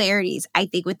similarities, I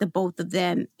think, with the both of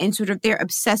them and sort of their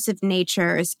obsessive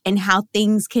natures and how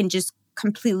things can just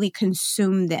completely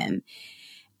consume them.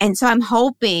 And so I'm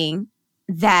hoping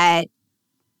that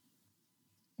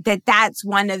that's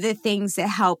one of the things that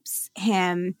helps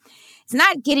him. It's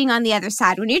not getting on the other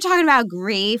side. When you're talking about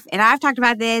grief, and I've talked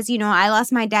about this, I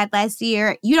lost my dad last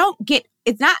year.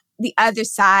 It's not the other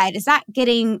side. It's not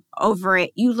getting over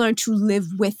it. You learn to live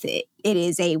with it. It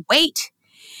is a weight.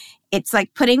 It's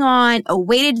like putting on a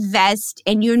weighted vest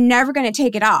and you're never going to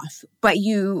take it off, but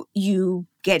you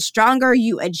get stronger,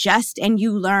 you adjust, and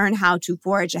you learn how to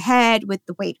forge ahead with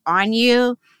the weight on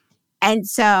you. And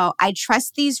so I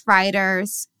trust these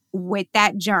writers with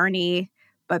that journey,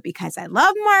 but because I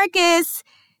love Marcus,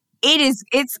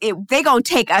 they're going to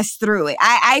take us through it.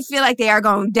 I feel like they are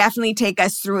going to definitely take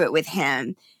us through it with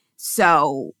him.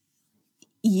 So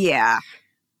Yeah.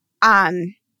 I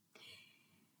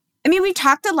mean, we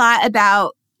talked a lot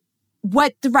about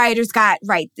what the writers got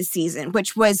right this season,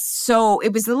 which was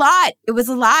it was a lot. It was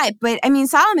a lot. But I mean,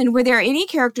 Solomon, were there any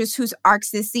characters whose arcs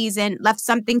this season left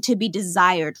something to be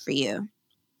desired for you?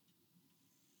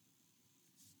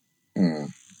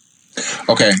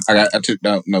 Okay, I took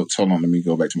down notes. Hold on, let me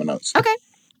go back to my notes. Okay.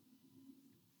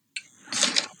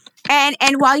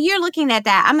 And while you're looking at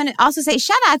that, I'm going to also say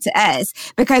shout out to us,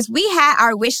 because we had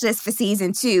our wish list for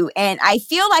season 2. And I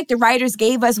feel like the writers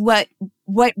gave us what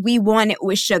we wanted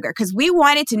with Sugar, because we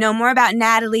wanted to know more about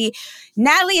Natalie.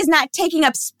 Natalie is not taking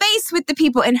up space with the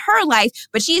people in her life,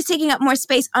 but she is taking up more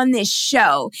space on this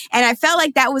show. And I felt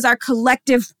like that was our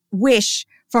collective wish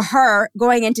for her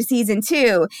going into season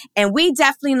 2. And we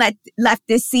definitely left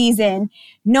this season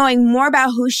knowing more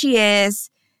about who she is,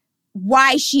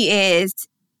 why she is.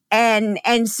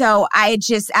 And so I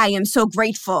am so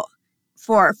grateful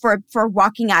for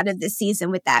walking out of this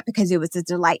season with that, because it was a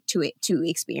delight to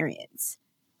experience.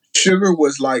 Sugar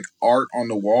was like art on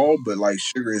the wall, but like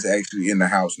Sugar is actually in the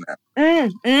house now.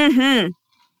 Mm-hmm.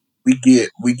 We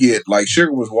get like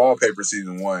Sugar was wallpaper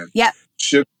season 1. Yep.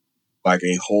 Sugar like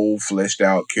a whole fleshed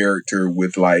out character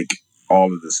with like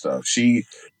all of the stuff. She's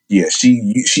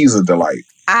a delight.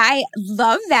 I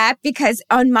love that, because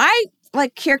on my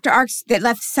character arcs that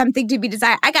left something to be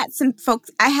desired, I got some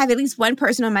folks. I have at least one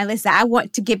person on my list that I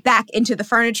want to get back into the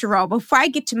furniture role. Before I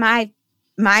get to my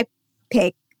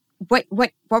pick, what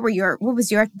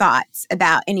was your thoughts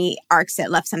about any arcs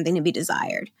that left something to be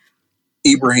desired?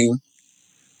 Ibrahim.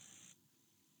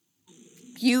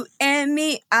 You and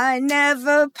me, I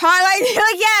never part. Like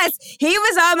yes, he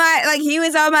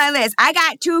was on my list. I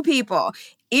got 2 people.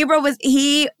 Ibra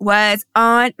was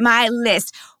on my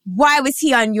list. Why was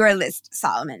he on your list,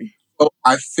 Solomon? Oh,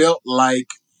 I felt like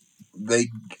they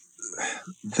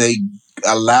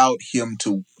allowed him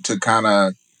to kind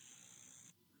of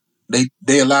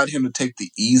they allowed him to take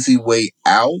the easy way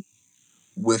out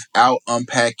without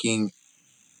unpacking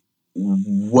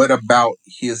what about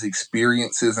his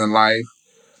experiences in life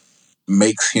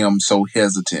makes him so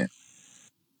hesitant.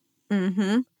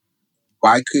 Mm-hmm.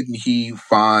 Why couldn't he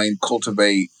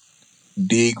cultivate,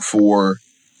 dig for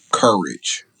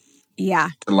courage? Yeah.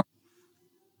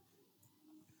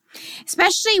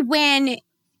 Especially when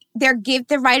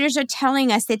the writers are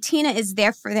telling us that Tina is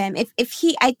there for them. If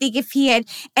he had,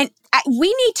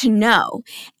 we need to know.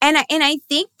 And I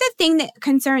think the thing that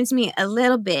concerns me a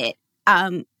little bit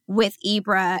with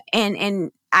Ibra,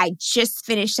 and I just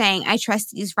finished saying I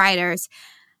trust these writers.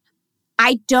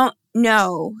 I don't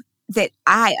know that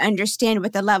I understand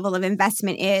what the level of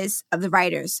investment is of the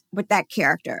writers with that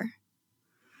character.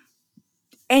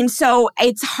 And so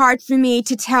it's hard for me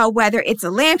to tell whether it's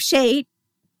a lampshade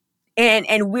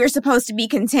and we're supposed to be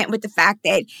content with the fact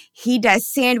that he does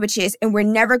sandwiches, and we're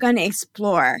never going to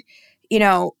explore,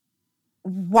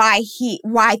 why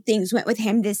things went with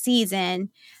him this season.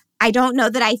 I don't know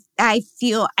that I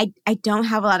feel I don't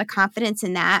have a lot of confidence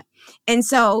in that. And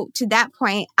so to that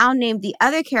point, I'll name the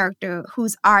other character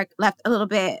whose arc left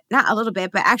not a little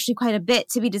bit, but actually quite a bit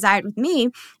to be desired with me.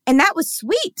 And that was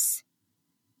Sweeps.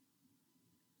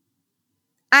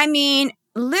 I mean,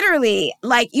 literally,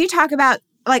 like you talk about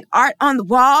like art on the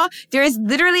wall. There is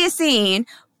literally a scene,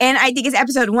 and I think it's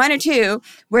episode 1 or 2,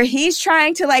 where he's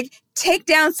trying to like take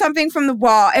down something from the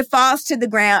wall. It falls to the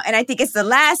ground. And I think it's the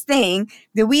last thing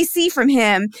that we see from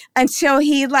him until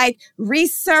he like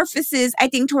resurfaces, I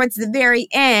think towards the very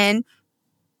end.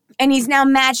 And he's now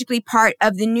magically part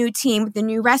of the new team with the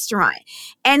new restaurant.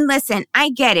 And listen, I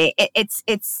get it.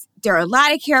 There are a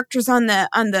lot of characters on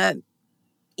the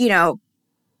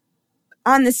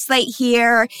slate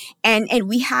here, and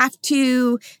we have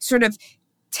to sort of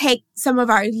take some of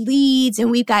our leads, and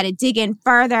we've got to dig in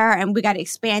further, and we got to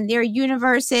expand their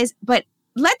universes. But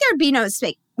let there be no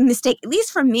mistake, at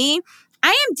least for me, I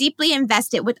am deeply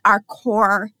invested with our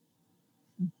core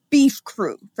beef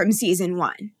crew from season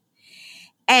 1.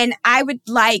 And I would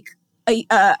like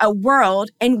a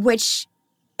world in which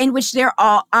they're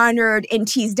all honored and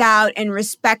teased out and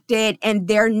respected, and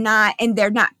they're not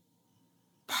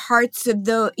parts of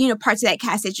that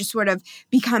cast that just sort of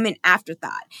become an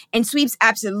afterthought. And Sweeps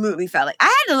absolutely felt like I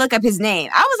had to look up his name.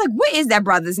 I was like, what is that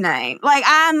brother's name? Like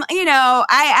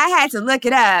I had to look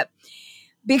it up,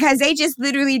 because they just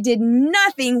literally did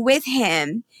nothing with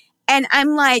him. And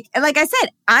I'm like I said,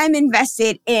 I'm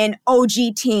invested in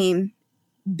OG team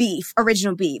beef,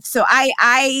 original beef. So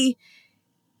I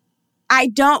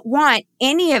don't want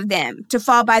any of them to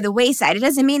fall by the wayside. It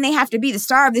doesn't mean they have to be the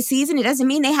star of the season. It doesn't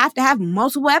mean they have to have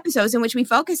multiple episodes in which we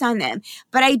focus on them.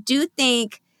 But I do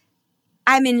think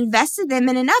I'm invested in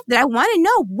them enough that I want to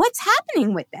know what's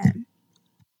happening with them.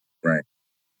 Right.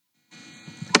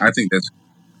 I think that's...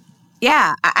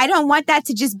 Yeah, I don't want that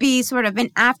to just be sort of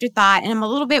an afterthought, and I'm a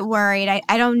little bit worried.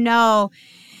 I don't know.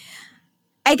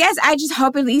 I guess I just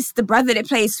hope at least the brother that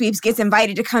plays Sweeps gets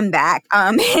invited to come back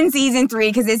in season 3,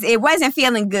 because it wasn't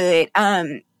feeling good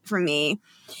for me.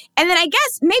 And then I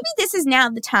guess maybe this is now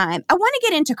the time. I want to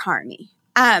get into Carmy.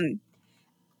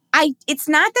 It's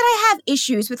not that I have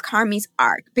issues with Carmy's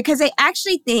arc, because I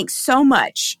actually think so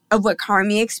much of what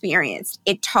Carmy experienced,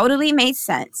 it totally made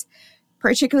sense,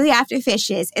 particularly after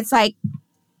Fishes. It's like,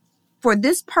 for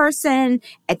this person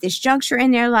at this juncture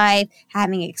in their life,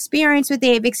 having experienced what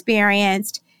they've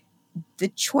experienced, the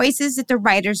choices that the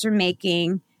writers are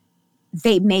making,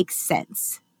 they make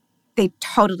sense. They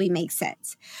totally make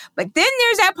sense. But then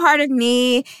there's that part of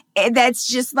me that's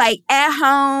just like at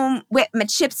home with my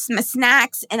chips, my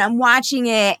snacks, and I'm watching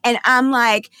it, and I'm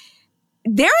like,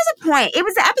 there was a point, it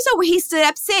was the episode where he stood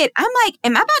up Sid. I'm like,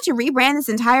 am I about to rebrand this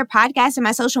entire podcast and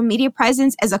my social media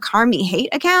presence as a Carmy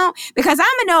hate account? Because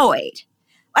I'm annoyed.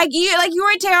 Like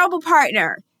you're a terrible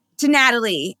partner to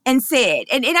Natalie and Sid.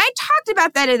 And I talked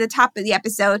about that at the top of the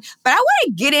episode, but I want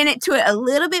to get into it a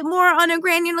little bit more on a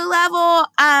granular level.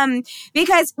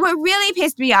 Because what really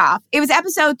pissed me off, it was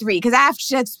episode 3, because I have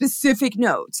specific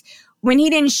notes, when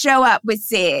he didn't show up with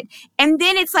Sid. And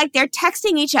then it's like they're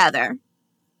texting each other.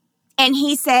 And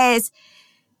he says,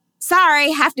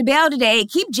 sorry, have to bail today.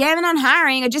 Keep jamming on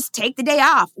hiring or just take the day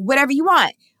off. Whatever you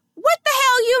want. What the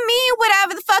hell you mean,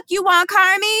 whatever the fuck you want,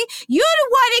 Carmy? You're the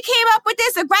one that came up with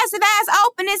this aggressive-ass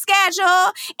opening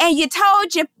schedule, and you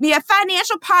told your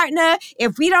financial partner,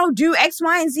 if we don't do X,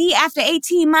 Y, and Z after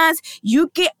 18 months, you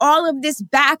get all of this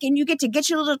back, and you get to get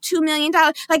your little $2 million.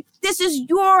 Like, this is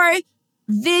your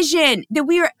vision that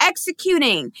we are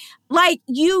executing. Like,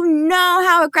 you know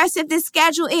how aggressive this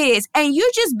schedule is, and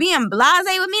you just being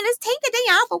blasé with me. Let's take the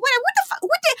day off or whatever. What the fuck?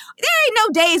 There ain't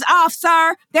no days off,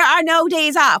 sir. There are no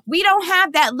days off. We don't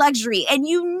have that luxury. And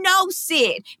you know,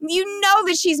 Sid, you know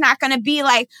that she's not going to be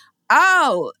like,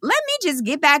 oh, let me just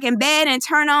get back in bed and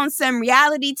turn on some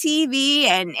reality TV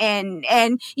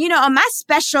and you know, on my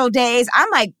special days, I'm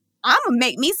like, I'm going to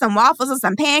make me some waffles or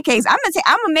some pancakes. I'm going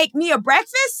to make me a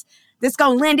breakfast that's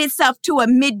going to lend itself to a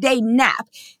midday nap.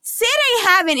 Sid ain't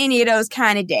having any of those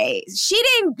kind of days. She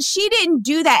didn't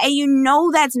do that. And you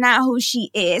know that's not who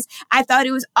she is. I thought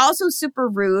it was also super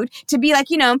rude to be like,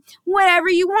 you know, whatever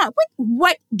you want.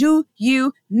 What do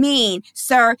you mean,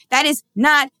 sir? That is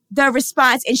not the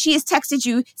response. And she has texted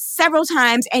you several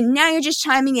times, and now you're just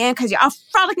chiming in because you're all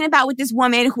frolicking about with this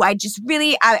woman who I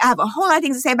have a whole lot of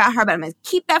things to say about her, but I'm going to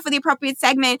keep that for the appropriate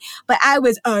segment. But I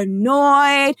was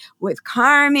annoyed with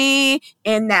Carmy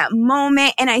in that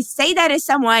moment. And I say that as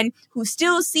someone who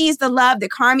still sees the love that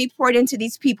Carmy poured into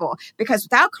these people, because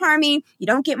without Carmy, you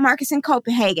don't get Marcus in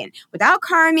Copenhagen. Without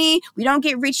Carmy, we don't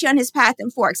get Richie on his path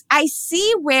and Forks. I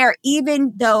see where,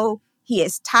 even though he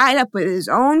is tied up with his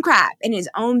own crap and his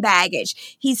own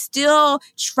baggage, he's still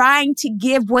trying to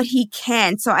give what he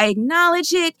can. So I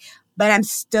acknowledge it, but I'm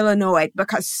still annoyed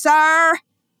because, sir,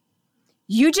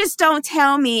 you just don't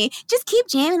tell me, just keep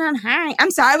jamming on high.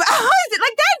 I'm sorry, but how is it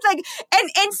like that? Like,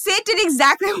 and Sid did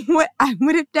exactly what I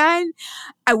would have done.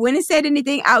 I wouldn't have said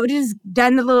anything. I would have just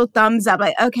done the little thumbs up,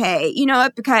 like, okay, you know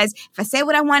what? Because if I say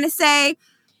what I want to say,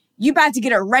 you about to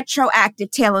get a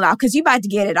retroactive tailing off, because you about to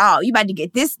get it all. You about to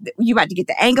get this, you about to get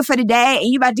the anger for the day, and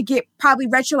you about to get probably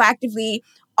retroactively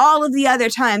all of the other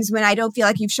times when I don't feel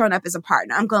like you've shown up as a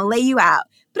partner. I'm going to lay you out.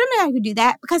 But I'm not going to do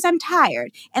that because I'm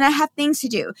tired and I have things to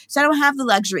do. So I don't have the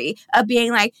luxury of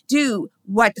being like, dude,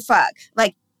 what the fuck?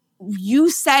 Like, you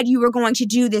said you were going to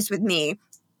do this with me.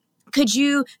 Could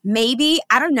you maybe,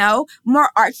 I don't know, more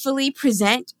artfully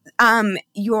present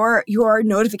your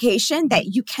notification that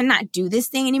you cannot do this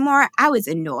thing anymore? I was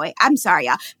annoyed. I'm sorry,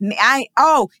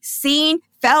 y'all. Seen,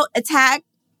 felt, attacked,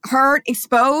 heard,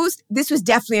 exposed. This was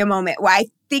definitely a moment where I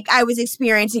think I was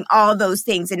experiencing all those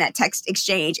things in that text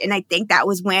exchange. And I think that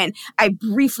was when I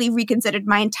briefly reconsidered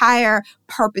my entire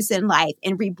purpose in life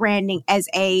in rebranding as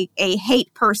a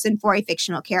hate person for a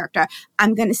fictional character.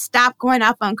 I'm going to stop going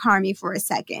up on Carmy for a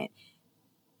second.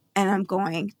 And I'm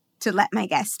going to let my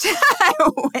guest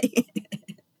wait.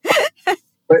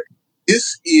 But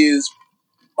this is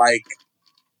like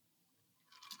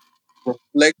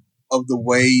reflect of the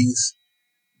ways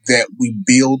that we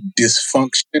build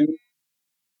dysfunction,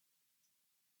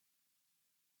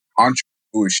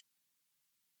 entrepreneurship.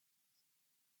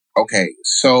 Okay,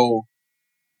 so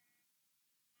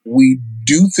we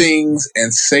do things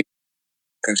and say,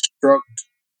 construct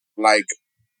like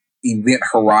event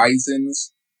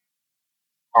horizons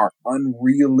are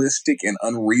unrealistic and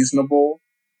unreasonable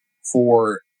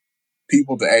for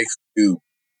people to actually do.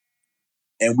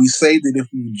 And we say that if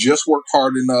you just work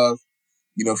hard enough,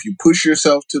 if you push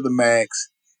yourself to the max,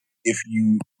 if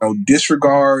you,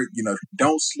 disregard, if you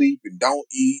don't sleep and don't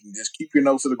eat and just keep your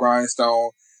nose to the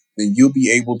grindstone, then you'll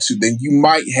be able to, then you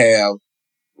might have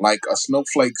like a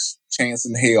snowflake's chance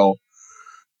in hell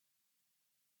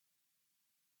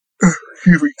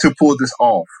to pull this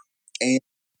off. And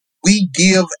we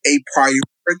give a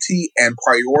priority and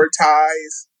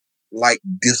prioritize like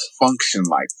dysfunction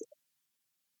like that.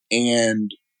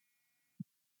 And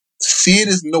Sid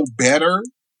is no better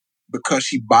because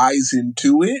she buys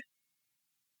into it.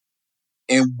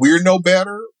 And we're no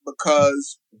better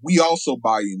because we also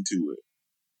buy into it.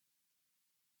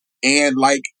 And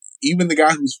like, even the guy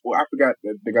I forgot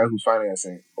the guy who's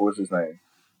financing. What's his name?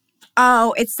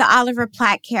 Oh, it's the Oliver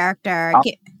Platt character.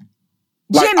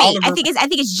 Jimmy. Oliver, I think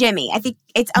it's Jimmy. I think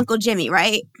it's Uncle Jimmy,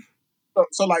 right?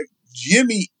 So like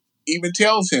Jimmy even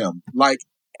tells him, like,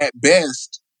 at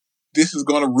best, this is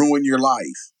going to ruin your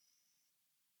life.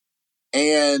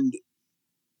 And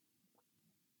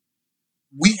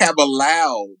we have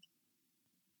allowed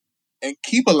and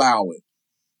keep allowing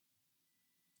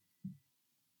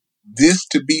this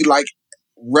to be like,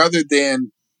 rather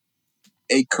than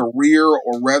a career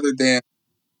or rather than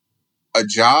a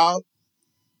job,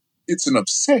 it's an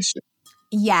obsession.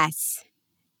 Yes.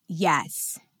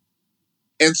 Yes.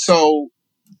 And so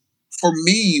for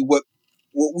me, what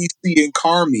we see in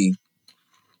Carmy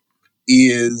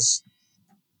is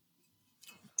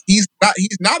he's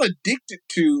not addicted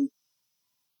to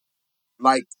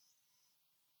like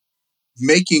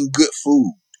making good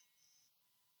food.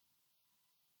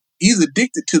 He's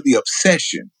addicted to the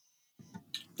obsession.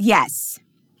 Yes.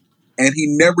 And he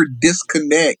never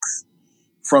disconnects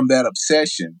from that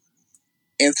obsession.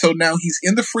 And so now he's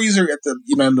in the freezer at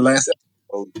in the last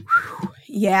episode.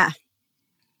 Yeah.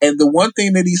 And the one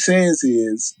thing that he says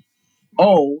is,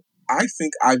 "Oh, I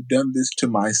think I've done this to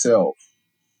myself."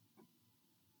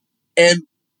 And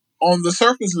on the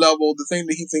surface level, the thing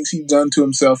that he thinks he's done to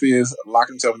himself is lock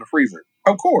himself in the freezer.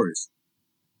 Of course.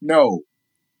 No.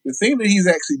 The thing that he's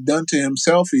actually done to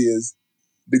himself is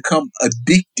become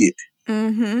addicted.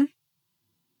 Mm-hmm.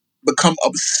 Become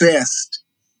obsessed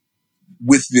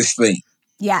with this thing.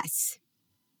 Yes.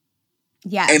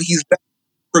 Yes. And he's done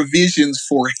provisions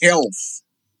for health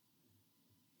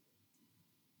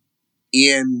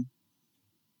in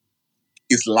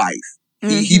his life.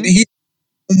 Mm-hmm. He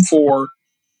room for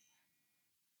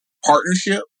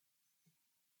partnership.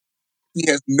 He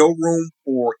has no room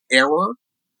for error.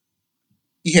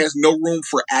 He has no room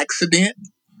for accident.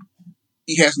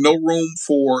 He has no room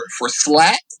for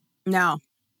slack. No.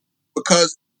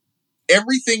 Because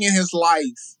everything in his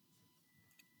life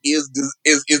is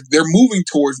they're moving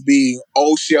towards being,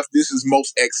 oh, chef, this is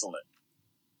most excellent.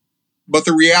 But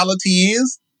the reality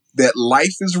is that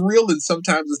life is real and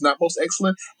sometimes it's not most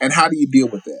excellent. And how do you deal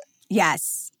with that?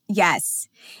 Yes. Yes.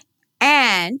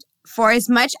 And for as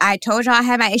much, I told y'all I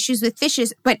had my issues with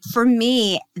Fishes, but for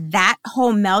me, that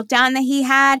whole meltdown that he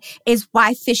had is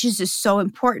why Fishes is so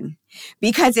important.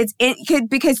 Because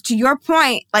because to your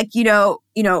point, like,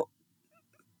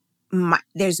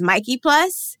 there's Mikey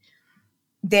Plus.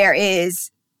 There is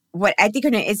what I think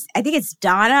her name is. I think it's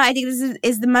Donna. I think this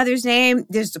is the mother's name.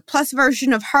 There's the plus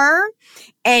version of her.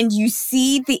 And you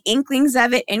see the inklings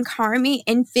of it in Carmy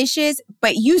and Fishes,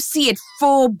 but you see it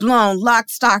full blown, lock,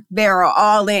 stock, barrel,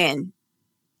 all in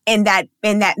that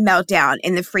meltdown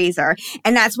in the freezer.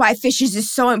 And that's why Fishes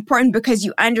is so important, because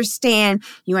you understand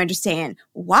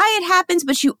why it happens,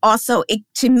 but you also,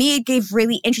 to me, it gave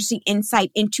really interesting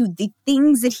insight into the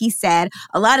things that he said,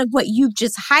 a lot of what you've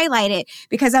just highlighted,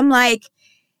 because I'm like,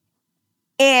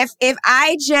 if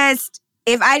I just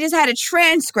had a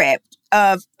transcript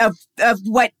of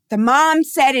what the mom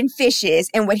said in Fishes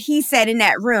and what he said in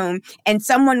that room, and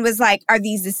someone was like, are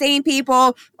these the same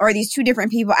people or are these two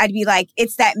different people? I'd be like,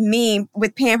 it's that meme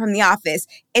with Pam from The Office.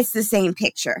 It's the same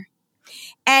picture.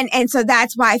 And so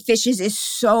that's why Fishes is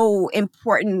so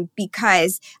important,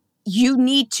 because you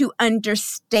need to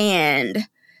understand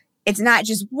it's not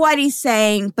just what he's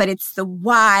saying, but it's the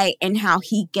why and how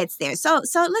he gets there. So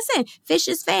listen,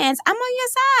 Fishes fans, I'm on your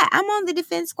side. I'm on the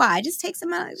defense squad. Just take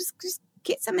some out. Just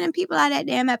get some of them people out of that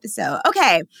damn episode.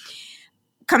 Okay.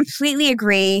 Completely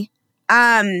agree.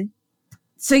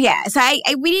 So yeah,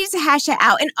 we need to hash that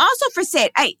out. And also for Sid,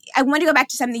 I want to go back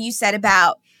to something you said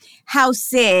about how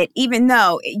Sid, even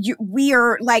though we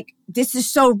are like, this is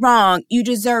so wrong, you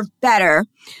deserve better,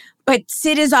 but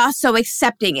Sid is also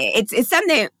accepting it. It's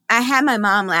something. I had my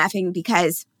mom laughing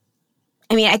because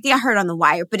I mean, I think I heard on The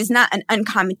Wire, but it's not an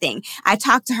uncommon thing. I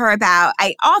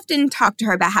often talk to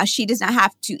her about how she does not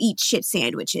have to eat shit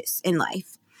sandwiches in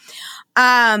life.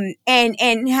 And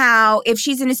how if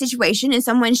she's in a situation and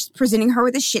someone's presenting her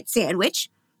with a shit sandwich,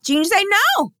 she can just say,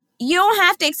 no, you don't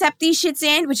have to accept these shit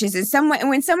sandwiches. And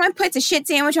when someone puts a shit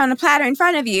sandwich on a platter in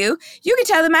front of you, you can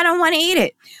tell them I don't want to eat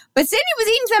it. But Sydney was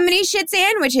eating some of these shit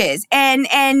sandwiches. And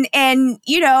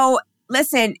you know,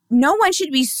 listen, no one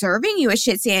should be serving you a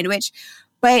shit sandwich,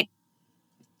 but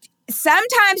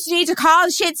sometimes you need to call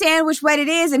a shit sandwich what it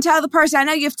is and tell the person, I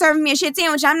know you're serving me a shit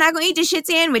sandwich. I'm not going to eat this shit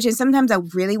sandwich. And sometimes I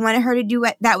really wanted her to do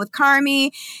that with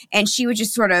Carmy. And she would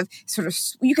just sort of,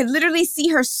 you could literally see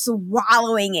her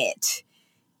swallowing it.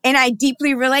 And I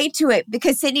deeply relate to it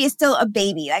because Sydney is still a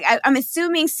baby. Like I'm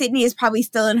assuming Sydney is probably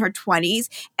still in her 20s.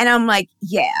 And I'm like,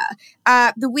 yeah,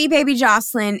 the wee baby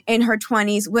Jocelyn in her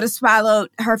 20s would have swallowed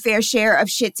her fair share of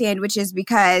shit sandwiches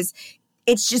because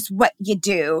it's just what you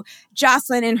do.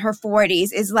 Jocelyn in her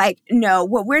 40s is like, no,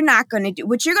 what we're not going to do,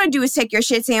 what you're going to do is take your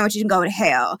shit sandwich and go to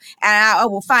hell. And I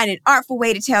will find an artful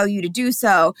way to tell you to do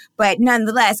so. But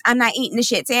nonetheless, I'm not eating the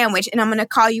shit sandwich and I'm going to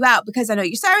call you out because I know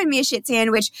you're serving me a shit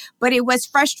sandwich. But it was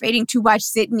frustrating to watch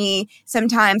Sydney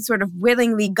sometimes sort of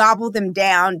willingly gobble them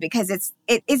down because it's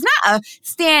not a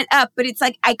stand up, but it's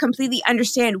like, I completely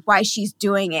understand why she's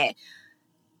doing it.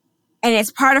 And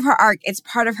it's part of her arc. It's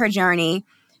part of her journey.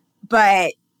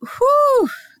 But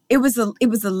it was a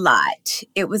lot.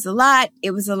 It was a lot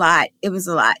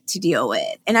to deal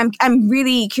with. And I'm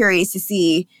really curious to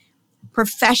see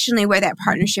professionally where that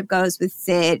partnership goes with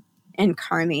Sid and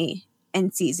Carmy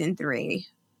in season 3.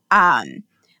 But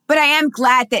I am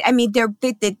glad that, I mean,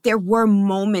 there were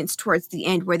moments towards the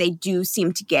end where they do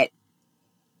seem to get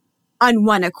on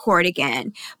one accord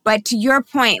again. But to your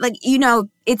point, like, you know,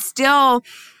 it's still,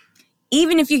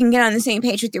 even if you can get on the same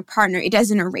page with your partner, it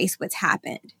doesn't erase what's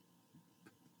happened.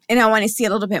 And I want to see a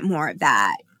little bit more of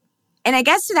that. And I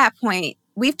guess to that point,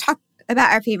 we've talked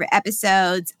about our favorite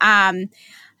episodes.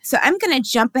 So I'm going to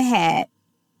jump ahead.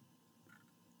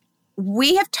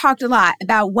 We have talked a lot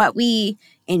about what we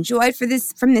enjoyed from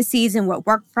this season, what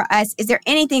worked for us. Is there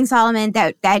anything, Solomon,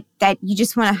 that you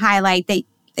just want to highlight that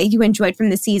you enjoyed from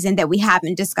the season that we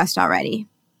haven't discussed already?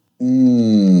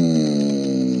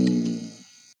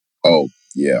 Oh,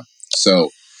 yeah. So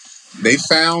they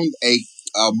found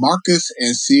Marcus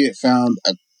and Sid found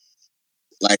a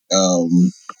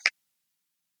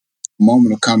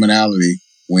moment of commonality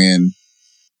when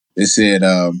they said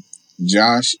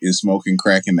Josh is smoking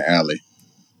crack in the alley.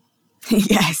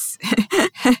 Yes.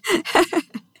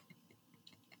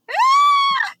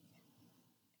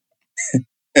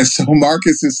 And so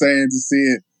Marcus is saying to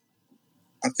Sid,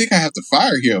 I think I have to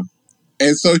fire him.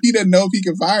 And so he doesn't know if he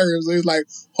can fire him. So he's like,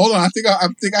 hold on, I think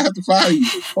I have to fire you.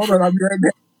 Hold on, I'll be right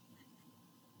back.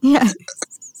 Yeah.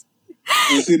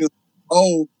 And Sid is,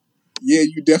 oh, yeah,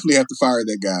 you definitely have to fire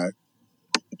that guy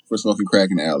for smoking crack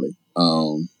in the alley.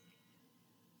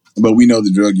 But we know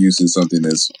the drug use is something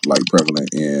that's like prevalent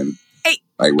in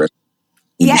like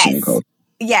restaurant and culture.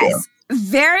 Yes. Yeah.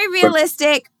 Very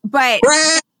realistic, but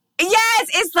yes,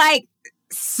 it's like,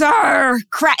 sir,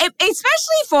 crack,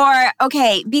 especially for,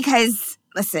 okay, because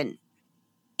listen,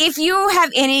 if you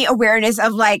have any awareness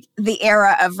of like the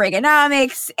era of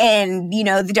Reaganomics and, you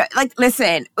know,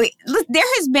 listen, there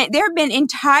have been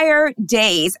entire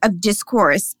days of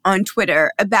discourse on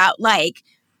Twitter about like,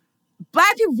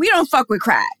 Black people, we don't fuck with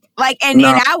crack. Like, and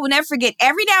I will never forget,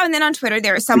 every now and then on Twitter,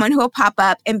 there is someone who will pop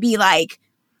up and be like,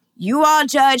 you all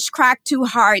judge crack too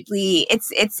hardly.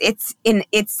 It's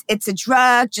a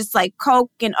drug, just like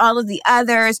Coke and all of the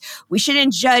others. We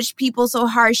shouldn't judge people so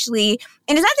harshly.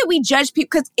 And it's not that we judge people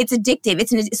because it's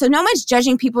addictive. So no one's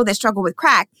judging people that struggle with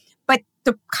crack. But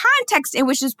the context in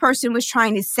which this person was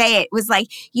trying to say it was like,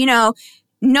 you know,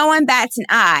 no one bats an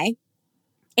eye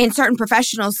in certain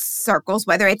professional circles,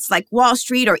 whether it's like Wall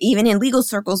Street or even in legal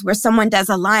circles where someone does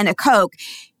a line of Coke.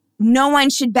 No one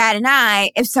should bat an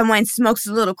eye if someone smokes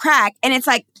a little crack. And it's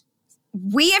like,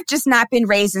 we have just not been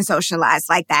raised and socialized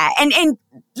like that. And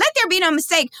let there be no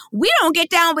mistake, we don't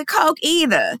get down with Coke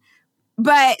either.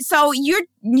 But so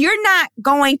you're not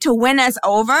going to win us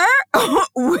over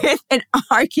with an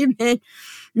argument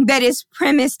that is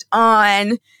premised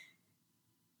on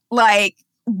like,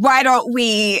 why don't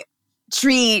we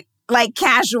treat like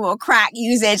casual crack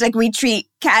usage like we treat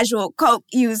casual Coke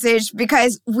usage,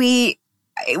 because we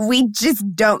just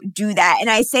don't do that. And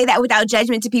I say that without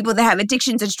judgment to people that have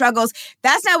addictions and struggles.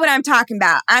 That's not what I'm talking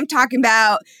about. I'm talking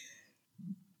about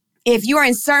if you are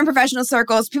in certain professional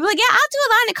circles, people are like, yeah, I'll do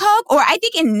a line of Coke. Or I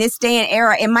think in this day and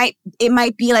era, it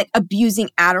might be like abusing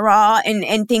Adderall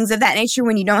and things of that nature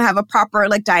when you don't have a proper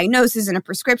like diagnosis and a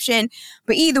prescription.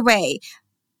 But either way,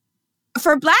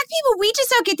 for Black people, we just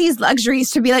don't get these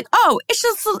luxuries to be like, oh, he's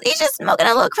just smoking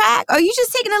a little crack, or you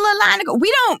just taking a little line of go.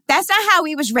 We don't. That's not how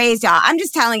we was raised, y'all. I'm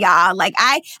just telling y'all. Like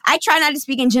I try not to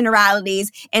speak in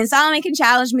generalities, and Solomon can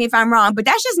challenge me if I'm wrong. But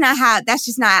that's just not how. That's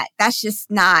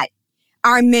just not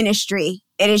our ministry.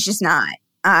 It is just not.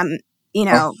 You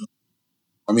know.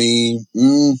 I mean,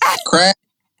 crack.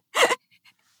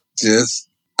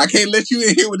 I can't let you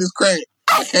in here with this crack.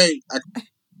 I can't.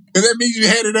 Because that means you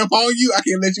had it up on you. I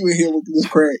can't let you in here with this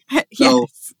crack. So,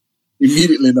 Yes.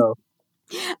 immediately no.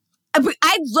 But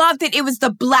I love that it was the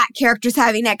Black characters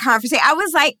having that conversation. I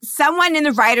was like, someone in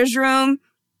the writer's room,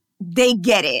 they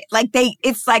get it. Like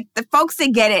it's like the folks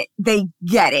that get it, they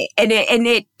get it. And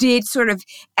it did sort of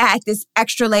add this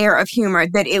extra layer of humor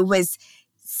that it was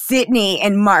Sydney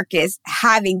and Marcus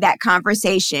having that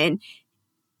conversation,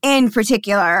 in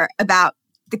particular about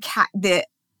the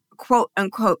quote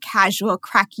unquote casual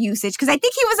crack usage. Because I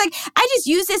think he was like, I just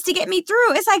use this to get me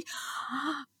through. It's like,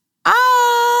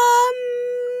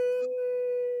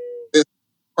 This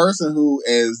person who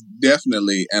is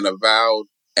definitely an avowed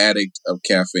addict of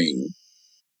caffeine,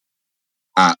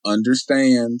 I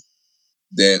understand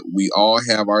that we all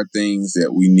have our things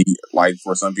that we need. Like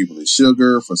for some people it's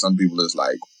sugar, for some people it's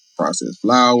like processed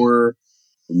flour,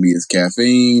 for me it's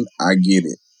caffeine. I get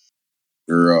it.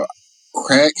 Girl,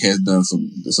 crack has done some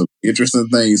interesting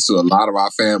things to a lot of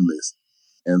our families.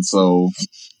 And so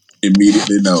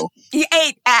immediately no.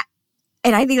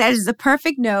 And I think that is the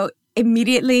perfect note.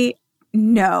 Immediately,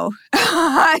 no.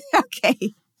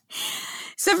 Okay.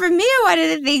 So for me, one of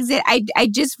the things that I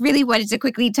just really wanted to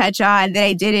quickly touch on that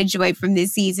I did enjoy from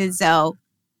this season. So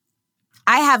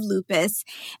I have lupus,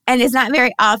 and it's not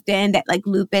very often that like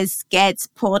lupus gets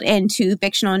pulled into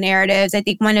fictional narratives. I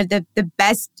think one of the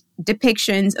best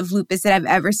depictions of lupus that I've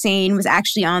ever seen was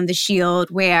actually on The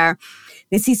Shield, where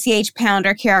the CCH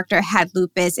Pounder character had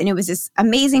lupus, and it was this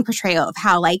amazing portrayal of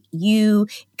how like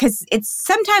because it's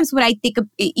sometimes what I think of,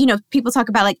 people talk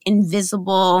about like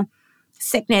invisible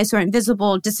sickness or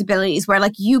invisible disabilities, where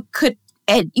like you could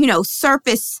at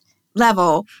surface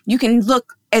level you can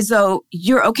look as though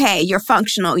you're okay, you're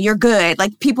functional, you're good,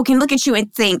 like people can look at you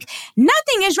and think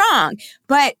nothing is wrong,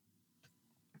 but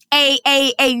a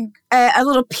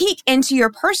little peek into your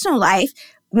personal life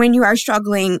when you are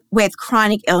struggling with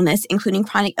chronic illness, including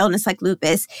chronic illness like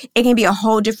lupus, it can be a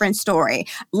whole different story.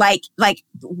 Like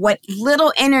what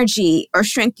little energy or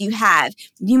strength you have,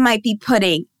 you might be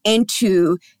putting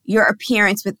into your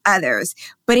appearance with others.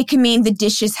 But it can mean the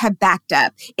dishes have backed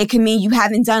up. It can mean you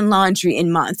haven't done laundry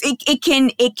in months. It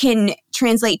can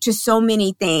translate to so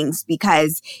many things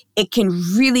because it can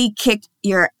really kick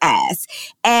your ass.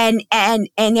 And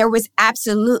there was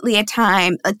absolutely a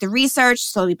time, like the research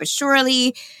slowly but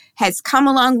surely has come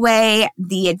a long way.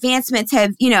 The advancements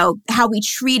have, how we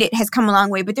treat it has come a long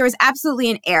way. But there was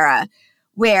absolutely an era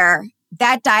where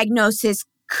that diagnosis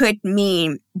could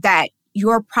mean that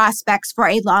your prospects for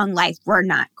a long life were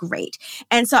not great.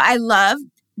 And so I love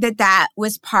that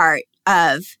was part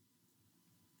of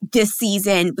this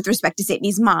season with respect to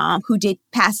Sydney's mom, who did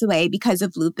pass away because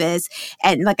of lupus.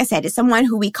 And like I said, as someone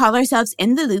who we call ourselves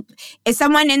in the loop, as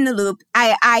someone in the loop,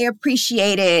 I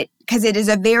appreciate it because it is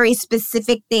a very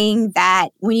specific thing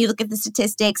that when you look at the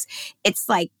statistics, it's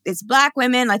like it's Black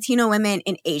women, Latino women,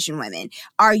 and Asian women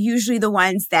are usually the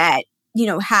ones that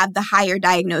have the higher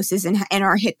diagnosis and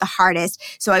are hit the hardest.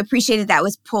 So I appreciated that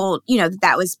was pulled,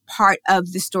 that was part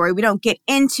of the story. We don't get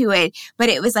into it, but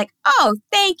it was like, oh,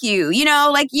 thank you.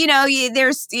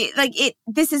 There's like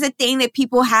this is a thing that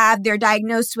people have, they're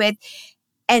diagnosed with.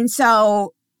 And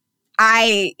so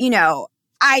I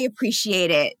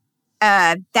appreciate it.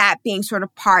 That being sort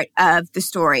of part of the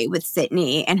story with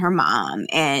Sydney and her mom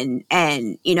and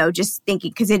just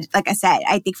thinking, because it, like I said,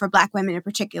 I think for Black women in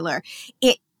particular,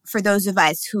 for those of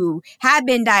us who have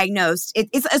been diagnosed,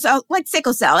 it's like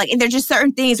sickle cell. Like, and there's just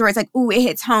certain things where it's like, ooh, it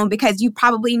hits home because you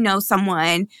probably know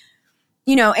someone,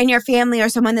 in your family or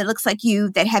someone that looks like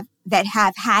you that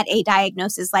have had a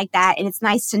diagnosis like that. And it's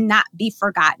nice to not be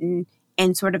forgotten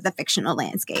in sort of the fictional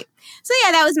landscape. So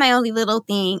yeah, that was my only little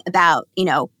thing about,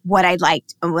 what I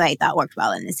liked and what I thought worked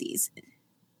well in the season.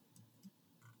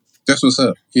 That's what's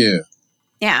up. Yeah.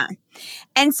 Yeah.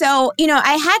 And so,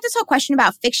 I had this whole question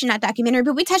about fiction, not documentary,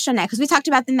 but we touched on that because we talked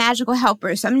about the magical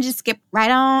helpers. So I'm going to just skip right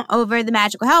on over the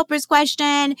magical helpers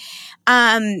question.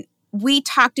 We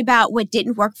talked about what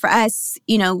didn't work for us,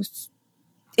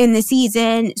 in the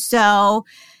season. So,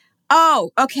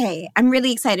 okay. I'm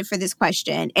really excited for this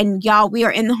question. And y'all, we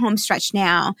are in the home stretch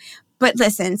now. But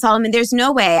listen, Solomon, there's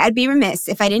no way. I'd be remiss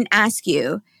if I didn't ask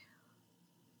you.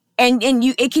 And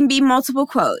you, it can be multiple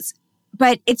quotes,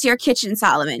 but it's your kitchen,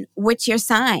 Solomon. What's your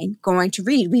sign going to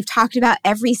read? We've talked about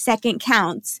every second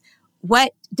counts.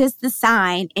 What does the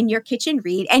sign in your kitchen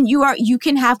read? And you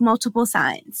can have multiple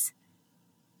signs.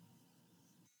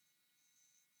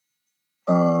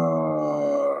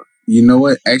 You know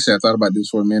what? Actually, I thought about this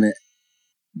for a minute,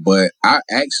 but I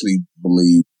actually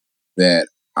believe that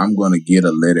I'm going to get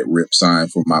a Let It Rip sign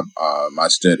for my my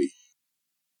study.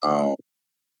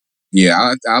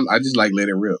 Yeah, I just like Let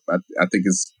It Rip. I think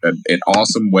it's an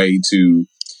awesome way to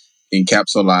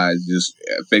encapsulate just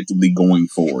effectively going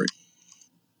forward.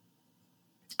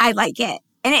 I like it.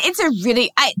 And it's a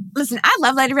really, I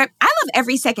love Let It Rip. I love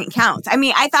Every Second Counts. I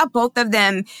mean, I thought both of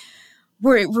them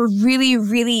were really,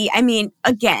 really, I mean,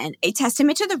 again, a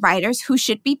testament to the writers who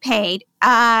should be paid.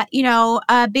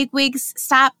 Big wigs,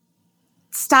 stop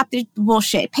the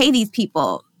bullshit. Pay these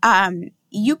people.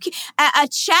 You can, a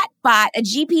chat bot, a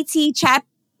GPT chat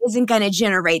isn't going to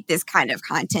generate this kind of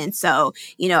content. So,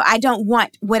 I don't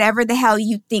want whatever the hell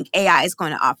you think AI is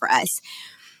going to offer us.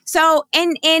 So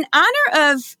in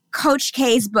honor of Coach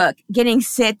K's book, Getting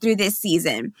Sid Through This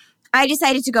Season, I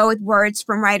decided to go with words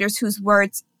from writers whose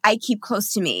words I keep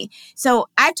close to me. So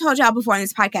I've told y'all before on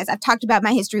this podcast, I've talked about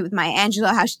my history with Maya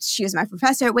Angelou, how she was my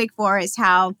professor at Wake Forest,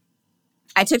 how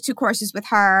I took 2 courses with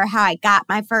her, how I got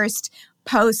my first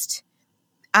post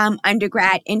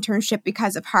undergrad internship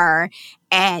because of her.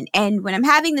 And when I'm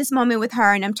having this moment with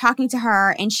her and I'm talking to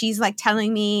her and she's like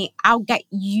telling me, I'll get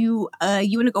you,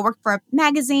 you want to go work for a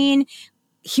magazine?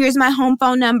 Here's my home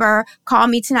phone number. Call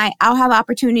me tonight. I'll have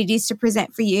opportunities to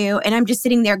present for you. And I'm just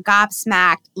sitting there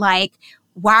gobsmacked, like,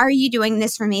 why are you doing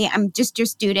this for me? I'm just your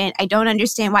student. I don't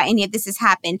understand why any of this has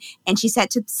happened. And she said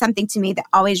something to me that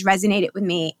always resonated with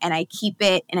me. And I keep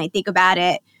it and I think about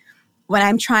it when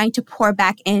I'm trying to pour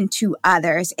back into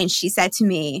others. And she said to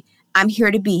me, I'm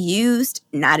here to be used,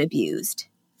 not abused.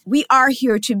 We are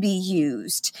here to be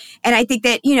used. And I think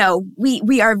that,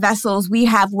 we are vessels. We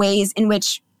have ways in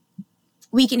which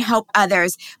we can help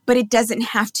others, but it doesn't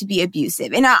have to be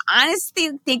abusive. And I honestly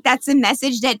think that's a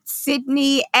message that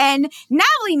Sydney and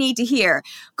Natalie need to hear.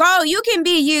 Girl, you can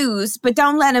be used, but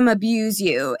don't let them abuse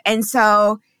you. And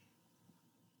so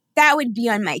that would be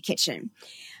on my kitchen.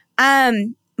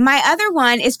 My other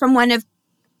one is from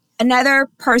another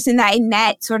person that I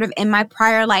met sort of in my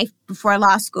prior life before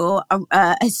law school,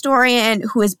 a historian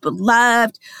who is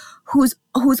beloved, whose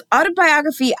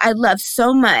autobiography I love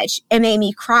so much and made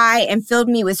me cry and filled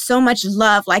me with so much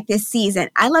love like this season.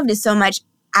 I loved it so much,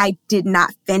 I did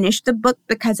not finish the book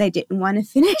because I didn't want to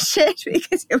finish it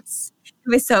because it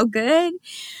was so good.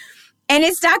 And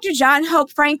it's Dr. John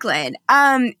Hope Franklin.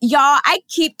 Y'all, I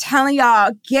keep telling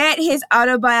y'all, get his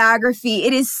autobiography.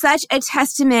 It is such a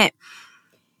testament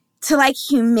to like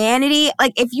humanity.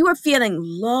 Like if you are feeling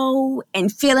low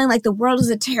and feeling like the world is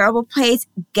a terrible place,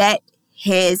 get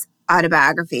his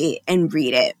autobiography and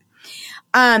read it.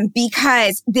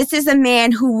 Because this is a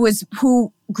man who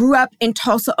grew up in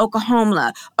Tulsa,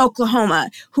 Oklahoma,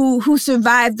 who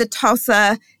survived the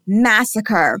Tulsa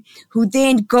massacre, who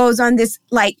then goes on this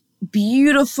like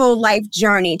beautiful life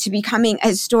journey to becoming a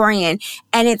historian.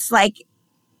 And it's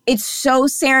so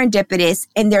serendipitous.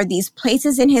 And there are these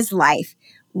places in his life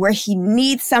where he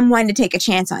needs someone to take a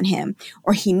chance on him,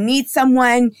 or he needs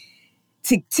someone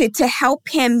to help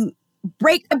him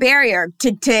break a barrier,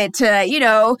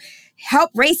 to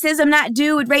help racism not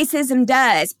do what racism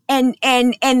does. And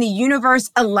the universe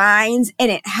aligns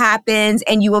and it happens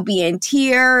and you will be in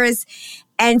tears.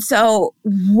 And so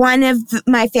one of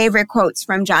my favorite quotes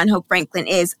from John Hope Franklin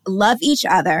is, love each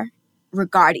other,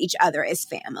 regard each other as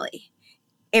family.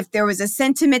 If there was a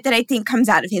sentiment that I think comes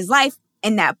out of his life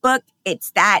in that book,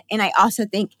 it's that. And I also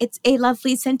think it's a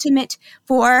lovely sentiment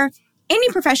for any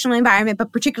professional environment,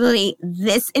 but particularly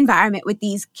this environment with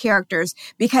these characters,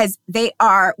 because they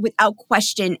are, without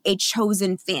question, a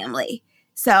chosen family.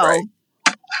 So right.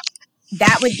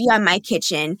 That would be on my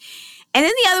kitchen. And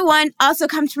then the other one also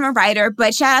comes from a writer,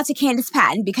 but shout out to Candace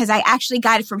Patton because I actually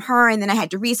got it from her and then I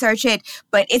had to research it.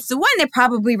 But it's the one that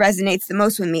probably resonates the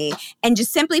most with me. And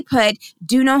just simply put,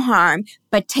 do no harm,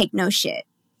 but take no shit.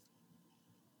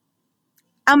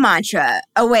 A mantra,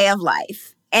 a way of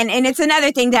life. And it's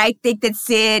another thing that I think that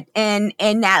Sid and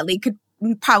Natalie could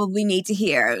probably need to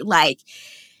hear. Like,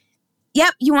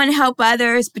 yep, you want to help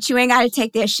others, but you ain't got to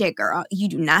take their shit, girl. You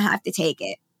do not have to take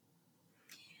it.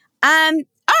 All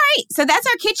right, so that's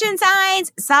our kitchen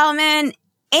signs. Solomon,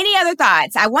 any other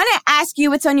thoughts? I want to ask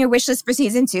you what's on your wish list for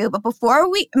season 2, but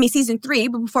season 3,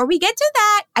 but before we get to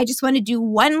that, I just want to do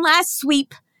one last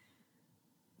sweep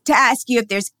to ask you if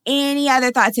there's any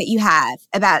other thoughts that you have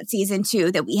about season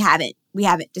 2 that we haven't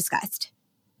discussed.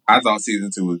 I thought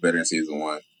season 2 was better than season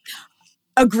 1.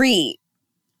 Agreed.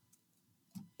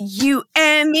 You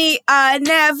and me are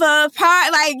never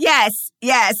part. Like, yes.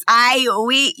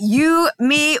 We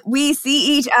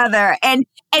see each other. And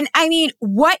I mean,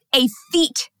 what a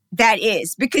feat that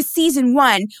is, because season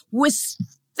 1 was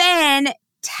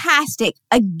fantastic.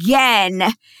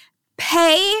 Again,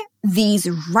 pay these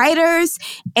writers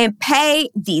and pay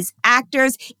these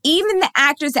actors, even the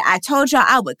actors that I told y'all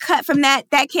I would cut from that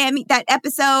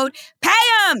episode. Pay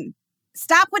them.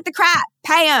 Stop with the crap.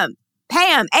 Pay them.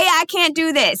 AI can't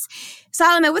do this.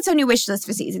 Solomon, what's on your wish list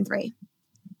for season 3?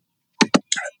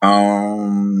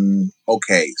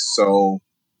 Okay, so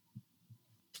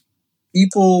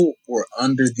people were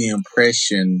under the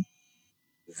impression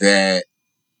that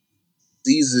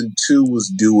season 2 was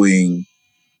doing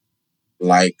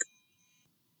like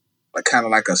kind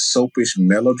of like a soapish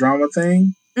melodrama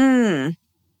thing.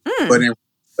 But in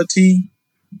reality,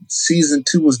 season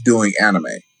 2 was doing anime.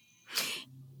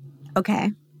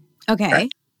 Okay.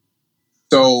 Right?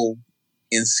 So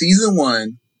in season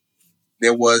 1,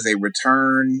 there was a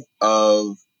return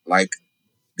of like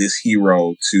this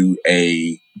hero to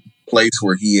a place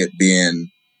where he had been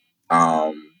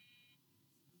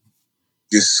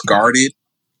discarded,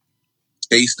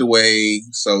 chased away.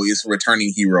 So it's a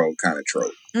returning hero kind of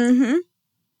trope. Mm-hmm. In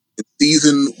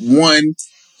season 1,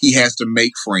 he has to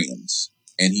make friends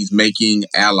and he's making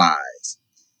allies.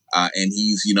 And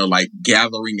he's, like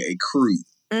gathering a crew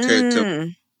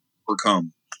to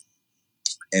overcome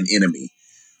an enemy.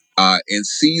 In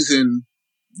season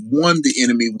 1, the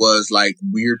enemy was like,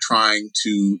 we're trying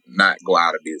to not go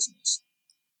out of business.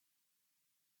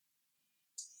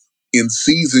 In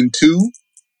season 2,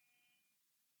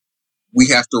 we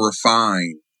have to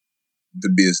refine the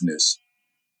business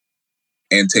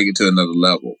and take it to another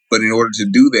level. But in order to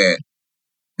do that,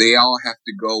 they all have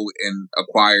to go and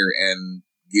acquire and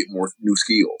get more new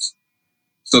skills.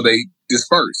 So they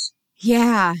disperse.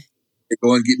 Yeah. They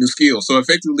go and get new skills. So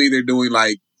effectively, they're doing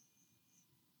like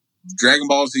Dragon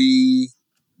Ball Z.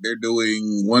 They're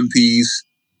doing One Piece.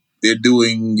 They're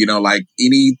doing, like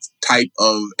any type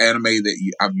of anime that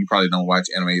you probably don't watch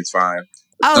anime. It's fine.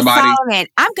 Oh, Solomon,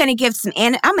 I'm going to give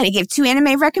 2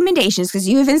 anime recommendations because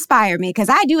you have inspired me, because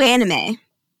I do anime.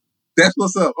 That's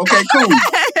what's up. Okay, cool.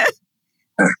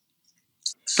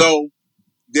 So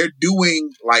they're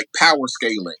doing like power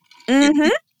scaling.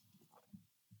 Mm-hmm.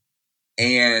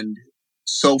 And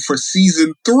so for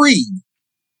season 3,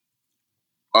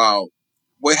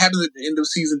 what happens at the end of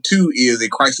season 2 is a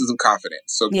crisis of confidence.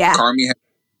 So Carmy has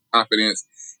confidence.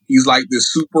 He's like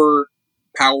this super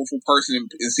powerful person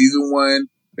in season 1.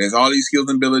 There's all these skills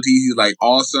and abilities. He's like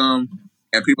awesome.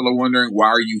 And people are wondering, why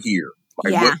are you here?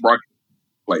 Like, what brought you to this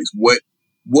place?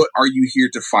 What are you here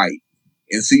to fight?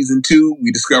 In season 2,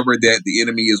 we discovered that the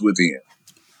enemy is within.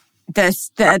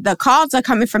 The calls are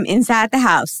coming from inside the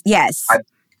house. Yes. I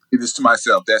did this to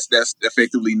myself. That's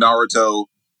effectively Naruto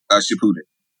Shippuden.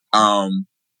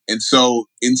 And so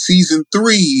in season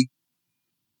 3,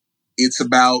 it's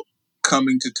about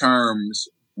coming to terms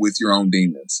with your own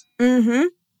demons. Mm-hmm.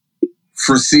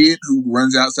 For Sid, who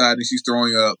runs outside and she's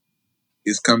throwing up,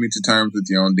 is coming to terms with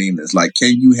your own demons. Like,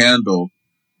 can you handle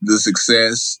the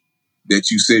success that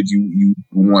you said you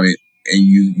wanted and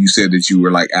you said that you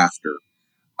were like after?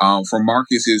 For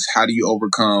Marcus is, how do you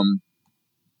overcome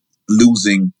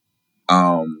losing,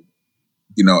 a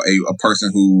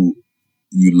person who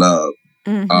you love?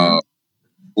 Mm-hmm.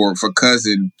 For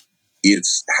Cousin,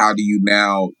 it's how do you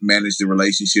now manage the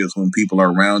relationships when people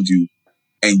are around you?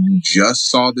 And you just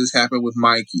saw this happen with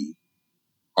Mikey,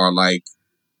 are like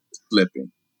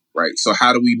slipping, right? So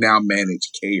how do we now manage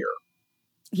care?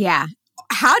 Yeah.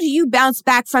 How do you bounce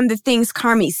back from the things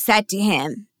Carmy said to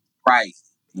him? Right.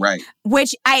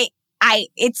 Which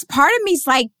it's part of me's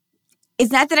like,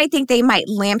 it's not that I think they might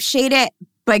lampshade it,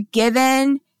 but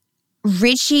given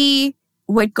Richie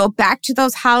would go back to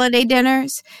those holiday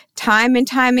dinners time and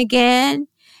time again,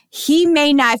 he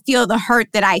may not feel the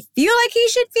hurt that I feel like he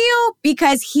should feel,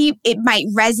 because it might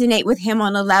resonate with him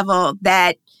on a level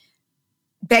that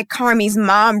Carmy's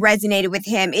mom resonated with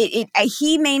him.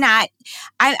 He may not.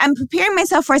 I'm preparing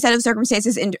myself for a set of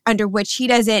circumstances under which he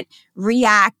doesn't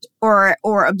react or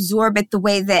absorb it the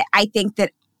way that I think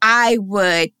that I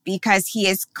would, because he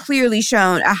has clearly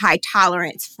shown a high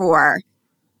tolerance for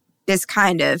this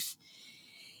kind of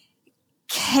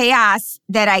chaos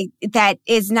that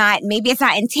is not, maybe it's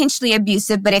not intentionally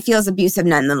abusive, but it feels abusive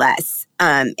nonetheless,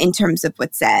 in terms of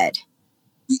what's said.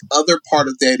 The other part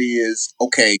of that is,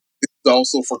 okay, this is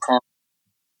also for Carmy,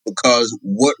 because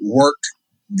what worked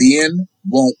then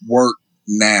won't work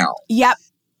now. Yep.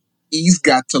 He's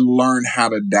got to learn how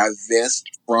to divest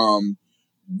from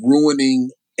ruining,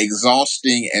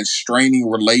 exhausting, and straining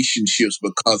relationships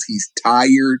because he's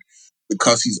tired,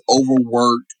 because he's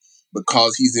overworked,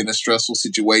 because he's in a stressful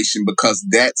situation, because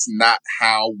that's not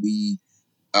how we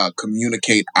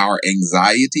communicate our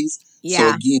anxieties. Yeah. So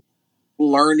again,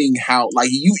 learning how, like,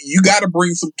 you got to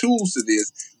bring some tools to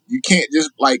this. You can't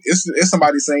just, like, it's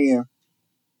somebody saying,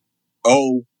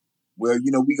 oh, well,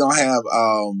 we gonna have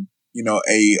a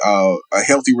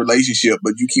healthy relationship,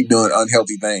 but you keep doing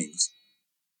unhealthy things.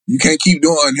 You can't keep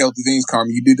doing unhealthy things,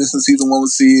 Carmen. You did this in season 1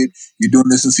 with Sid. You're doing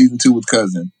this in season 2 with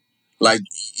Cousin. Like,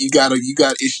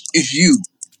 it's you.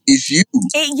 It's you.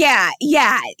 Yeah,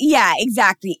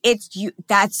 exactly. It's you.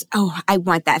 I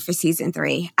want that for season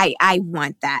 3. I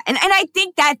want that. And I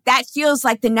think that feels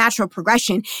like the natural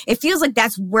progression. It feels like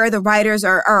that's where the writers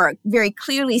are very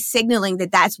clearly signaling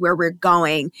that that's where we're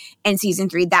going in season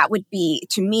 3. That would be,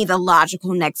 to me, the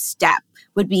logical next step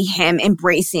would be him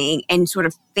embracing and sort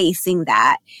of facing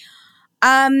that.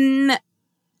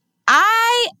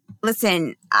 This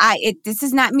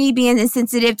is not me being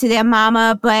insensitive to their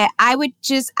mama, but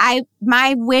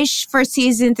my wish for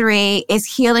season 3 is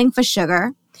healing for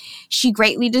Sugar. She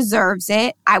greatly deserves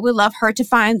it. I would love her to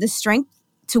find the strength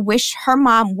to wish her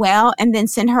mom well and then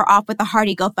send her off with a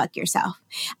hearty go fuck yourself.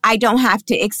 I don't have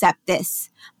to accept this.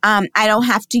 I don't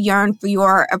have to yearn for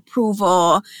your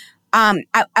approval. I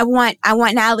want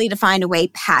Natalie to find a way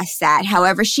past that.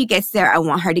 However she gets there, I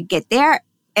want her to get there.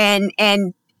 And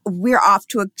we're off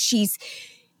to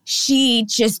she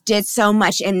just did so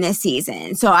much in this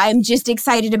season. So I'm just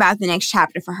excited about the next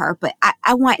chapter for her. But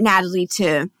I want Natalie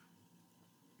to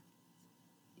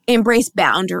embrace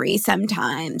boundaries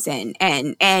sometimes. And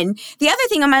the other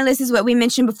thing on my list is what we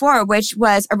mentioned before, which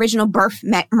was original birth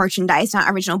merchandise,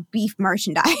 not original beef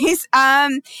merchandise.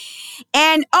 Anime.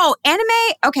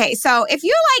 Okay, so if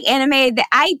you like anime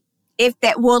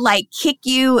that will like kick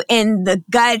you in the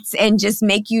guts and just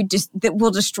make you that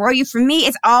will destroy you. For me,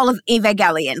 it's all of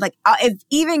Evangelion. Like if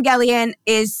Evangelion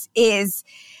is,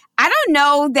 I don't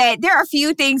know that there are a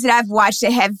few things that I've watched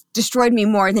that have destroyed me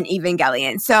more than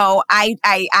Evangelion. So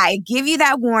I give you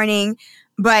that warning,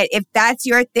 but if that's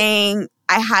your thing,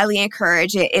 I highly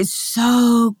encourage it. It's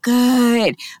so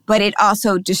good, but it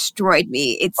also destroyed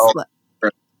me.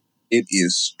 It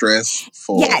is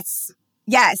stressful.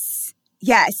 Yes.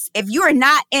 If you are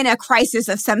not in a crisis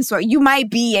of some sort, you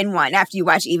might be in one after you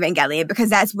watch Evangelion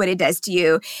because that's what it does to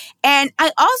you. And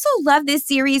I also love this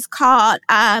series called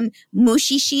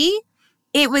Mushishi.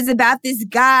 It was about this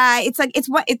guy.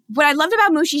 What I loved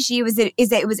about Mushishi is that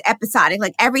it was episodic.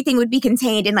 Like everything would be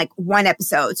contained in like one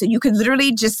episode. So you could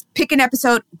literally just pick an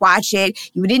episode, watch it.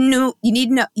 You didn't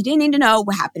need to know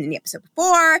what happened in the episode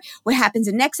before. What happens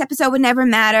in the next episode would never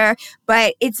matter.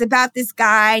 But it's about this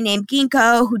guy named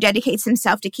Ginkgo who dedicates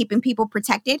himself to keeping people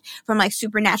protected from like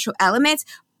supernatural elements.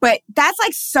 But that's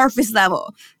like surface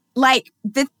level. Like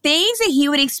the things that he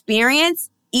would experience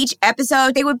each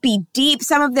episode, they would be deep.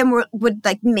 Some of them would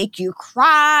like make you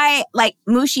cry. Like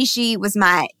Mushishi was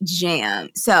my jam.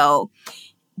 So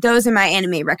those are my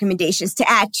anime recommendations to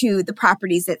add to the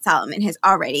properties that Solomon has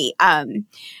already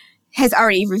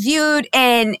reviewed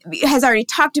and has already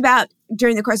talked about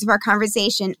during the course of our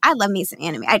conversation. I love me some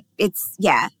anime. And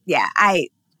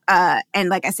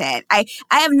like I said, I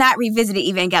have not revisited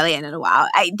Evangelion in a while.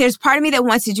 There's part of me that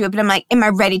wants to do it, but I'm like, am I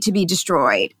ready to be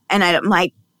destroyed? And I'm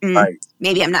like,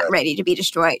 maybe I'm not ready to be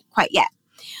destroyed quite yet.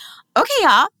 Okay,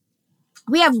 y'all.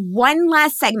 We have one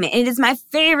last segment. And it is my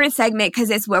favorite segment because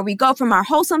it's where we go from our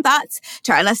wholesome thoughts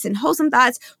to our less than wholesome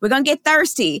thoughts. We're going to get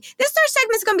thirsty. This third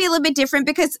segment is going to be a little bit different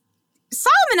because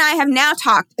Solomon and I have now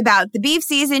talked about The Beef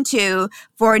Season 2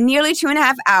 for nearly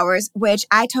 2.5 hours, which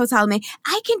I told Solomon,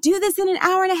 I can do this in an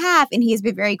hour and a half. And he has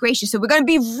been very gracious. So we're going to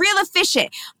be real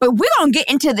efficient. But we're going to get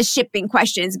into the shipping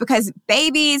questions because,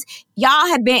 babies, y'all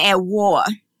have been at war.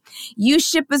 You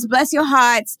shippers, bless your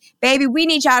hearts. Baby, we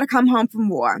need y'all to come home from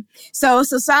war. So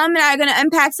Solomon and I are going to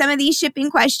unpack some of these shipping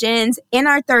questions in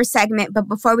our third segment. But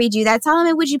before we do that,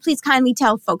 Solomon, would you please kindly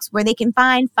tell folks where they can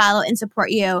find, follow, and support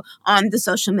you on the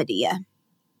social media?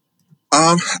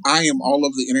 I am all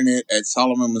over the internet at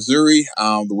Solomon Missouri.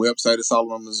 The website is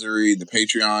Solomon Missouri. The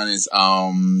Patreon is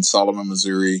Solomon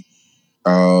Missouri.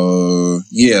 So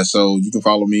you can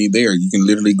follow me there. You can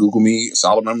literally Google me,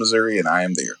 Solomon Missouri, and I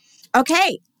am there.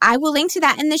 Okay. I will link to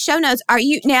that in the show notes. Are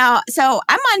you now? So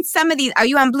I'm on some of these. Are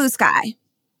you on Blue Sky?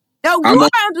 No, you are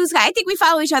on Blue Sky. I think we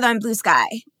follow each other on Blue Sky.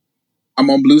 I'm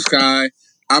on Blue Sky.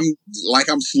 I'm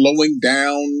slowing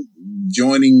down,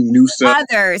 joining new stuff.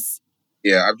 Others.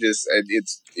 Yeah,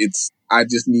 I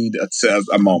just need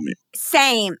a moment.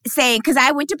 Same. Because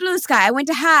I went to Blue Sky, I went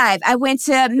to Hive, I went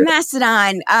to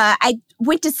Mastodon, I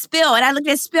went to Spill, and I looked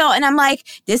at Spill, and I'm like,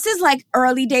 this is like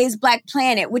early days Black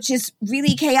Planet, which is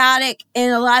really chaotic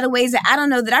in a lot of ways that I don't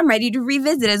know that I'm ready to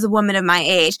revisit as a woman of my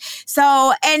age.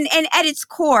 So, and at its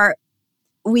core,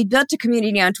 we built a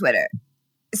community on Twitter.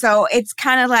 So it's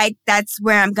kind of like that's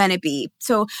where I'm going to be.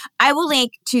 So I will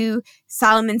link to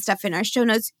Solomon's stuff in our show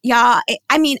notes. Y'all,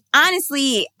 I mean,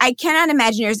 honestly, I cannot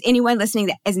imagine there's anyone listening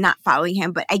that is not following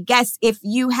him. But I guess if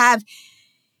you have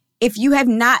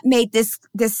not made this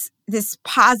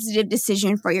positive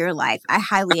decision for your life, I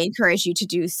highly encourage you to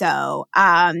do so.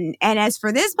 And as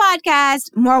for this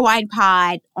podcast, More Wine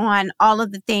Pod on all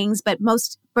of the things, but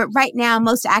right now,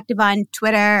 most active on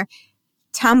Twitter,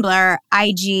 Tumblr,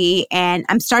 IG, and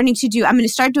I'm going to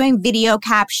start doing video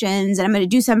captions, and I'm going to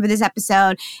do some for this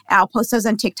episode. I'll post those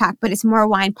on TikTok, but it's More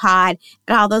Wine Pod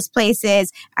at all those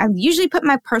places. I usually put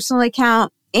my personal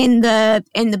account in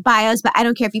the bios, but I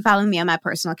don't care if you follow me on my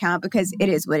personal account because it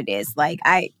is what it is. Like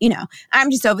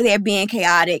I'm just over there being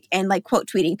chaotic and like quote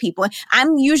tweeting people.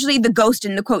 I'm usually the ghost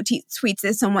in the quote tweets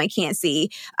that someone can't see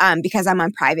because I'm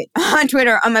on private on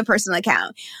Twitter on my personal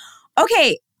account.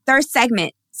 Okay, third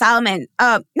segment. Solomon,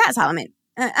 not Solomon.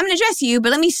 I'm going to address you,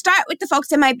 but let me start with the folks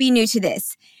that might be new to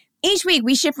this. Each week,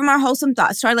 we shift from our wholesome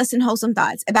thoughts to our less than wholesome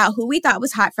thoughts about who we thought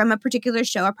was hot from a particular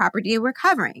show or property we're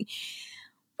covering.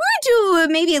 We're going to do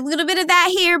maybe a little bit of that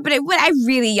here, but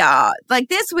y'all, like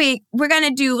this week, we're going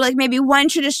to do like maybe one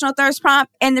traditional thirst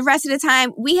prompt, and the rest of the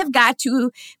time, we have got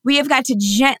to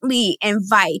gently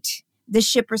invite the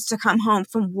shippers to come home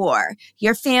from war.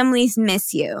 Your families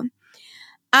miss you.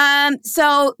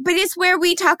 But it's where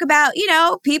we talk about,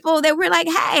 people that we're like,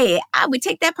 hey, I would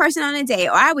take that person on a date,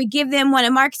 or I would give them one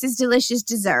of Marcus's delicious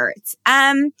desserts.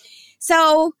 Yeah,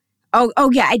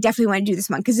 I definitely want to do this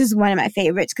one because this is one of my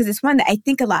favorites because it's one that I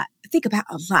think about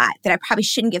a lot that I probably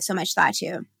shouldn't give so much thought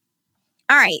to.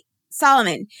 All right,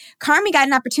 Solomon. Carmi got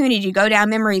an opportunity to go down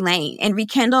memory lane and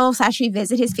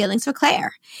rekindle/revisit his feelings for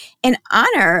Claire. In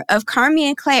honor of Carmi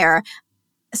and Claire,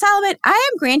 Solomon, I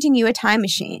am granting you a time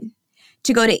machine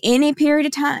to go to any period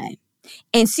of time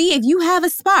and see if you have a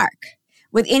spark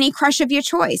with any crush of your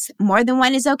choice. More than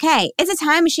one is okay. It's a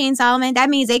time machine, Solomon. That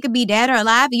means they could be dead or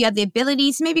alive. You have the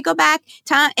ability to maybe go back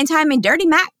in time and Dirty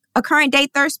Mac, a current day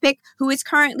thirst pick who is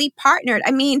currently partnered.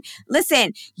 I mean,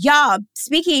 listen, y'all,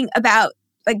 speaking about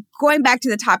like going back to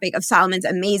the topic of Solomon's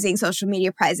amazing social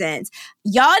media presence,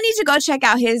 y'all need to go check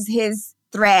out his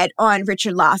thread on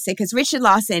Richard Lawson because Richard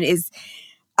Lawson is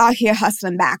out here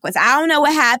hustling backwards. I don't know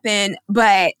what happened,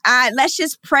 but let's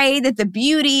just pray that the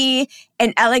beauty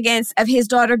and elegance of his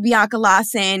daughter, Bianca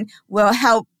Lawson, will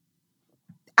help,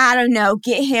 I don't know,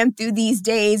 get him through these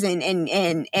days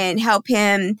and help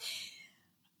him.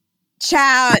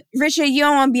 Child, Richard, you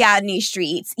don't want to be out in these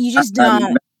streets. You just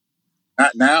don't.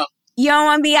 Not now. You don't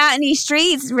want to be out in these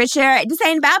streets, Richard. This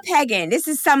ain't about pegging. This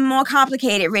is something more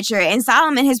complicated, Richard. And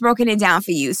Solomon has broken it down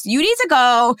for you. So you need to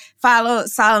go follow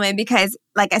Solomon because,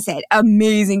 like I said,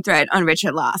 amazing thread on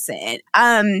Richard Lawson.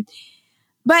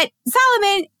 But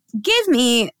Solomon, give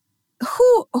me,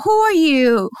 who are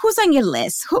you? Who's on your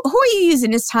list? Who are you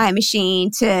using this time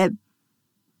machine to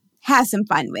have some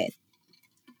fun with?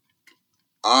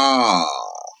 If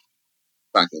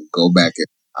I can go back in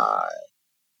time.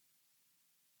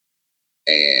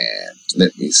 And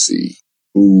let me see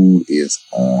who is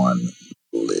on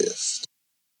the list.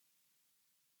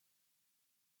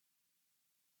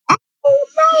 Oh,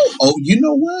 no. Oh, you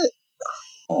know what?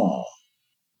 Oh,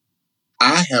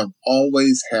 I have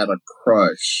always had a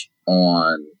crush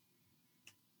on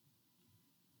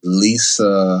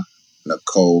Lisa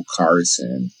Nicole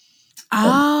Carson.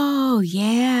 Oh,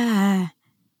 yeah.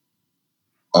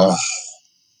 Oh.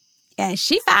 Yeah,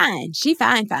 she fine. She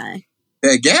fine.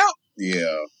 That gal?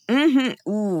 Yeah. Mm-hmm.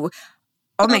 Ooh.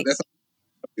 Oh, my. That's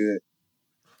good.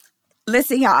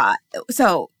 Listen, y'all.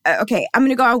 So, okay, I'm going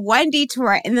to go on one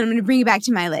detour and then I'm going to bring you back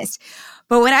to my list.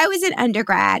 But when I was in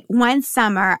undergrad, one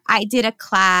summer, I did a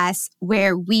class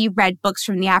where we read books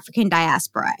from the African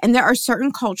diaspora. And there are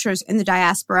certain cultures in the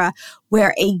diaspora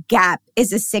where a gap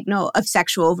is a signal of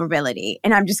sexual virility.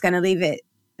 And I'm just going to leave it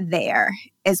there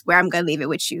is where I'm going to leave it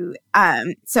with you.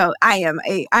 So I am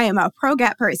a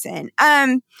pro-gap person.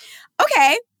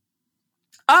 Okay.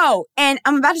 Oh, and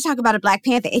I'm about to talk about a Black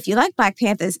Panther. If you like Black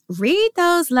Panthers, read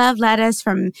those love letters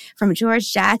from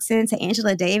George Jackson to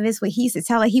Angela Davis, where he used to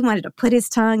tell her he wanted to put his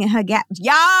tongue in her gap.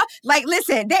 Y'all, like,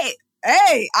 listen,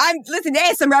 Hey, listen,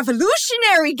 there's some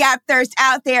revolutionary gap thirst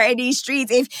out there in these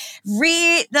streets.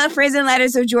 Read the prison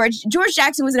letters of George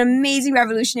Jackson was an amazing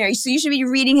revolutionary, so you should be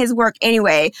reading his work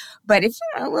anyway. But if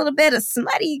you want a little bit of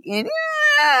smutty, okay,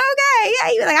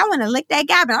 yeah, you're like, I want to lick that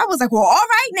gap. And I was like, well, all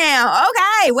right now.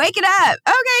 Okay, wake it up.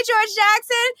 Okay, George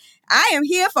Jackson, I am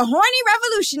here for horny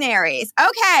revolutionaries.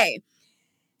 Okay.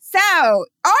 So, on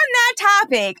that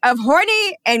topic of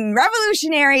horny and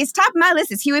revolutionaries, top of my list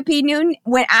is Huey P. Newton.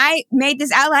 When I made this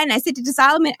outline, I sent it to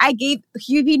Solomon, I gave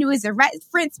Huey P. Newton as a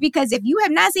reference because if you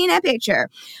have not seen that picture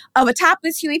of a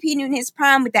topless Huey P. Newton in his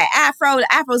prime with that afro, the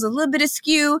afro's a little bit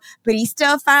askew, but he's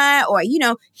still fine. Or,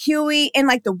 Huey in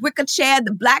like the wicker chair,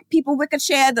 the black people wicker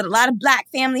chair that a lot of black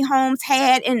family homes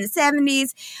had in the 70s.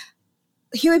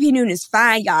 Huey P. Newton is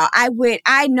fine, y'all.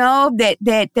 I know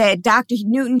that Dr.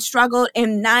 Newton struggled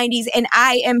in the 90s, and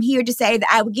I am here to say that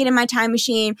I would get in my time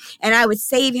machine and I would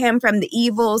save him from the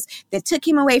evils that took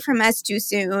him away from us too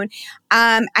soon.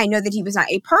 I know that he was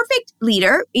not a perfect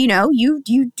leader. You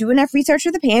do enough research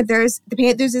for the Panthers. The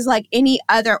Panthers is like any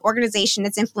other organization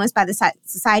that's influenced by the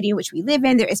society in which we live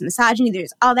in. There is misogyny.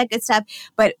 There's all that good stuff.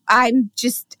 But I want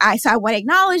to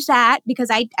acknowledge that because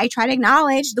I try to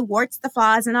acknowledge the warts, the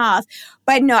flaws, and all.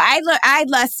 But no, I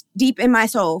lust deep in my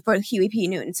soul for Huey P.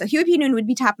 Newton. So Huey P. Newton would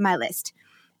be top of my list.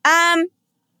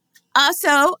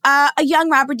 Also, a young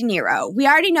Robert De Niro. We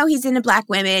already know he's into Black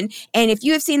women, and if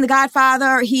you have seen The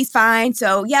Godfather, he's fine.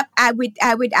 So, yep, I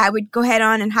would go ahead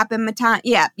on and hop in my time.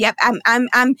 Yep.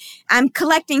 I'm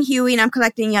collecting Huey and I'm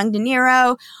collecting young De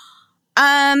Niro.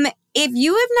 If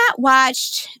you have not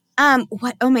watched,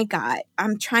 oh my God,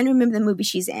 I'm trying to remember the movie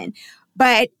she's in.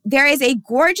 But there is a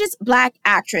gorgeous Black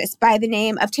actress by the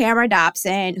name of Tamara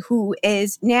Dobson who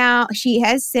she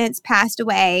has since passed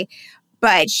away.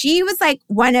 But she was like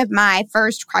one of my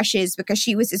first crushes because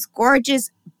she was this gorgeous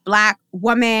Black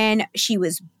woman. She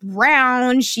was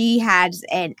brown. She had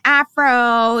an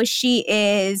afro. She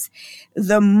is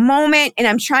the moment. And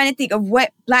I'm trying to think of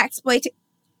what Black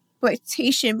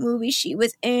exploitation movie she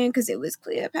was in because it was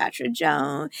Cleopatra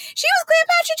Jones. She was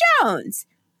Cleopatra Jones.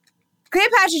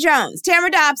 Cleopatra Jones,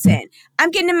 Tamara Dobson.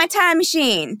 I'm getting in my time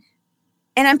machine.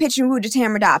 And I'm pitching Woo to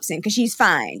Tamara Dobson because she's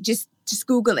fine. Just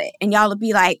Google it. And y'all will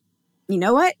be like, you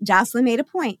know what? Jocelyn made a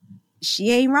point.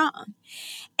 She ain't wrong.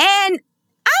 And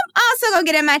I'm also going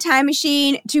to get in my time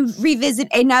machine to revisit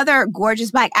another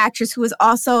gorgeous Black actress who is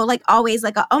also like always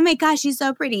like, oh my gosh, she's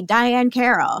so pretty. Diane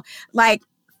Carroll. Like,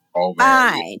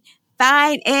 fine.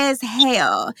 Fine as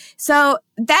hell. So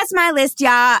that's my list,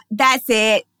 y'all. That's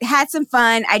it. Had some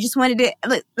fun. I just wanted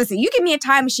to listen. You give me a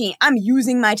time machine, I'm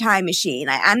using my time machine.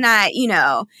 I'm not,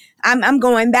 I'm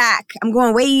going back. I'm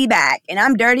going way back, and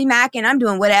I'm Dirty Mac, and I'm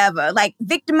doing whatever. Like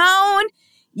Vic Damone,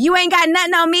 you ain't got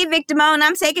nothing on me, Vic Damone.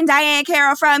 I'm taking Diane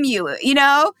Carroll from you.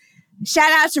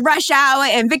 Shout out to Rush Hour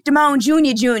and Vic Damone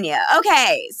Jr.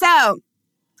 Okay, so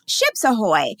ships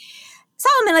ahoy,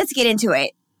 Solomon. Let's get into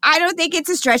it. I don't think it's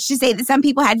a stretch to say that some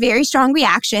people had very strong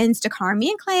reactions to Carmy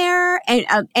and Claire.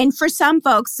 And for some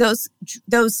folks,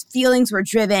 those feelings were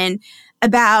driven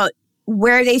about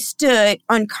where they stood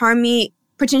on Carmy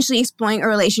potentially exploring a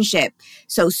relationship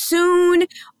so soon,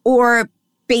 or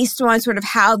based on sort of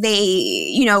how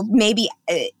they, maybe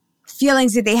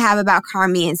feelings that they have about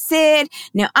Carmy and Sid.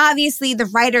 Now, obviously, the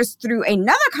writers threw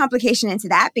another complication into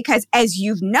that because, as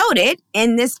you've noted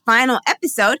in this final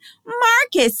episode,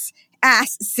 Marcus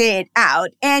asked Sid out,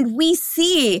 and we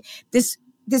see this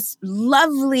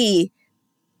lovely,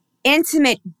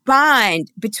 intimate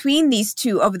bond between these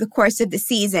two over the course of the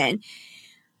season.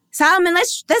 Solomon,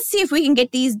 let's see if we can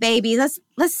get these babies.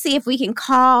 Let's see if we can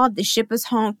call the shippers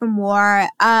home from war.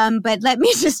 But let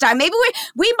me just start. Maybe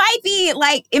we might be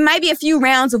like, it might be a few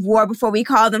rounds of war before we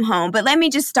call them home. But let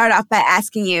me just start off by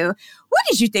asking you, what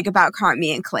did you think about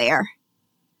Carmy and Claire?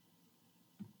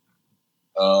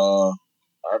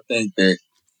 I think that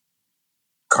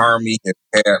Carmy has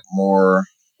had more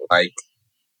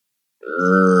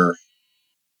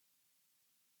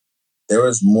there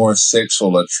was more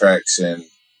sexual attraction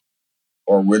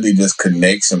or really just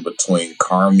connection between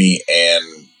Carmy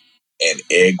and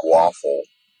Egg Waffle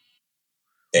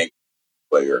and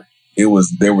Claire. There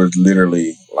was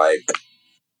literally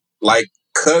like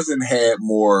Cousin had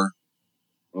more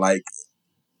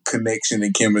connection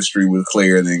and chemistry with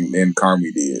Claire than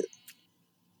Carmy did.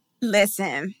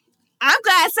 Listen, I'm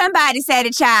glad somebody said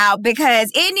it, child,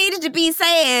 because it needed to be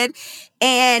said.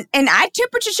 And I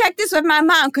temperature checked this with my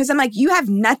mom because I'm like, you have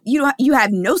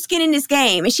no skin in this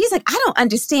game. And she's like, I don't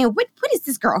understand. What is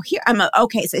this girl here? I'm like,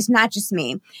 okay, so it's not just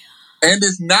me. And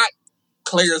it's not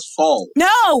Claire's fault.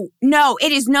 No,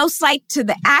 it is no slight to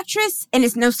the actress and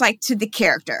it's no slight to the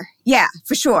character. Yeah,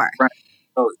 for sure. Right.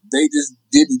 They just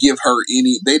didn't give her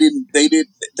any. They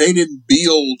didn't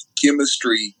build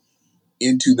chemistry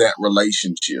into that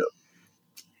relationship.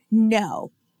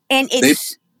 No. And They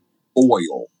it's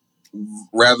oil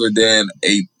rather than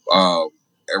a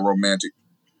romantic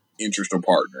interest or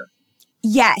partner.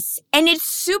 yes. And it's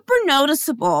super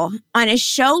noticeable on a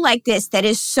show like this that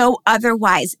is so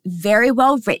otherwise very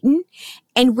well written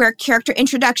and where character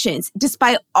introductions,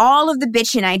 despite all of the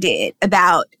bitching I did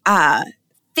about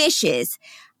fishes,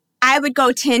 I would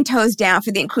go 10 toes down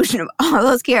for the inclusion of all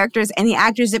those characters and the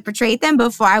actors that portrayed them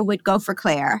before I would go for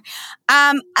Claire.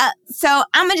 So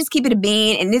I'm going to just keep it a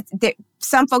bean. And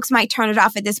some folks might turn it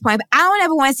off at this point, but I don't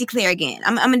ever want to see Claire again.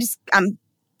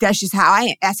 That's just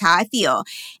that's how I feel.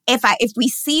 If we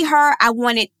see her, I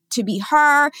want it to be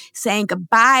her saying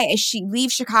goodbye as she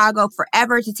leaves Chicago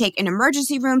forever to take an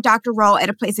emergency room doctor role at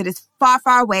a place that is far,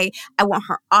 far away. I want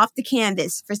her off the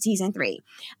canvas for season 3.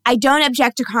 I don't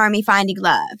object to Carmy finding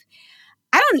love.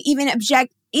 I don't even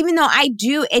object, even though I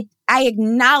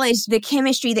acknowledge the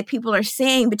chemistry that people are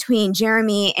saying between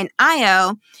Jeremy and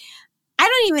Io. I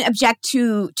don't even object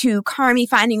to Carmy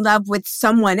finding love with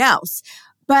someone else.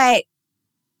 But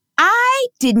I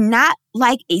did not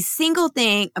like a single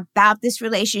thing about this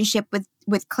relationship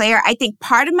with Claire. I think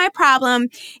part of my problem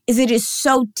is it is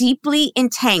so deeply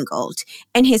entangled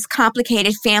in his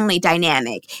complicated family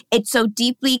dynamic. It's so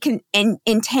deeply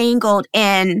entangled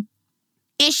in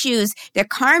issues that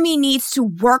Carmy needs to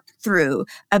work through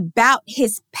about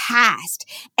his past.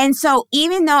 And so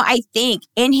even though I think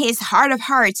in his heart of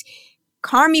hearts,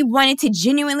 Carmy wanted to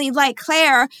genuinely like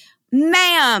Claire,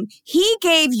 ma'am, he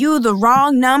gave you the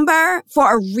wrong number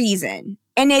for a reason.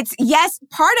 And it's, yes,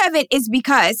 part of it is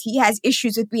because he has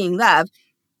issues with being loved,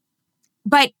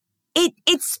 but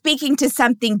it's speaking to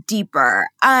something deeper.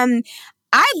 I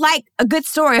like a good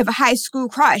story of a high school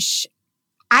crush.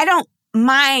 I don't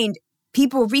mind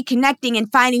people reconnecting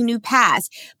and finding new paths,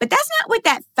 but that's not what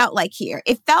that felt like here.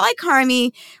 It felt like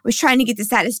Carmy was trying to get the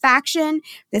satisfaction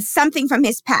that something from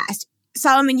his past.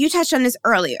 Solomon, you touched on this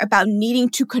earlier about needing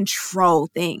to control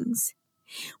things.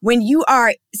 When you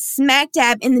are smack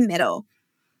dab in the middle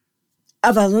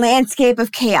of a landscape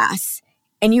of chaos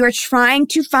and you are trying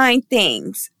to find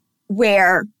things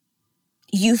where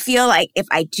you feel like if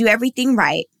I do everything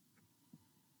right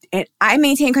and I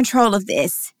maintain control of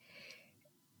this,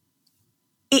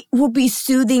 it will be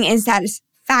soothing and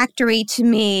satisfactory to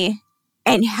me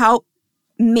and help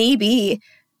maybe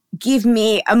give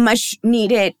me a much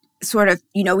needed sort of,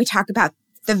 we talk about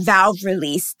the valve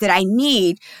release that I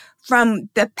need from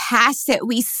the past that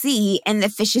we see in the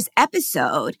Fishes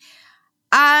episode.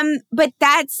 But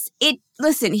that's it.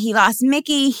 Listen, he lost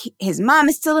Mickey. His mom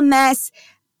is still a mess.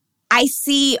 I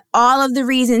see all of the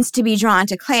reasons to be drawn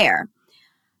to Claire.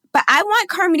 But I want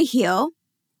Carmy to heal.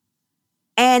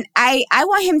 And I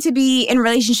want him to be in a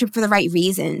relationship for the right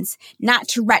reasons, not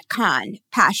to retcon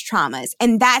past traumas.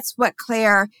 And that's what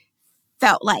Claire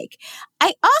felt like.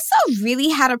 I also really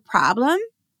had a problem,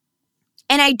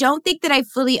 and I don't think that I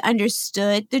fully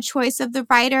understood the choice of the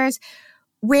writers,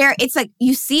 where it's like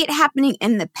you see it happening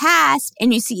in the past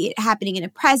and you see it happening in the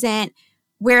present,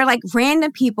 where like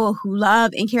random people who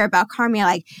love and care about Carmy are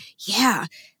like, yeah,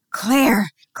 Claire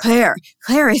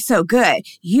is so good.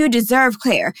 You deserve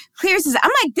Claire. Claire says,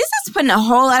 I'm like, this is putting a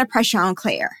whole lot of pressure on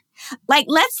Claire. Like,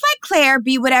 let's let Claire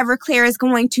be whatever Claire is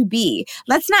going to be.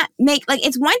 Let's not make, like,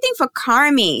 it's one thing for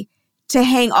Carmy to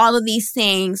hang all of these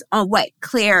things on what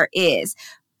Claire is,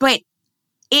 but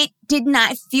it did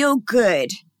not feel good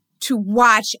to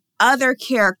watch other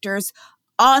characters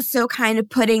also kind of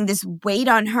putting this weight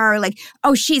on her. Like,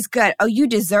 oh, she's good. Oh, you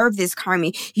deserve this,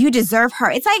 Carmy. You deserve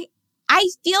her. It's like, I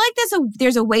feel like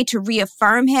there's a way to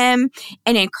reaffirm him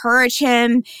and encourage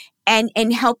him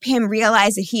and help him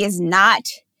realize that he is not,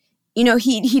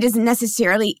 he doesn't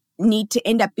necessarily need to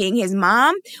end up being his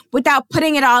mom without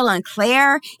putting it all on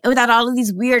Claire and without all of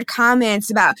these weird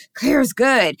comments about Claire's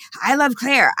good. I love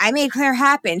Claire. I made Claire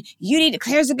happen.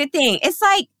 Claire's a good thing. It's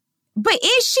like, but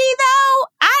is she though?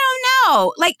 I don't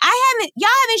know. Like y'all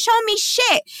haven't shown me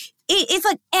shit. It's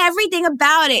like everything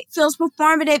about it feels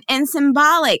performative and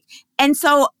symbolic. And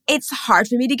so it's hard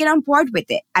for me to get on board with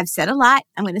it. I've said a lot.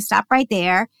 I'm going to stop right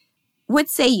there. What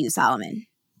say you, Solomon?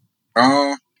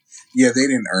 Yeah, they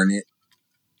didn't earn it.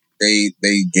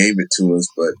 They gave it to us,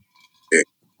 but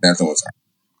nothing was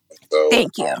earned. So,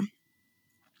 thank you.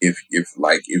 If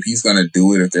he's gonna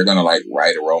do it, if they're gonna like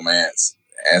write a romance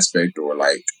aspect or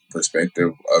like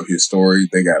perspective of his story,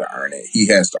 they gotta earn it. He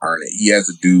has to earn it. He has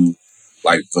to do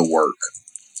like the work.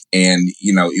 And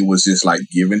it was just like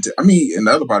given to. I mean, and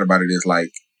the other part about it is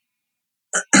like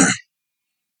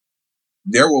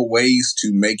there were ways to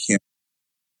make him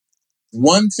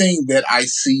one thing that I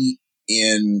see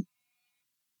in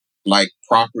like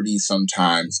properties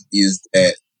sometimes is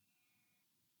that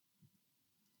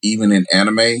even in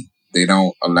anime, they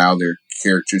don't allow their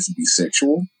characters to be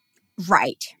sexual.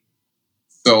 Right.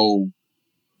 So,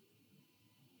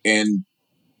 and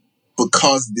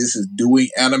because this is doing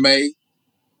anime,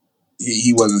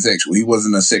 he wasn't sexual. He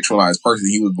wasn't a sexualized person.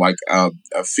 He was like a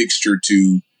fixture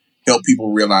to help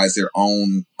people realize their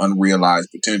own unrealized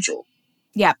potential.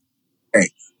 Yep. Okay.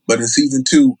 But in season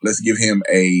 2, let's give him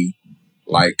a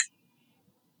like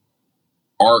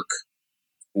arc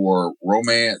for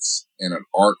romance and an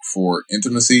arc for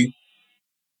intimacy.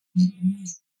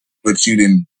 But you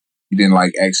didn't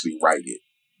like actually write it.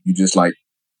 You just like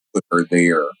put her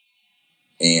there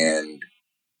and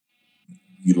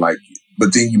you like,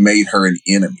 but then you made her an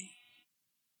enemy.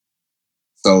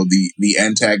 So the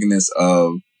antagonist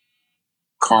of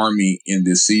Carmy in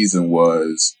this season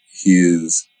was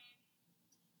his,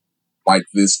 like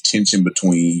this tension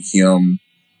between him,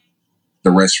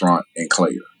 the restaurant, and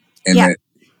Claire. And Yeah.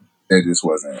 that just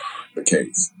wasn't the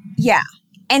case. Yeah.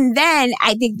 And then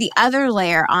I think the other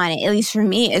layer on it, at least for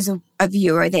me as a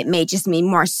viewer, that made just me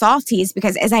more salty is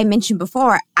because, as I mentioned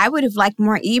before, I would have liked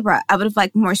more Ibra. I would have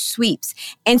liked more sweeps.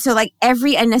 And so like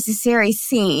every unnecessary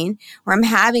scene where I'm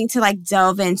having to like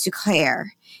delve into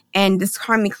Claire and this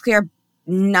Carmy Claire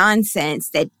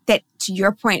nonsense that to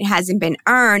your point hasn't been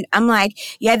earned, I'm like,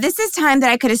 yeah, this is time that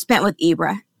I could have spent with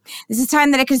Ibra. This is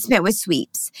time that I could have spent with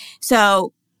sweeps.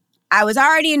 So I was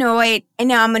already annoyed, and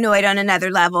now I'm annoyed on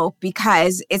another level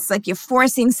because it's like you're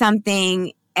forcing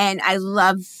something, and I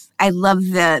love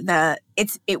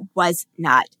it was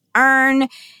not earned.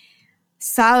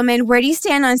 Solomon, where do you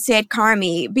stand on Sid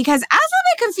Carmy? Because I was a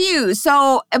bit confused.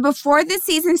 So before this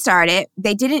season started,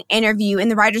 they did an interview,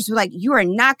 and the writers were like, "You are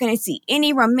not going to see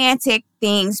any romantic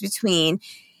things between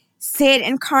Sid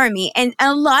and Carmy," and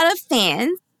a lot of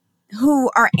fans who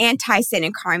are anti-Sid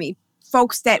and Carmy,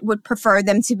 folks that would prefer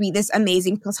them to be this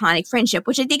amazing platonic friendship,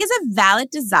 which I think is a valid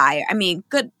desire. I mean,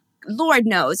 good Lord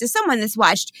knows, as someone that's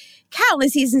watched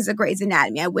countless seasons of Grey's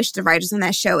Anatomy, I wish the writers on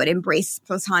that show would embrace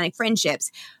platonic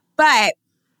friendships. But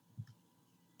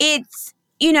it's,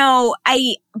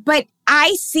 but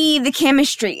I see the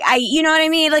chemistry. You know what I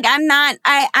mean? Like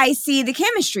I see the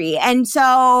chemistry. And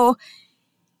so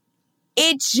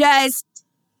it's just,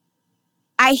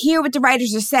 I hear what the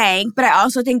writers are saying, but I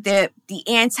also think that the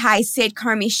anti-Sid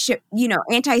Carmy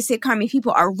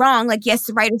people are wrong. Like, yes,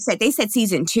 the writers said, they said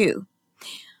season 2.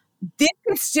 This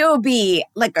could still be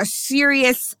like a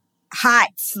serious, hot,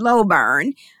 slow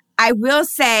burn. I will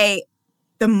say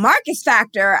the Marcus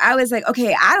factor, I was like,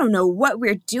 okay, I don't know what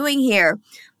we're doing here.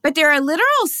 But there are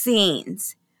literal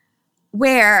scenes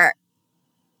where,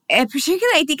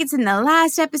 particularly I think it's in the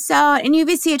last episode, and you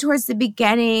even see it towards the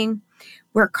beginning,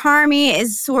 where Carmy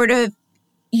is sort of,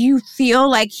 you feel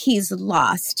like he's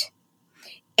lost.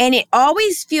 And it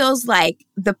always feels like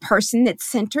the person that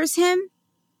centers him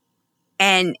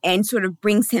and sort of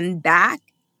brings him back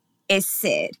is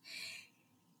Sid.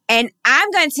 And I'm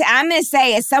gonna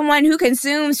say, as someone who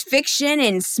consumes fiction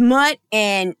and smut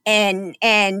and the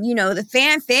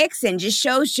fanfics and just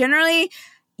shows generally,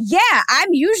 yeah, I'm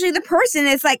usually the person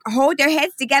that's like hold their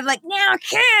heads together, like, now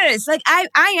kiss. Like I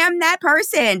am that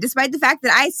person, despite the fact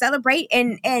that I celebrate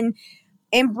and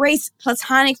embrace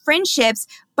platonic friendships,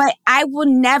 but I would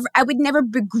never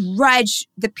begrudge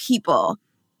the people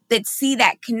that see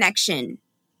that connection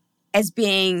as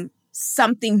being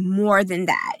something more than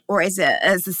that, or as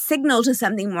a signal to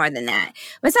something more than that.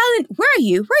 But Solomon, where are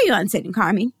you? Where are you on Sid and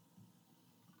Carmy?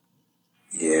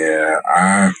 Yeah,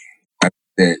 I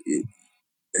that it.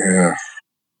 Yeah,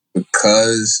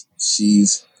 because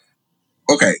she's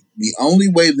okay. The only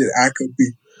way that I could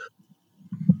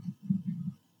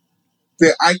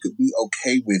be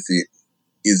okay with it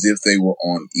is if they were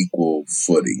on equal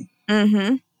footing.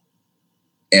 Mm-hmm.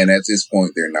 And at this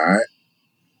point, they're not.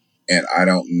 And I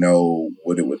don't know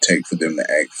what it would take for them to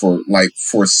act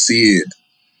for Sid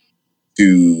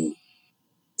to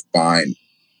find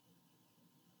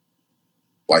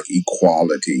like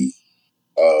equality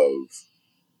of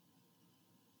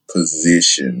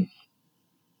position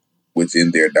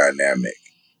within their dynamic.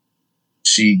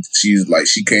 She's like,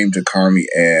 she came to Carmy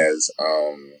as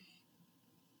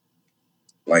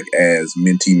as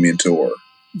mentee mentor.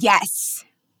 Yes.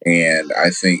 And I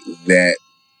think that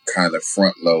kind of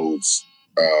front loads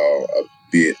a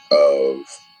bit of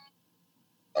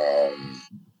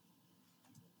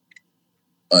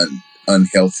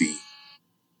unhealthy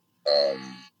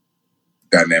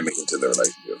dynamic into the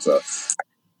relationship. So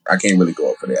I can't really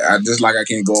go up for that. I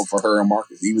can't go up for her and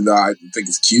Marcus, even though I think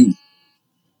it's cute.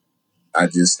 I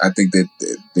think that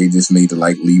they just need to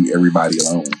like leave everybody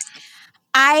alone.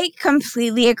 I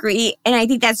completely agree, and I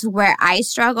think that's where I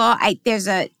struggle.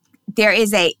 There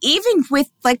is a even with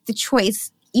like the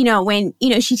choice, when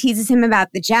she teases him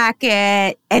about the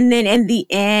jacket, and then in the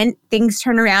end things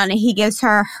turn around and he gives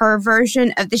her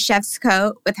version of the chef's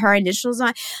coat with her initials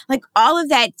on. Like all of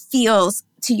that feels,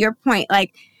 to your point,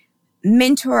 like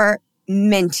mentor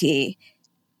mentee.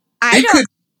 They could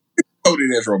code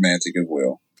it as romantic as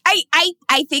well.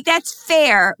 I think that's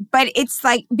fair, but it's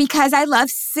like, because I love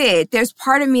Sid, there's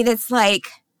part of me that's like,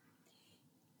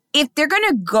 if they're going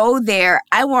to go there,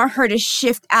 I want her to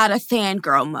shift out of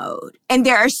fangirl mode. And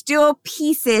there are still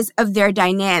pieces of their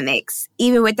dynamics,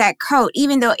 even with that coat,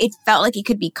 even though it felt like it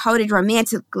could be coded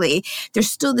romantically,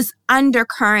 there's still this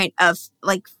undercurrent of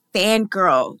like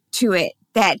fangirl to it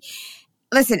that,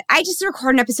 listen, I just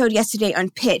recorded an episode yesterday on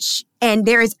Pitch, and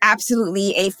there is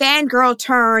absolutely a fangirl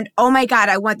turned, oh my God,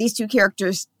 I want these two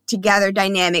characters together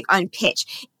dynamic on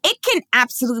Pitch. It can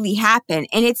absolutely happen.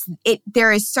 And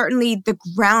there is certainly, the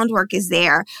groundwork is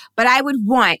there. But I would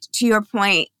want, to your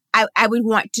point, I would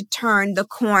want to turn the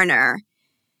corner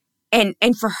and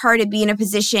for her to be in a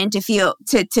position to feel,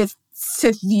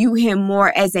 to view him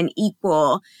more as an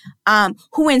equal,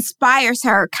 who inspires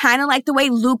her, kind of like the way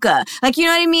Luca, like, you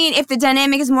know what I mean? If the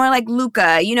dynamic is more like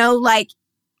Luca, like,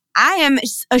 I am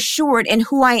assured in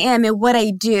who I am and what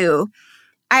I do.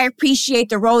 I appreciate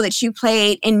the role that you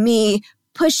played in me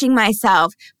pushing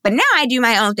myself, but now I do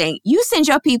my own thing. You send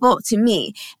your people to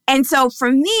me. And so for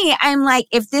me, I'm like,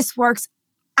 if this works,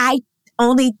 I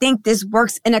only think this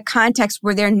works in a context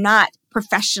where they're not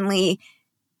professionally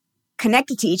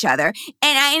connected to each other.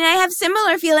 And I have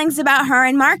similar feelings about her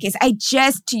and Marcus.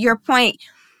 To your point,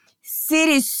 Sid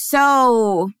is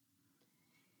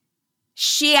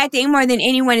she, I think more than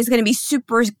anyone, is going to be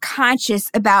super conscious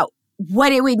about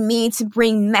what it would mean to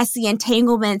bring messy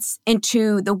entanglements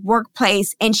into the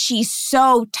workplace. And she's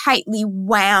so tightly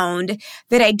wound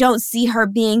that I don't see her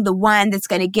being the one that's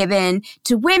going to give in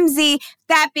to whimsy.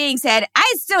 That being said,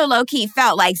 I still low-key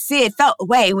felt like Sid felt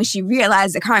away when she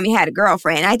realized that Carmy had a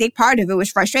girlfriend. I think part of it was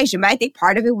frustration, but I think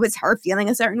part of it was her feeling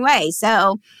a certain way.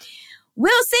 So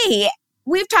we'll see.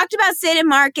 We've talked about Sid and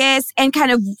Marcus and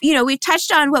kind of, we've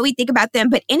touched on what we think about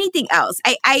them, but anything else?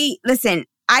 Listen,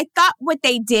 I thought what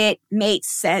they did made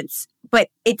sense, but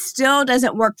it still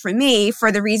doesn't work for me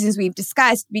for the reasons we've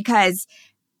discussed, because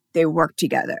they work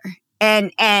together.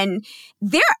 And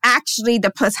they're actually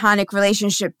the platonic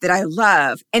relationship that I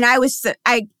love. And I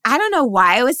don't know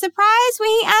why I was surprised when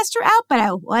he asked her out, but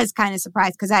I was kind of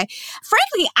surprised because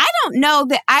frankly, I don't know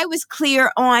that I was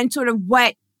clear on sort of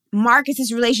what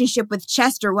Marcus's relationship with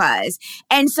Chester was.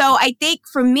 And so I think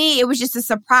for me, it was just a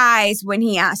surprise when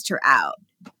he asked her out.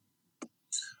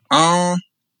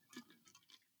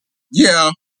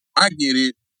 Yeah, I get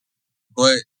it,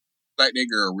 but like that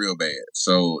girl real bad,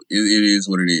 so it is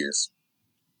what it is.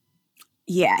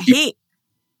 Yeah,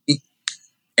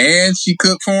 and she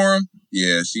cooked for him.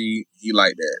 Yeah, he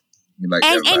liked that. He liked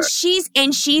that.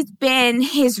 And she's been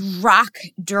his rock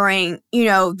during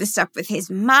the stuff with his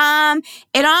mom.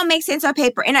 It all makes sense on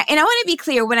paper, and I want to be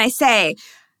clear when I say,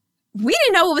 we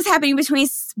didn't know what was happening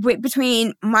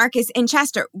between Marcus and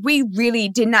Chester. We really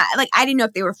did not. Like, I didn't know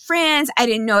if they were friends. I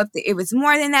didn't know if it was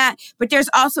more than that. But there's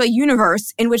also a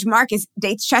universe in which Marcus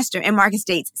dates Chester and Marcus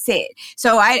dates Sid.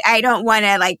 So I don't want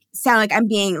to sound like I'm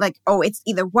being like, oh, it's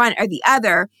either one or the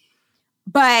other.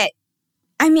 But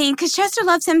I mean, because Chester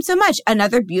loves him so much.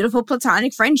 Another beautiful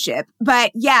platonic friendship.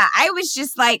 But yeah, I was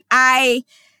just like,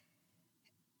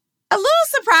 a little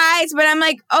surprised, but I'm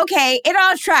like, okay, it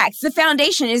all tracks. The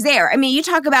foundation is there. I mean, you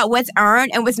talk about what's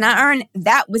earned and what's not earned.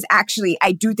 That was actually,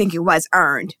 I do think it was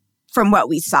earned from what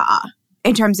we saw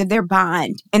in terms of their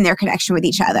bond and their connection with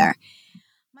each other.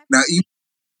 Now,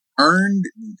 earned,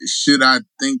 should I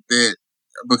think that,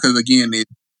 because again,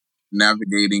 it's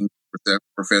navigating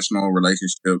professional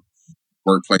relationship,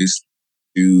 workplace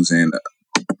issues, and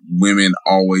women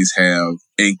always have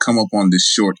and come up on the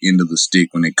short end of the stick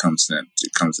when it comes to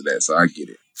that. So I get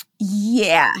it.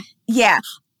 Yeah.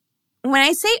 When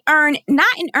I say earn, not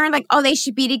in earn like, oh, they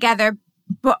should be together,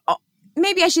 but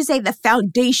maybe I should say the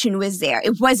foundation was there.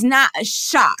 It was not a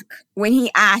shock when he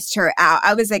asked her out.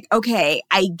 I was like, okay,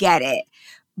 I get it.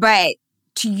 But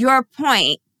to your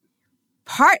point,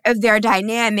 part of their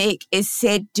dynamic is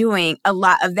Sid doing a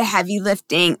lot of the heavy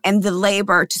lifting and the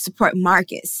labor to support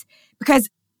Marcus. Because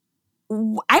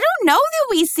I don't know that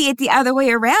we see it the other way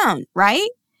around, right?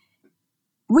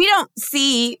 We don't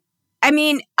see,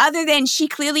 other than she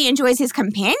clearly enjoys his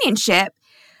companionship,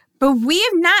 but we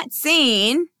have not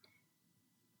seen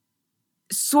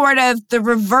sort of the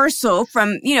reversal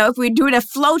from, if we're doing a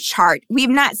flow chart, we've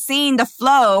not seen the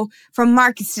flow from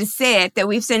Marcus to Sid that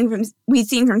we've seen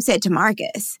from Sid to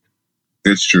Marcus.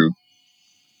 That's true.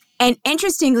 And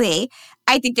interestingly,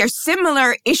 I think there's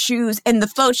similar issues in the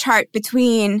flow chart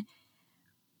between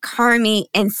Carmy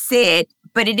and Sid,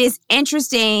 but it is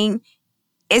interesting.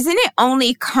 Isn't it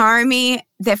only Carmy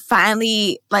that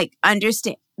finally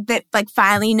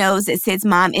finally knows that Sid's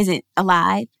mom isn't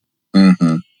alive?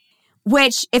 Mm-hmm.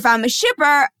 Which, if I'm a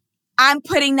shipper, I'm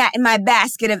putting that in my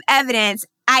basket of evidence.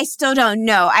 I still don't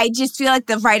know. I just feel like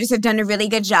the writers have done a really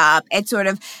good job at sort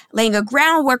of laying a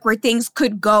groundwork where things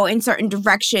could go in certain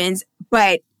directions,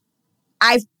 but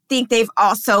I think they've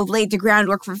also laid the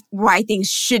groundwork for why things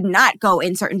should not go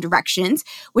in certain directions,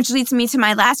 which leads me to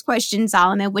my last question,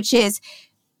 Solomon, which is,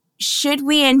 should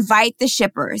we invite the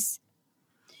shippers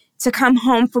to come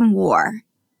home from war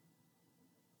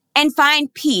and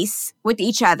find peace with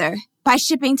each other by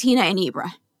shipping Tina and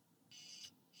Ibra?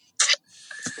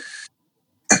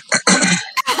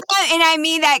 And I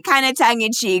mean that kind of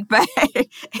tongue-in-cheek, but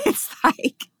it's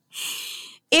like,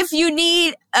 if you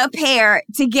need a pair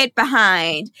to get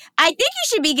behind, I think you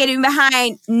should be getting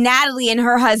behind Natalie and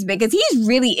her husband, because he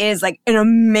really is like an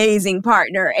amazing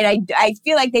partner. And I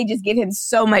feel like they just give him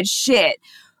so much shit.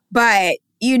 But,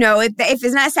 if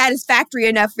it's not satisfactory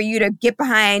enough for you to get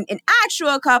behind an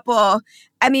actual couple,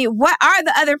 I mean, what are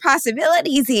the other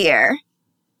possibilities here?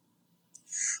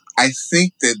 I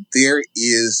think that there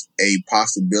is a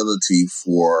possibility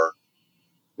for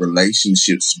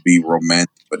relationships to be romantic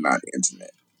but not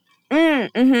intimate.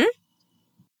 Mm-hmm.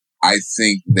 I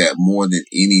think that more than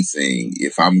anything,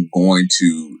 if I'm going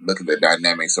to look at the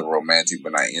dynamics of romantic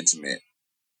but not intimate,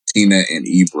 Tina and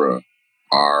Ibra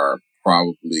are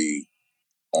probably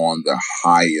on the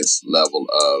highest level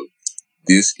of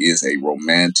this is a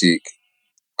romantic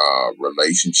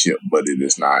relationship, but it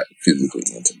is not physically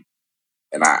intimate.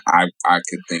 And I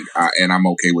could think, and I'm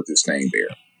okay with it staying there.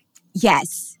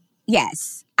 Yes,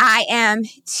 I am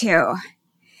too.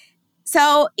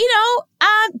 So,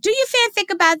 do you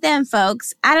fanfic about them,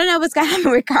 folks? I don't know what's going to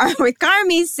happen with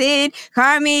Carmy, Sid,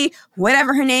 Carmy,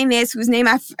 whatever her name is, whose name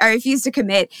I refuse to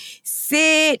commit,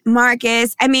 Sid,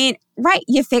 Marcus. I mean, write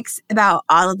your fics about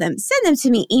all of them. Send them to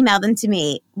me. Email them to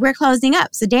me. We're closing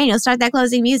up. So, Daniel, start that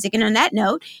closing music. And on that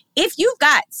note, if you've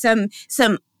got some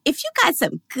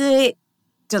good,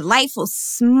 delightful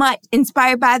smut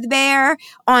inspired by the bear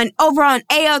over on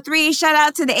AO3. Shout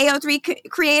out to the AO3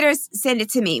 creators. Send it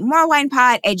to me.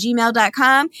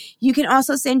 morewinepod@gmail.com. You can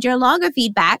also send your longer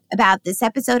feedback about this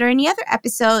episode or any other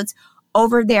episodes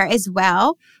over there as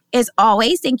well. As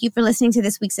always, thank you for listening to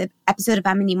this week's episode of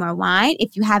I'm Gonna Need More Wine.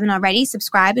 If you haven't already,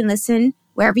 subscribe and listen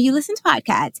wherever you listen to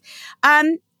podcasts.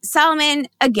 Solomon,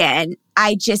 again,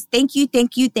 I just thank you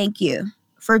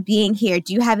for being here.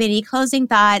 Do you have any closing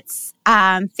thoughts,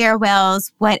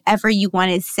 farewells, whatever you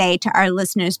want to say to our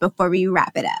listeners before we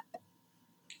wrap it up?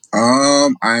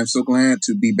 I am so glad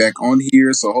to be back on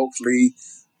here. So hopefully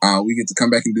we get to come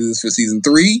back and do this for season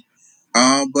 3.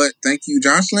 But thank you,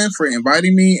 Jocelyn, for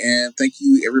inviting me. And thank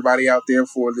you, everybody out there,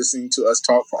 for listening to us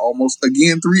talk for almost,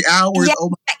 again, 3 hours.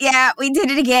 Yeah, we did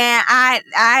it again.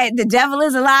 The devil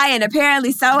is a lie, and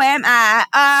apparently so am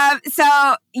I.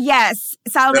 So, yes,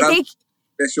 Solomon, thank you.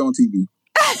 Best show on TV.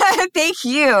 Thank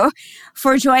you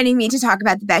for joining me to talk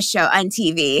about the best show on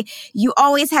TV. You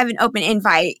always have an open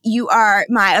invite. You are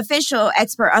my official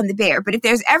expert on The Bear. But if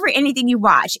there's ever anything you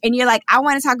watch and you're like, I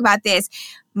want to talk about this,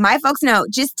 my folks know.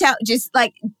 Just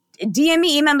DM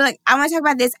me, email me, like, I want to talk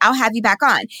about this. I'll have you back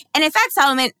on. And in fact,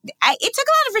 Solomon, it took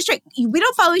a lot of restraint. We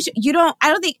don't follow each. I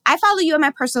don't think I follow you on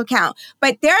my personal account,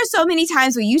 but there are so many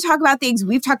times where you talk about things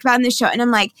we've talked about in this show, and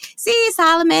I'm like, see,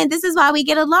 Solomon, this is why we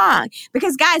get along.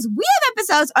 Because guys, we have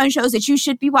episodes on shows that you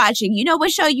should be watching. You know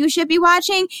what show you should be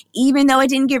watching, even though it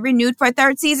didn't get renewed for a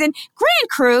 3rd season? Grand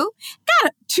Crew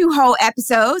got 2 whole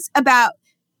episodes about.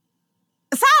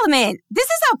 Solomon, this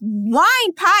is a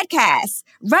wine podcast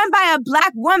run by a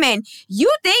Black woman. You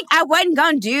think I wasn't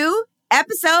going to do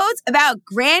episodes about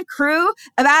Grand Crew,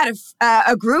 about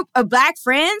a group of Black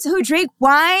friends who drink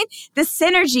wine? The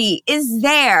synergy is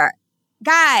there.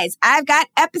 Guys, I've got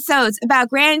episodes about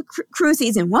Grand Crew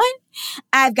Season 1.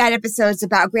 I've got episodes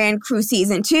about Grand Crew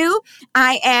Season 2.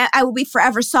 I will be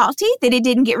forever salty that it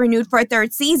didn't get renewed for a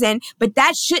 3rd season, but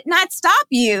that should not stop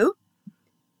you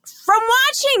from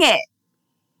watching it.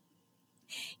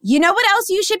 You know what else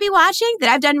you should be watching that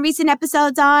I've done recent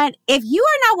episodes on? If you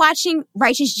are not watching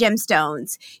Righteous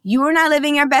Gemstones, you are not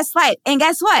living your best life. And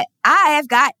guess what? I have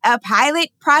got a pilot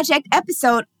project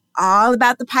episode all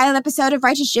about the pilot episode of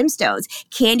Righteous Gemstones.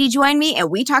 Candy joined me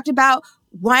and we talked about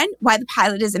one, why the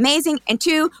pilot is amazing, and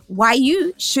two, why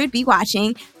you should be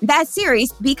watching that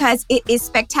series because it is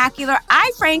spectacular.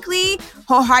 I frankly,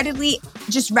 wholeheartedly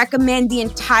just recommend the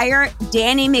entire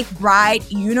Danny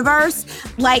McBride universe.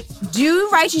 Like, do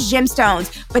Righteous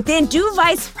Gemstones, but then do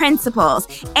Vice Principals.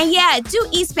 And yeah, do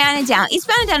Eastbound and Down.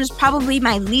 Eastbound and Down is probably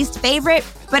my least favorite.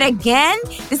 But again,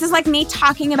 this is like me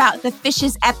talking about the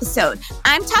Fishes episode.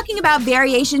 I'm talking about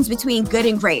variations between good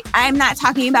and great. I'm not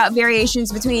talking about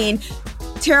variations between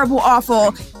terrible,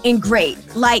 awful, and great.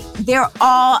 Like, they're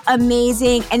all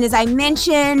amazing. And as I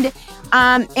mentioned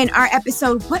in our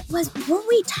episode, what were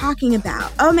we talking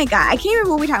about? Oh my God, I can't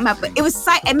remember what we were talking about, but it was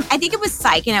Psych. I think it was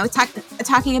Psych. And I was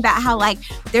talking about how, like,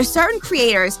 there's certain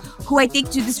creators who I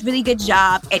think do this really good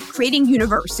job at creating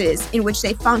universes in which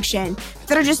they function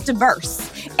that are just diverse.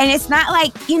 And it's not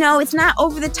like, it's not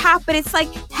over the top, but it's like,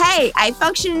 hey, I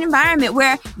function in an environment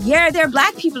where, yeah, there are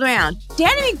Black people around.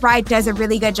 Danny McBride does a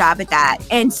really good job at that.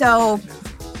 And so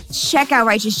check out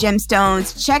Righteous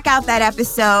Gemstones. Check out that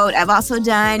episode. I've also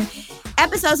done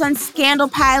episodes on Scandal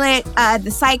pilot,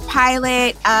 the Psych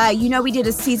pilot. We did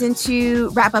a season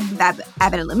 2 wrap up with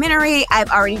Abbott Elementary. I've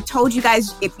already told you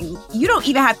guys, if you don't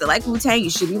even have to like Wu-Tang, you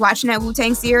should be watching that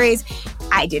Wu-Tang series.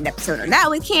 I did an episode on that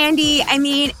with Candy. I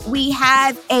mean, we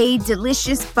have a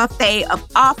delicious buffet of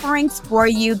offerings for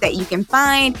you that you can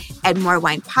find at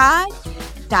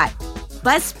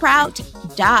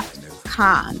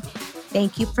morewinepod.buzzsprout.com.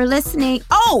 Thank you for listening.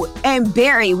 Oh, and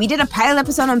Barry. We did a pilot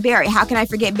episode on Barry. How can I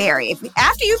forget Barry?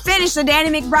 After you finish the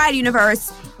Danny McBride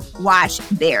universe, watch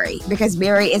Barry because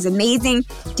Barry is amazing.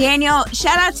 Daniel,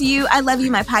 shout out to you. I love you,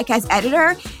 my podcast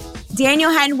editor.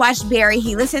 Daniel hadn't watched Barry.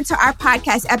 He listened to our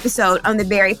podcast episode on the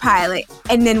Barry pilot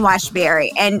and then watched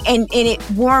Barry. And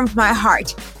it warmed my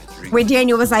heart where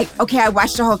Daniel was like, okay, I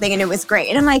watched the whole thing and it was great.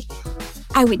 And I'm like,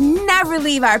 I would never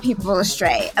leave our people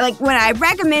astray. Like, when I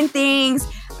recommend things,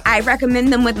 I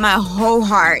recommend them with my whole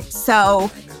heart.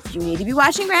 So you need to be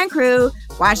watching Grand Crew,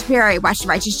 watch Barry, watch The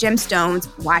Righteous Gemstones,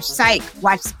 watch Psych,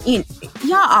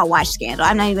 y'all all watch Scandal.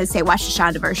 I'm not even going to say watch the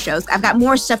Shondaverse shows. I've got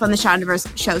more stuff on the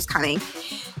Shondaverse shows coming.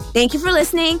 Thank you for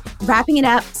listening. Wrapping it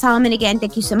up, Solomon again,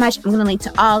 thank you so much. I'm going to link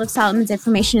to all of Solomon's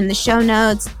information in the show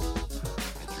notes.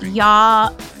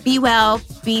 Y'all be well,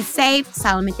 be safe.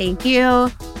 Solomon, thank you.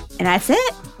 And that's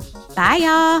it. Bye,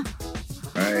 y'all.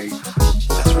 Bye.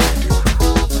 That's what I do.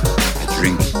 I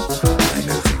drink. I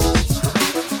know things.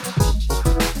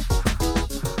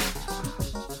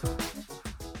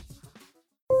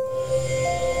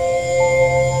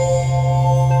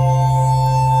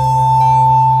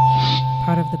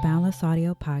 Part of the Boundless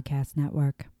Audio Podcast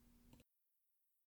Network.